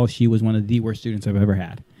free fall. She was one of the worst students I've ever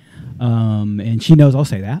had. And she knows I'll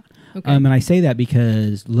say that. Okay. And I say that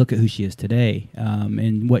because look at who she is today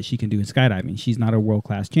and what she can do in skydiving. She's not a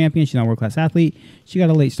world-class champion. She's not a world-class athlete. She got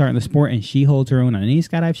a late start in the sport, and she holds her own on any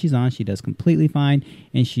skydive she's on. She does completely fine,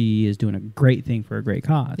 and she is doing a great thing for a great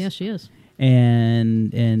cause. Yeah, she is.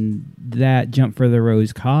 And that Jump for the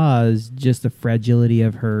Rose cause, just the fragility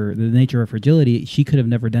of her, the nature of fragility, she could have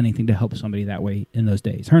never done anything to help somebody that way in those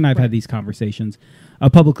days. Her and I've had these conversations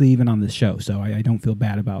publicly, even on this show, so I don't feel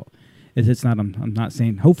bad about it. It's not, I'm not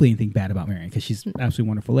saying hopefully anything bad about Marion, because she's an absolutely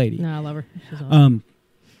wonderful lady. No, I love her. She's awesome.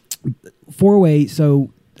 Four-way,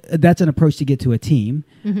 so that's an approach to get to a team.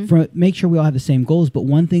 Make sure we all have the same goals. But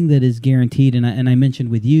one thing that is guaranteed, and I mentioned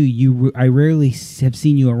with I rarely have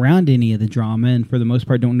seen you around any of the drama, and for the most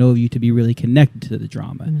part, don't know of you to be really connected to the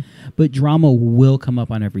drama. But drama will come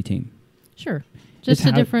up on every team. Sure, just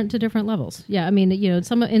to different levels. Yeah, I mean,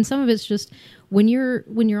 some of it's just when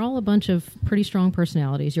you're all a bunch of pretty strong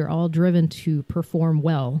personalities, you're all driven to perform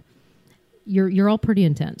well. You're all pretty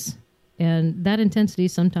intense. And that intensity,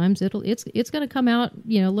 sometimes it's going to come out,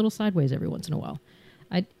 a little sideways every once in a while.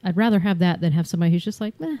 I'd rather have that than have somebody who's just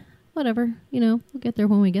like, whatever, we'll get there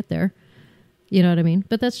when we get there. You know what I mean?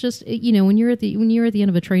 But that's just, when you're at the end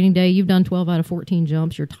of a training day, you've done 12 out of 14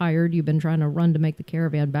 jumps, you're tired, you've been trying to run to make the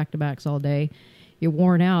caravan back-to-backs all day, you're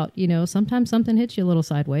worn out, sometimes something hits you a little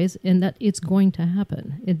sideways, and that it's going to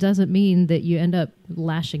happen. It doesn't mean that you end up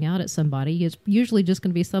lashing out at somebody. It's usually just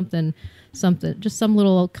going to be something, just some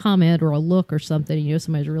little comment or a look or something,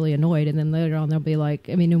 somebody's really annoyed, and then later on they'll be like,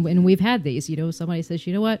 and we've had these, somebody says,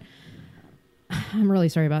 you know what, I'm really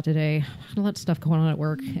sorry about today. A lot of stuff going on at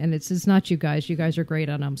work, and it's not you guys. You guys are great,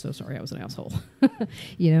 and I'm so sorry I was an asshole.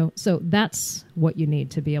 So that's what you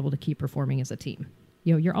need to be able to keep performing as a team.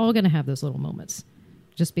 You're all going to have those little moments.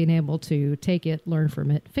 Just being able to take it, learn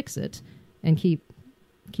from it, fix it, and keep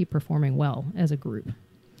performing well as a group.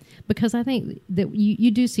 Because I think that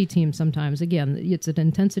you do see teams sometimes, again, it's an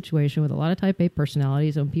intense situation with a lot of type A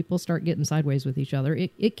personalities, and when people start getting sideways with each other,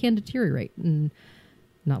 it can deteriorate. And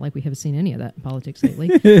not like we have seen any of that in politics lately.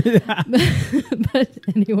 But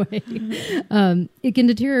anyway, it can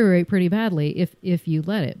deteriorate pretty badly if you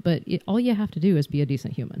let it. But all you have to do is be a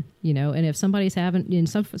decent human, And if somebody's having,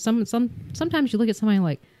 sometimes you look at somebody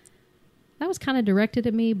like, that was kind of directed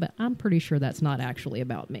at me, but I'm pretty sure that's not actually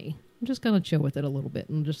about me. I'm just going to chill with it a little bit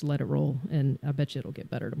and just let it roll, and I bet you it'll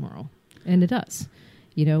get better tomorrow. And it does.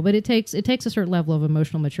 But it takes a certain level of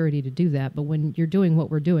emotional maturity to do that. But when you're doing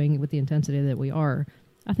what we're doing with the intensity that we are,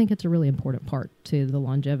 I think it's a really important part to the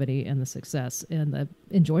longevity and the success and the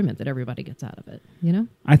enjoyment that everybody gets out of it,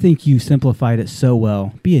 I think you simplified it so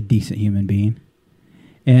well. Be a decent human being.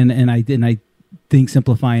 And I think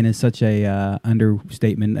simplifying is such a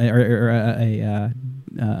understatement or an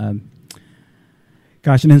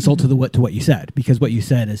insult to what you said, because what you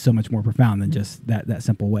said is so much more profound than just that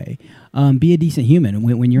simple way. Be a decent human.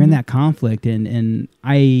 When you're in that conflict, and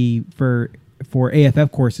for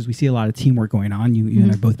AFF courses, we see a lot of teamwork going on. You and I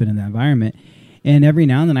have both been in that environment. And every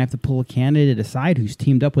now and then I have to pull a candidate aside who's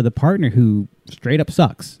teamed up with a partner who straight up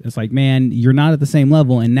sucks. It's like, man, you're not at the same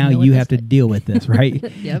level, and now you have to deal with this, right?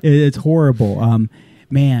 Yep. It's horrible.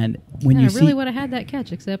 Man, when I you really would have had that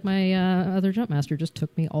catch, except my other jump master just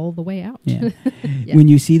took me all the way out. Yeah. When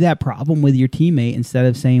you see that problem with your teammate, instead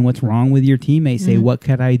of saying what's wrong with your teammate, say, what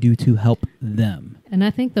could I do to help them? And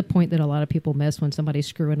I think the point that a lot of people miss when somebody's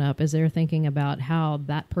screwing up is they're thinking about how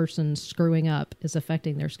that person screwing up is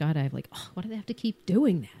affecting their skydive. Like, why do they have to keep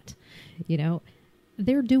doing that?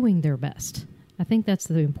 They're doing their best. I think that's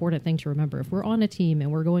the important thing to remember. If we're on a team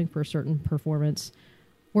and we're going for a certain performance,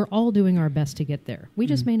 we're all doing our best to get there. We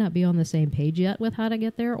just may not be on the same page yet with how to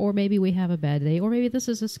get there, or maybe we have a bad day, or maybe this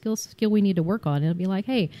is a skill we need to work on. And it'll be like,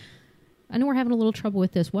 hey, I know we're having a little trouble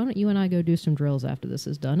with this. Why don't you and I go do some drills after this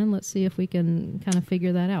is done, and let's see if we can kind of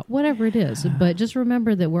figure that out. Whatever it is. But just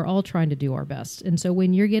remember that we're all trying to do our best. And so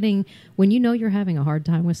when you're having a hard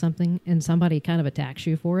time with something and somebody kind of attacks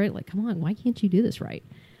you for it, like, come on, why can't you do this right?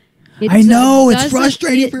 I know, it's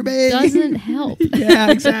frustrating for me. It doesn't help. Yeah,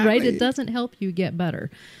 exactly. Right? It doesn't help you get better.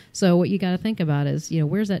 So what you got to think about is,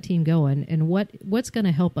 where's that team going, and what's going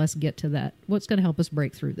to help us get to that? What's going to help us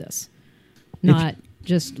break through this? Not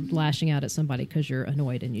just lashing out at somebody because you're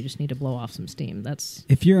annoyed and you just need to blow off some steam.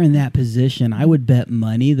 If you're in that position, I would bet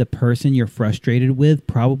money the person you're frustrated with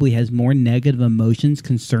probably has more negative emotions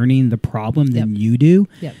concerning the problem than you do.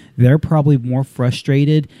 Yep. They're probably more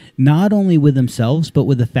frustrated, not only with themselves, but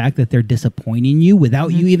with the fact that they're disappointing you without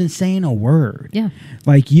you even saying a word. Yeah.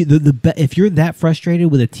 Like if you're that frustrated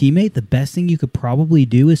with a teammate, the best thing you could probably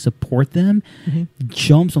do is support them,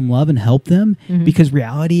 show them some love and help them, because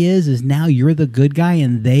reality is now you're the good guy guy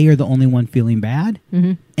and they are the only one feeling bad,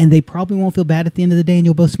 Mm-hmm. and they probably won't feel bad at the end of the day, and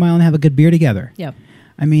you'll both smile and have a good beer together. Yeah.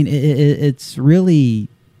 I mean, it's really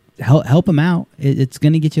help them out. It's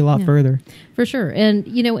going to get you a lot Yeah. further. For sure. And,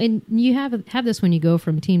 and you have this when you go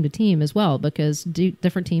from team to team as well, because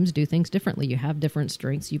different teams do things differently. You have different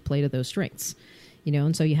strengths. You play to those strengths,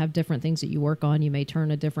 and so you have different things that you work on. You may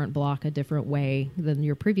turn a different block a different way than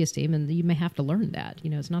your previous team, and you may have to learn that.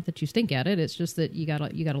 It's not that you stink at it. It's just that you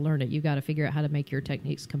gotta learn it. You got to figure out how to make your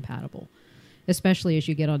techniques compatible, especially as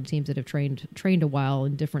you get on teams that have trained a while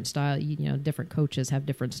in different style. Different coaches have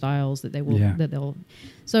different styles that they'll.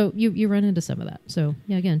 So you run into some of that. So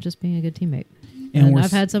yeah, again, just being a good teammate. And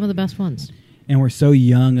I've had some of the best ones. And we're so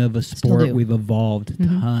young of a sport. do. We've evolved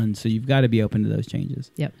tons. So you've got to be open to those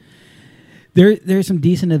changes. Yep. There's some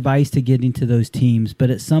decent advice to getting to those teams, but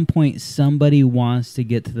at some point, somebody wants to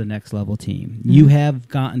get to the next level team. Mm-hmm. You have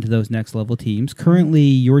gotten to those next level teams. Currently,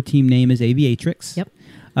 your team name is Aviatrix.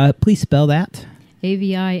 Yep. Please spell that.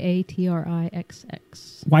 Aviatrix.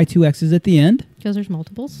 Why 2 X's at the end? Because there's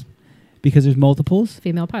multiples. Because there's multiples.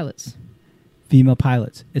 Female pilots. Female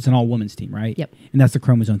pilots. It's an all-women's team, right? Yep. And that's the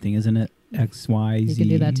chromosome thing, isn't it? X, Y, Z. You can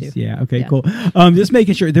do that too. Yeah. Okay. Yeah. Cool. Just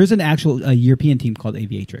making sure. There's an actual European team called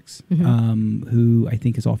Aviatrix, who I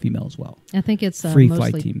think is all female as well. I think it's Free fly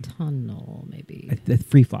mostly team. Tunnel, maybe.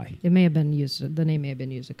 Free fly. It may have been used. The name may have been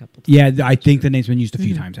used a couple times. Yeah, I think the name's been used a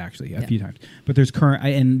few times actually, a few times. But there's current,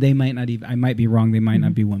 and they might not even. I might be wrong. They might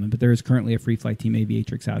not be women, but there is currently a free fly team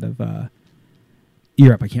Aviatrix out of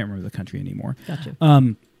Europe. I can't remember the country anymore. Gotcha.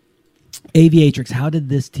 Aviatrix. How did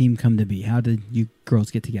this team come to be? How did you girls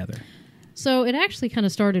get together? So it actually kind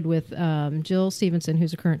of started with Jill Stevenson,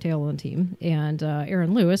 who's a current tail on the team, and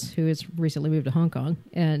Aaron Lewis, who has recently moved to Hong Kong,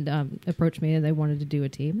 and approached me, and they wanted to do a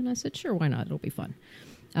team, and I said, sure, why not? It'll be fun.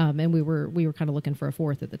 And we were kind of looking for a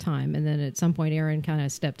fourth at the time, and then at some point, Aaron kind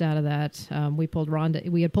of stepped out of that. We had pulled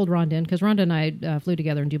Rhonda in because Rhonda and I flew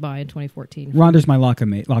together in Dubai in 2014. Rhonda's my locker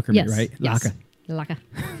mate, Yes, right? yes. Laka. Laka.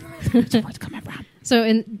 Where's it coming from? So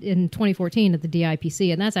in 2014 at the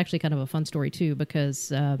DIPC, and that's actually kind of a fun story too, because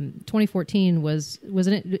 2014 was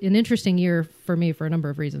an interesting year for me for a number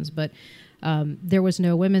of reasons. But there was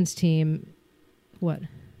no women's team. What?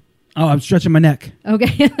 Oh, I'm stretching my neck.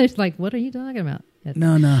 Okay, it's like, what are you talking about?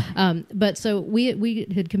 No. But so we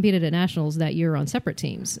had competed at nationals that year on separate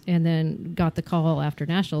teams, and then got the call after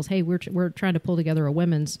nationals. Hey, we're trying to pull together a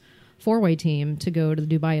women's 4-way team to go to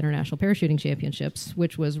the Dubai International Parachuting Championships,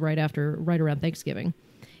 which was right around Thanksgiving.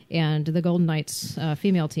 And the Golden Knights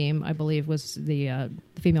female team, I believe, was the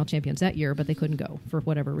female champions that year, but they couldn't go for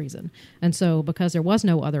whatever reason. And so because there was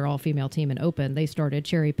no other all-female team in open, they started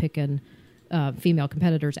cherry-picking female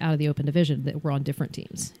competitors out of the open division that were on different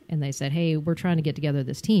teams. And they said, hey, we're trying to get together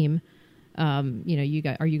this team. Are you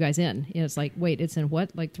guys in? And it's like, wait, it's in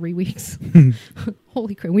what? Like 3 weeks?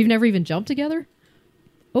 Holy crap. We've never even jumped together?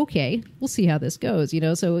 Okay, we'll see how this goes,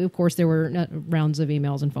 So, of course, there were rounds of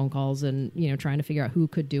emails and phone calls and, trying to figure out who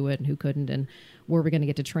could do it and who couldn't and where we're going to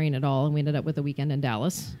get to train at all. And we ended up with a weekend in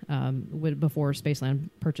Dallas before Spaceland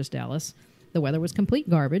purchased Dallas. The weather was complete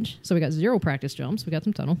garbage, so we got 0 practice jumps. We got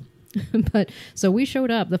some tunnel. But so we showed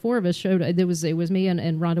up. The 4 of us showed. It was me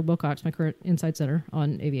and Rhonda Wilcox, my current inside setter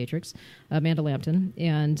on Aviatrix, Amanda Lampton,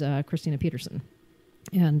 and Christina Peterson.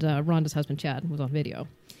 And Rhonda's husband, Chad, was on video.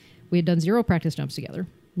 We had done 0 practice jumps together.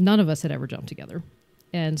 None of us had ever jumped together.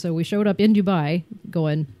 And so we showed up in Dubai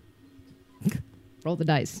going, roll the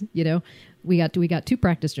dice, We got 2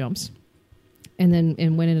 practice jumps and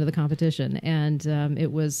went into the competition. And it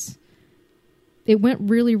went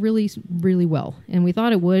really, really, really well. And we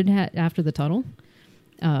thought it would after the tunnel.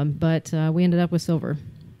 But we ended up with silver.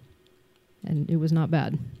 And it was not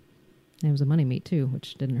bad. And it was a money meet, too,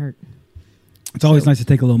 which didn't hurt. It's always nice to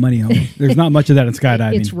take a little money home. There's not much of that in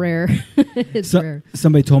skydiving. It's rare. It's rare.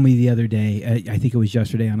 Somebody told me the other day, I think it was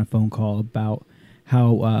yesterday on a phone call, about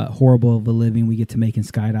how horrible of a living we get to make in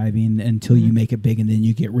skydiving until you make it big and then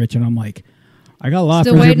you get rich. And I'm like, I got a lot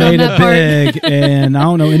of friends who made it big, and I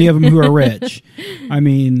don't know any of them who are rich. I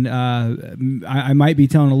mean, I might be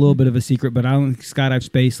telling a little bit of a secret, but I don't think Skydive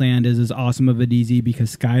Spaceland is as awesome of a DZ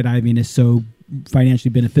because skydiving is so financially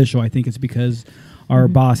beneficial. I think it's because our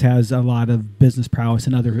boss has a lot of business prowess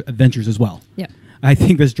and other adventures as well. Yeah. I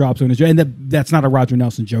think this drops on his joke. And that's not a Roger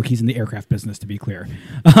Nelson joke. He's in the aircraft business, to be clear.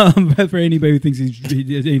 But for anybody who thinks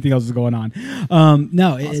anything else is going on.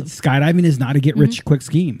 No, awesome. Skydiving is not a get-rich-quick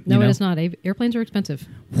scheme. No, it is not. Airplanes are expensive.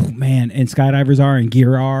 Oh, man, and skydivers are, and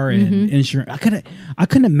gear are, and insurance. I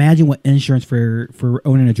couldn't imagine what insurance for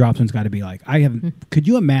owning a drop zone's got to be like. Could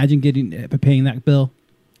you imagine paying that bill?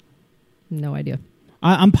 No idea.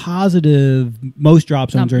 I'm positive most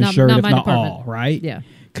drop zones are Not insured, if my not department. all, right? Yeah.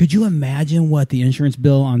 Could you imagine what the insurance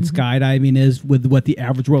bill on skydiving is with what the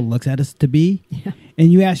average world looks at us to be? Yeah.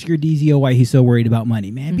 And you ask your DZO why he's so worried about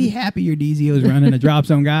money. Man, be happy your DZO is running a drop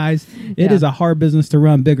zone, guys. It Yeah. is a hard business to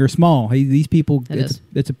run, big or small. These people, It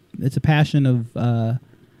it's a passion of,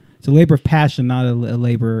 it's a labor of passion, not a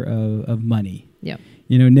labor of money. Yeah.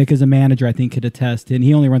 You know, Nick as a manager, I think could attest, and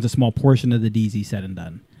he only runs a small portion of the DZ said and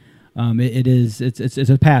done. It's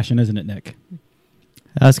a passion, isn't it, Nick?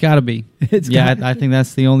 It's got to be. I think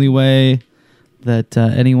that's the only way that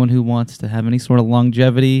anyone who wants to have any sort of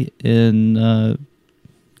longevity in,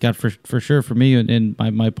 God, for sure, for me and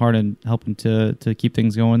my part in helping to keep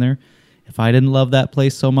things going there. If I didn't love that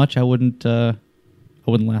place so much, I wouldn't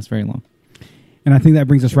last very long. And I think that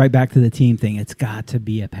brings us right back to the team thing. It's got to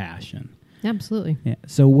be a passion. Absolutely. Yeah.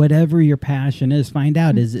 So whatever your passion is, find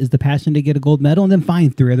out. Is the passion to get a gold medal? And then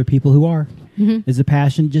find 3 other people who are. Is the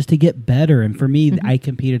passion just to get better? And for me, I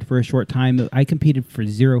competed for a short time. I competed for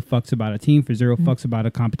 0 fucks about a team, for 0 fucks about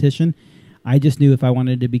a competition. I just knew if I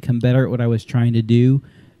wanted to become better at what I was trying to do,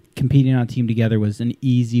 competing on a team together was an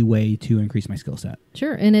easy way to increase my skill set.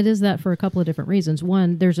 Sure, and it is that for a couple of different reasons.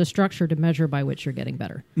 One, there's a structure to measure by which you're getting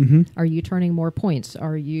better. Are you turning more points?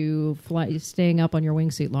 Are you staying up on your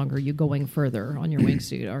wingsuit longer? Are you going further on your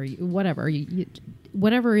wingsuit? Are you whatever?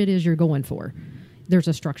 Whatever it is you're going for, there's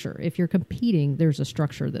a structure. If you're competing, there's a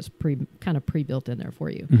structure that's pre-built in there for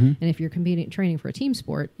you. And if you're training for a team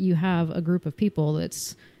sport, you have a group of people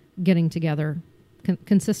that's getting together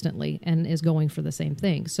consistently and is going for the same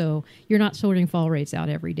thing. So you're not sorting fall rates out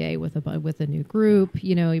every day with a new group.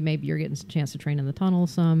 You know, maybe you're getting a chance to train in the tunnel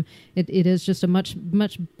some. It is just a much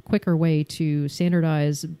quicker way to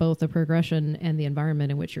standardize both the progression and the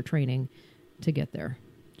environment in which you're training to get there.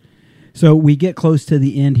 So we get close to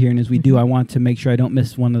the end here, and as we do, I want to make sure I don't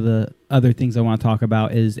miss one of the other things I want to talk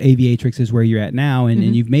about is Aviatrix is where you're at now,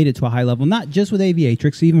 and you've made it to a high level, not just with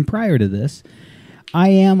Aviatrix, even prior to this. I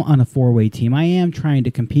am on a 4-way team. I am trying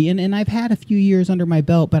to compete, and I've had a few years under my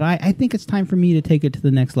belt, but I think it's time for me to take it to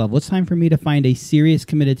the next level. It's time for me to find a serious,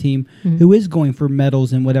 committed team who is going for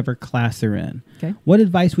medals in whatever class they're in. Okay. What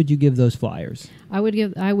advice would you give those flyers? I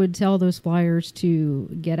would tell those flyers to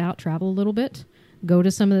get out, travel a little bit, go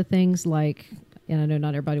to some of the things like, and I know not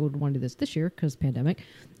everybody would want to do this year because pandemic,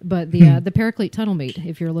 but the Paraclete Tunnel Meet,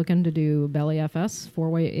 if you're looking to do Belly FS,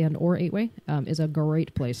 4-way and or 8-way, is a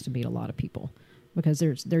great place to meet a lot of people. Because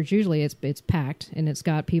there's usually it's packed and it's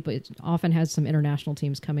got people. It often has some international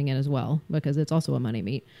teams coming in as well because it's also a money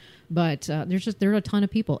meet. But there are a ton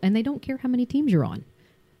of people and they don't care how many teams you're on.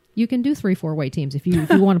 You can do 3 4-way teams if you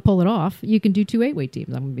want to pull it off. You can do 2 8-way teams.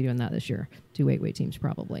 I'm going to be doing that this year. 2 8-way teams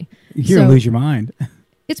probably. You're gonna lose your mind.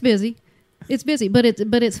 It's busy, but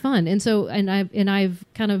it's fun. And so I've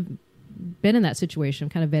kind of been in that situation,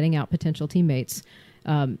 kind of vetting out potential teammates.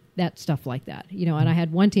 That stuff like that, you know. And I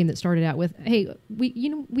had one team that started out with, "Hey, we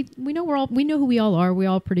know who we all are. We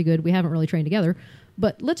all pretty good. We haven't really trained together,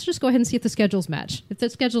 but let's just go ahead and see if the schedules match. If the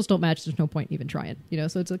schedules don't match, there's no point in even trying, you know."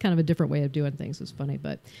 So it's a kind of a different way of doing things. It's funny,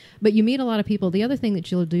 but you meet a lot of people. The other thing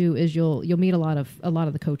that you'll do is you'll meet a lot of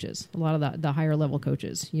the coaches, a lot of the higher level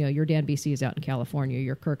coaches. You know, your Dan BC's out in California,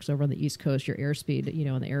 your Kirk's over on the East Coast, your Airspeed, you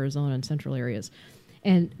know, in the Arizona and central areas.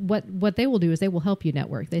 And what they will do is they will help you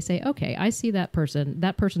network. They say, okay, I see that person.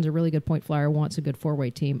 That person's a really good point flyer, wants a good 4-way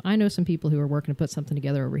team. I know some people who are working to put something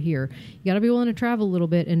together over here. You got to be willing to travel a little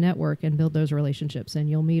bit and network and build those relationships. And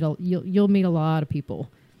you'll meet a lot of people.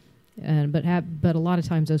 But a lot of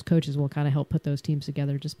times those coaches will kind of help put those teams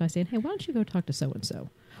together just by saying, hey, why don't you go talk to so and so?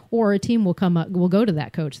 Or a team will go to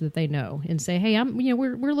that coach that they know and say, hey,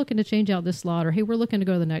 we're looking to change out this slot, or hey, we're looking to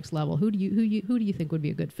go to the next level. Who do you think would be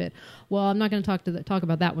a good fit? Well, I'm not going to talk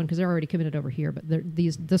about that one because they're already committed over here, but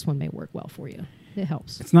this one may work well for you. It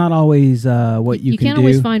helps. It's not always what you can do. You can't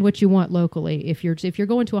always find what you want locally. If you're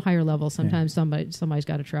going to a higher level, sometimes somebody's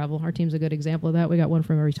got to travel. Our team's a good example of that. We got one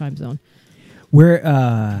from every time zone.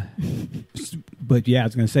 But yeah, I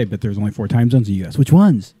was going to say, but there's only 4 time zones in the U.S. Which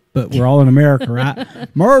ones? But we're all in America, right?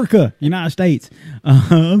 America, United States.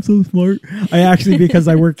 I'm so smart. I actually, because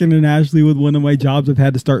I work internationally with one of my jobs, I've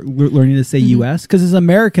had to start learning to say U.S. Because as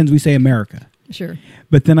Americans, we say America. Sure.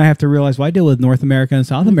 But then I have to realize, well, I deal with North America and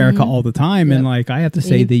South America all the time, and like I have to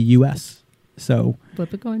say the U.S. So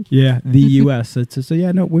flip a coin. Yeah, the U.S. I'm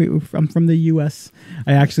from the U.S.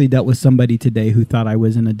 I actually dealt with somebody today who thought I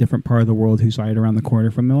was in a different part of the world, who's right around the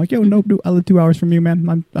corner from me. Like, yo, nope, I live 2 hours from you,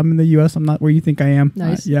 man. I'm in the U.S. I'm not where you think I am.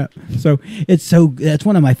 Nice. Yeah. So that's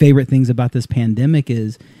one of my favorite things about this pandemic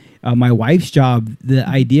is My wife's job, the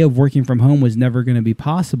idea of working from home was never going to be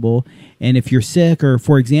possible. And if you're sick, or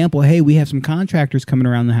for example, hey, we have some contractors coming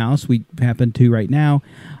around the house, we happen to right now,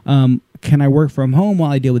 can I work from home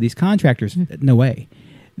while I deal with these contractors? No way.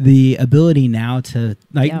 The ability now to,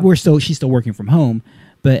 like, she's still working from home,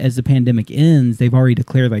 but as the pandemic ends, they've already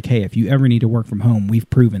declared, like, hey, if you ever need to work from home, we've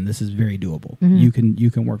proven this is very doable. You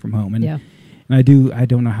can work from home. And I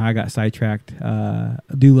don't know how I got sidetracked. I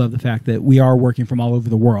do love the fact that we are working from all over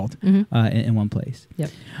the world in one place.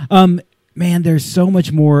 Yep. Man, there's so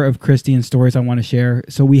much more of Christy and stories I want to share.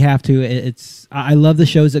 So we have to. I love the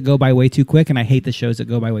shows that go by way too quick, and I hate the shows that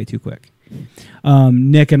go by way too quick.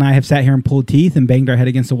 Nick and I have sat here and pulled teeth and banged our head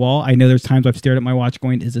against the wall. I know there's times I've stared at my watch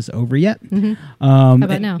going, is this over yet? How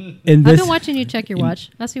about now? I've been watching you check your watch.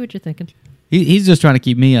 I see what you're thinking. He's just trying to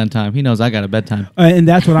keep me on time. He knows I got a bedtime. And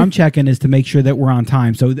that's what I'm checking, is to make sure that we're on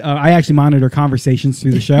time. So I actually monitor conversations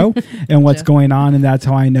through the show and what's going on. And that's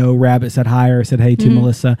how I know Rabbit said hi or said hey to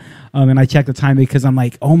Melissa. And I check the time because I'm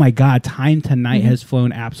like, oh my God, time tonight has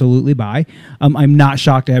flown absolutely by. I'm not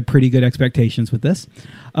shocked. I have pretty good expectations with this.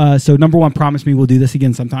 So number one, promise me we'll do this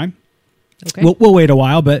again sometime. Okay. We'll wait a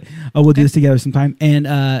while, but we'll do this together sometime.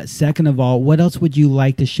 And second of all, what else would you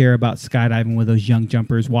like to share about skydiving with those young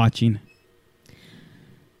jumpers watching?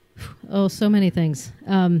 Oh, so many things.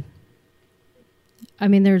 I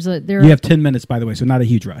mean, you have 10 minutes, by the way, so not a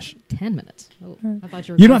huge rush. 10 minutes. Oh, I thought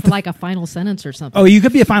you were You going don't have for to- like a final sentence or something. Oh, you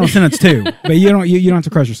could be a final sentence too, but you don't have to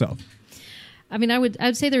crush yourself. I mean,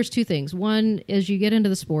 I'd say there's two things. One, as you get into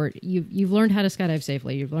the sport, you've learned how to skydive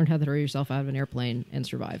safely. You've learned how to throw yourself out of an airplane and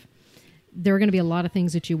survive. There are going to be a lot of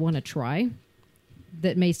things that you want to try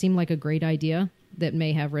that may seem like a great idea that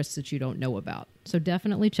may have risks that you don't know about. So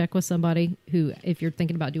definitely check with somebody who, if you're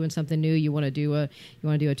thinking about doing something new, you want to do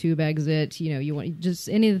a tube exit, you want just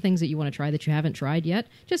any of the things that you want to try that you haven't tried yet,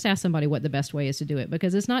 just ask somebody what the best way is to do it,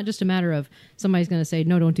 because it's not just a matter of somebody's going to say,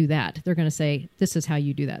 no, don't do that. They're going to say, this is how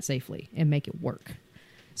you do that safely and make it work.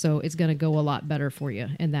 So it's going to go a lot better for you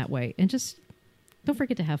in that way. And just don't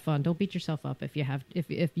forget to have fun. Don't beat yourself up if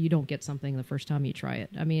you don't get something the first time you try it.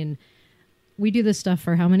 I mean, we do this stuff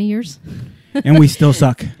for how many years? And we still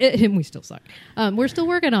suck. And we still suck. We're still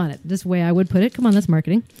working on it. This way I would put it. Come on, that's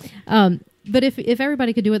marketing. But if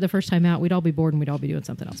everybody could do it the first time out, we'd all be bored and we'd all be doing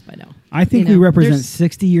something else by now. I think we represent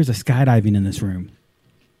 60 years of skydiving in this room.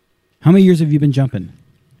 How many years have you been jumping?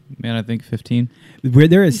 Man, I think 15. Where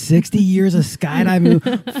there is 60 years of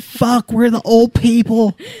skydiving. Fuck, we're the old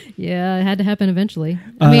people. Yeah, it had to happen eventually.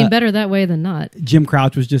 I mean, better that way than not. Jim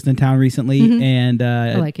Crouch was just in town recently, and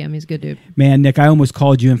I like him. He's a good dude. Man, Nick, I almost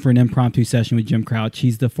called you in for an impromptu session with Jim Crouch.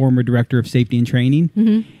 He's the former director of safety and training,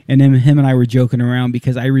 and then him and I were joking around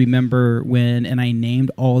because I remember when, and I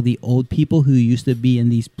named all the old people who used to be in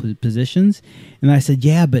these positions, and I said,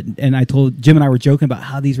 yeah, and I told Jim and I were joking about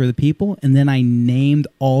how these were the people, and then I named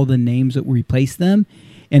all the names that replaced them.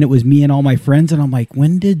 And it was me and all my friends. And I'm like,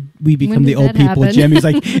 when did we become the old people? Happen? Jim, he's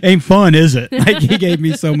like, ain't fun, is it? Like, he gave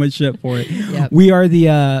me so much shit for it. Yep. We are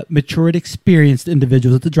the matured, experienced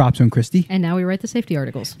individuals at the Drop Zone, Christy. And now we write the safety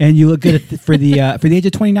articles. And you look good for the age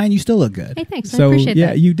of 29. You still look good. Hey, thanks. So, I appreciate that.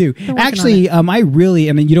 Yeah, you do. Actually, I really,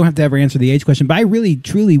 I mean, you don't have to ever answer the age question, but I really,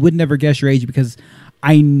 truly would never guess your age because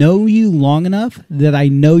I know you long enough that I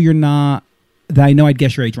know you're not, that I know I'd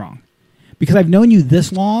guess your age wrong. Because I've known you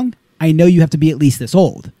this long, I know you have to be at least this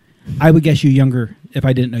old. I would guess you younger if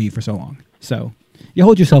I didn't know you for so long. So you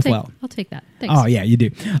hold yourself well. I'll take that. Thanks. Oh, yeah, you do.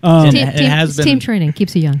 Team training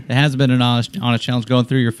keeps you young. It has been an honest challenge going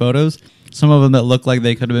through your photos. Some of them that look like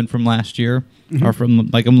they could have been from last year, or from,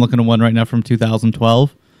 like I'm looking at one right now from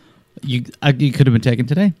 2012. You could have been taken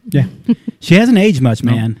today. Yeah. She hasn't aged much,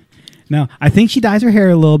 man. No, I think she dyes her hair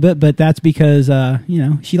a little bit, but that's because,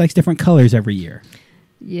 she likes different colors every year.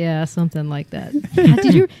 Yeah, something like that.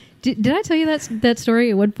 Did I tell you that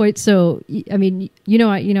story at one point? So, I mean,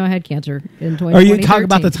 I had cancer in 2013. Are you talking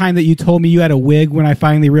about the time that you told me you had a wig when I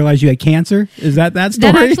finally realized you had cancer? Is that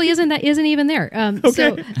story? That actually isn't even there. Okay.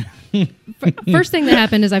 So, first thing that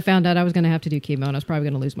happened is I found out I was going to have to do chemo and I was probably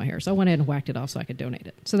going to lose my hair. So I went ahead and whacked it off so I could donate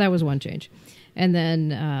it. So that was one change. And then,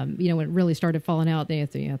 when it really started falling out, they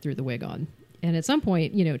threw the wig on. And at some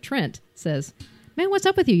point, Trent says, "Man, what's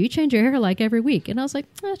up with you? You change your hair like every week." And I was like,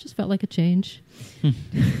 "It just felt like a change."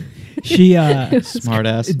 She Smart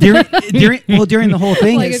ass. during the whole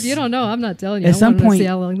thing. Like, if you don't know, I'm not telling you. At I some wanted to point, see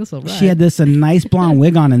how long this will ride. she had this nice blonde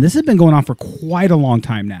wig on, and this has been going on for quite a long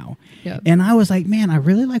time now. Yep. And I was like, man, I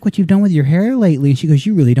really like what you've done with your hair lately. And she goes,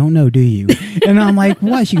 you really don't know, do you? And I'm like,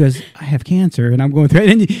 what? She goes, I have cancer, and I'm going through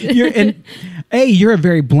it. And you're a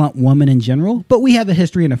very blunt woman in general, but we have a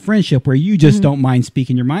history and a friendship where you just don't mind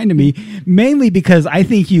speaking your mind to me, mainly because I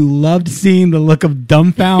think you loved seeing the look of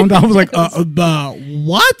dumbfound. I was like,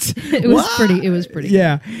 what? It was pretty. It was pretty.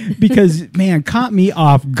 Yeah, because man, caught me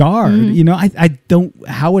off guard. You know, I don't.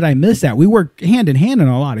 How would I miss that? We work hand in hand in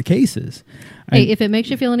a lot of cases. Hey, if it makes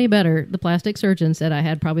you feel any better, the plastic surgeon said I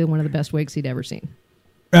had probably one of the best wigs he'd ever seen.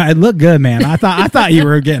 It looked good, man. I thought you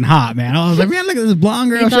were getting hot, man. I was like, man, look at this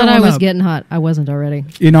blonde girl. He thought I was getting hot. I wasn't already.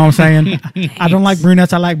 You know what I'm saying? I don't like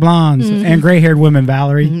brunettes. I like blondes and gray-haired women,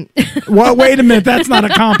 Valerie. Well, wait a minute. That's not a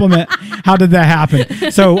compliment. How did that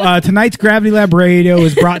happen? So tonight's Gravity Lab Radio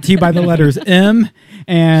is brought to you by the letters M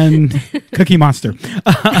and Cookie Monster.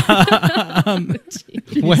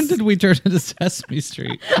 When did we turn into Sesame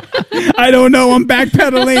Street? I don't know. I'm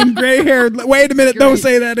backpedaling. Gray-haired. Wait a minute. Don't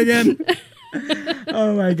say that again.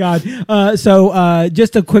 Oh my God. So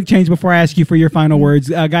just a quick change before I ask you for your final words.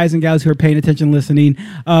 Guys and gals who are paying attention, listening,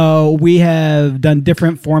 we have done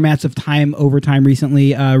different formats of time over time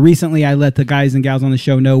recently. Recently, I let the guys and gals on the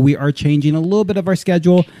show know we are changing a little bit of our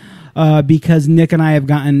schedule. Because Nick and I have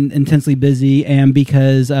gotten intensely busy, and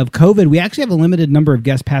because of COVID, we actually have a limited number of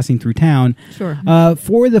guests passing through town. Sure.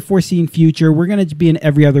 For the foreseen future, we're going to be an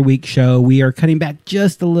every other week show. We are cutting back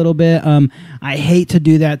just a little bit. I hate to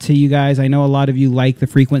do that to you guys. I know a lot of you like the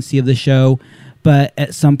frequency of the show, but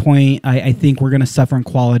at some point, I think we're going to suffer in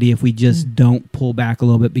quality if we just don't pull back a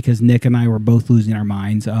little bit, because Nick and I were both losing our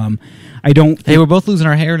minds. I don't. Hey, we're both losing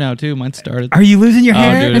our hair now too. Mine started. Are you losing your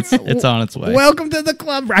hair? Oh, dude, it's on its way. Welcome to the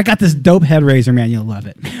club. I got this dope head razor, man. You'll love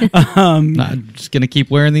it. I'm just gonna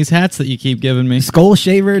keep wearing these hats that you keep giving me.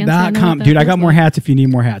 Skullshaver.com. Dude, I got more hats if you need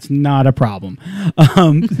more hats. Not a problem.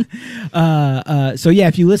 So yeah,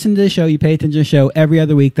 if you listen to the show, you pay attention to the show every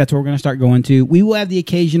other week, that's what we're going to start going to. We will have the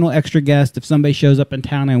occasional extra guest. If somebody shows up in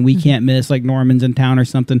town and we can't miss, like Norman's in town or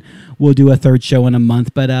something, we'll do a third show in a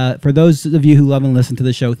month. But for those of you who love and listen to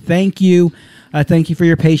the show, thank you. Thank you for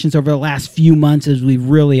your patience over the last few months, as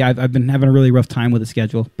I've been having a really rough time with the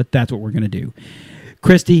schedule, but that's what we're going to do.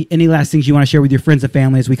 Christy, any last things you want to share with your friends and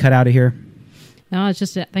family as we cut out of here? No, it's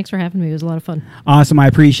just thanks for having me. It was a lot of fun. Awesome. I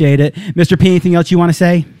appreciate it. Mr. P, anything else you want to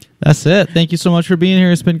say? That's it. Thank you so much for being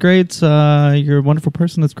here. It's been great. You're a wonderful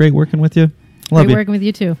person. It's great working with you. Love Great you. working with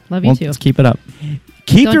you too. Love you too. Let's keep it up.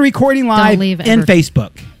 Keep the recording live leave in ever.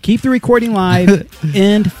 Facebook. Keep the recording live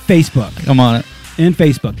in Facebook. I'm on it. In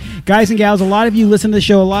Facebook. Guys and gals, a lot of you listen to the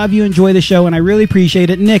show. A lot of you enjoy the show, and I really appreciate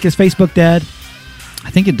it. Nick, is Facebook dead?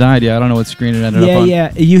 I think it died. Yeah, I don't know what screen it ended up on.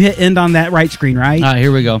 Yeah. You hit end on that right screen, right?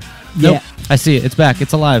 Here we go. Yeah. Nope. I see it. It's back.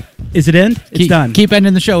 It's alive. Is it end? It's done. Keep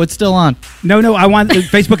ending the show. It's still on. No, I want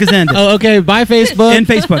Facebook is ended. Oh, okay. Bye, Facebook. In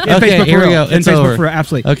Facebook. In Okay, Facebook here for we real. go. In It's Facebook over. for real.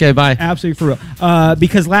 Absolutely. Okay, bye. Absolutely for real.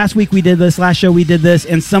 Because last show we did this,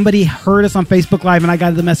 and somebody heard us on Facebook Live, and I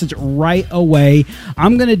got the message right away.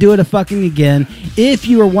 I'm going to do it fucking again. If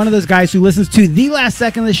you are one of those guys who listens to the last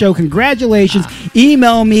second of the show, congratulations.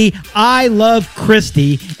 Email me, I love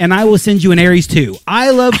Christy, and I will send you an Aries 2. I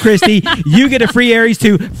love Christy. You get a free Aries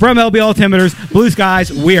 2 from LB Altimeters. Blue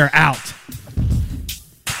Skies, we are out.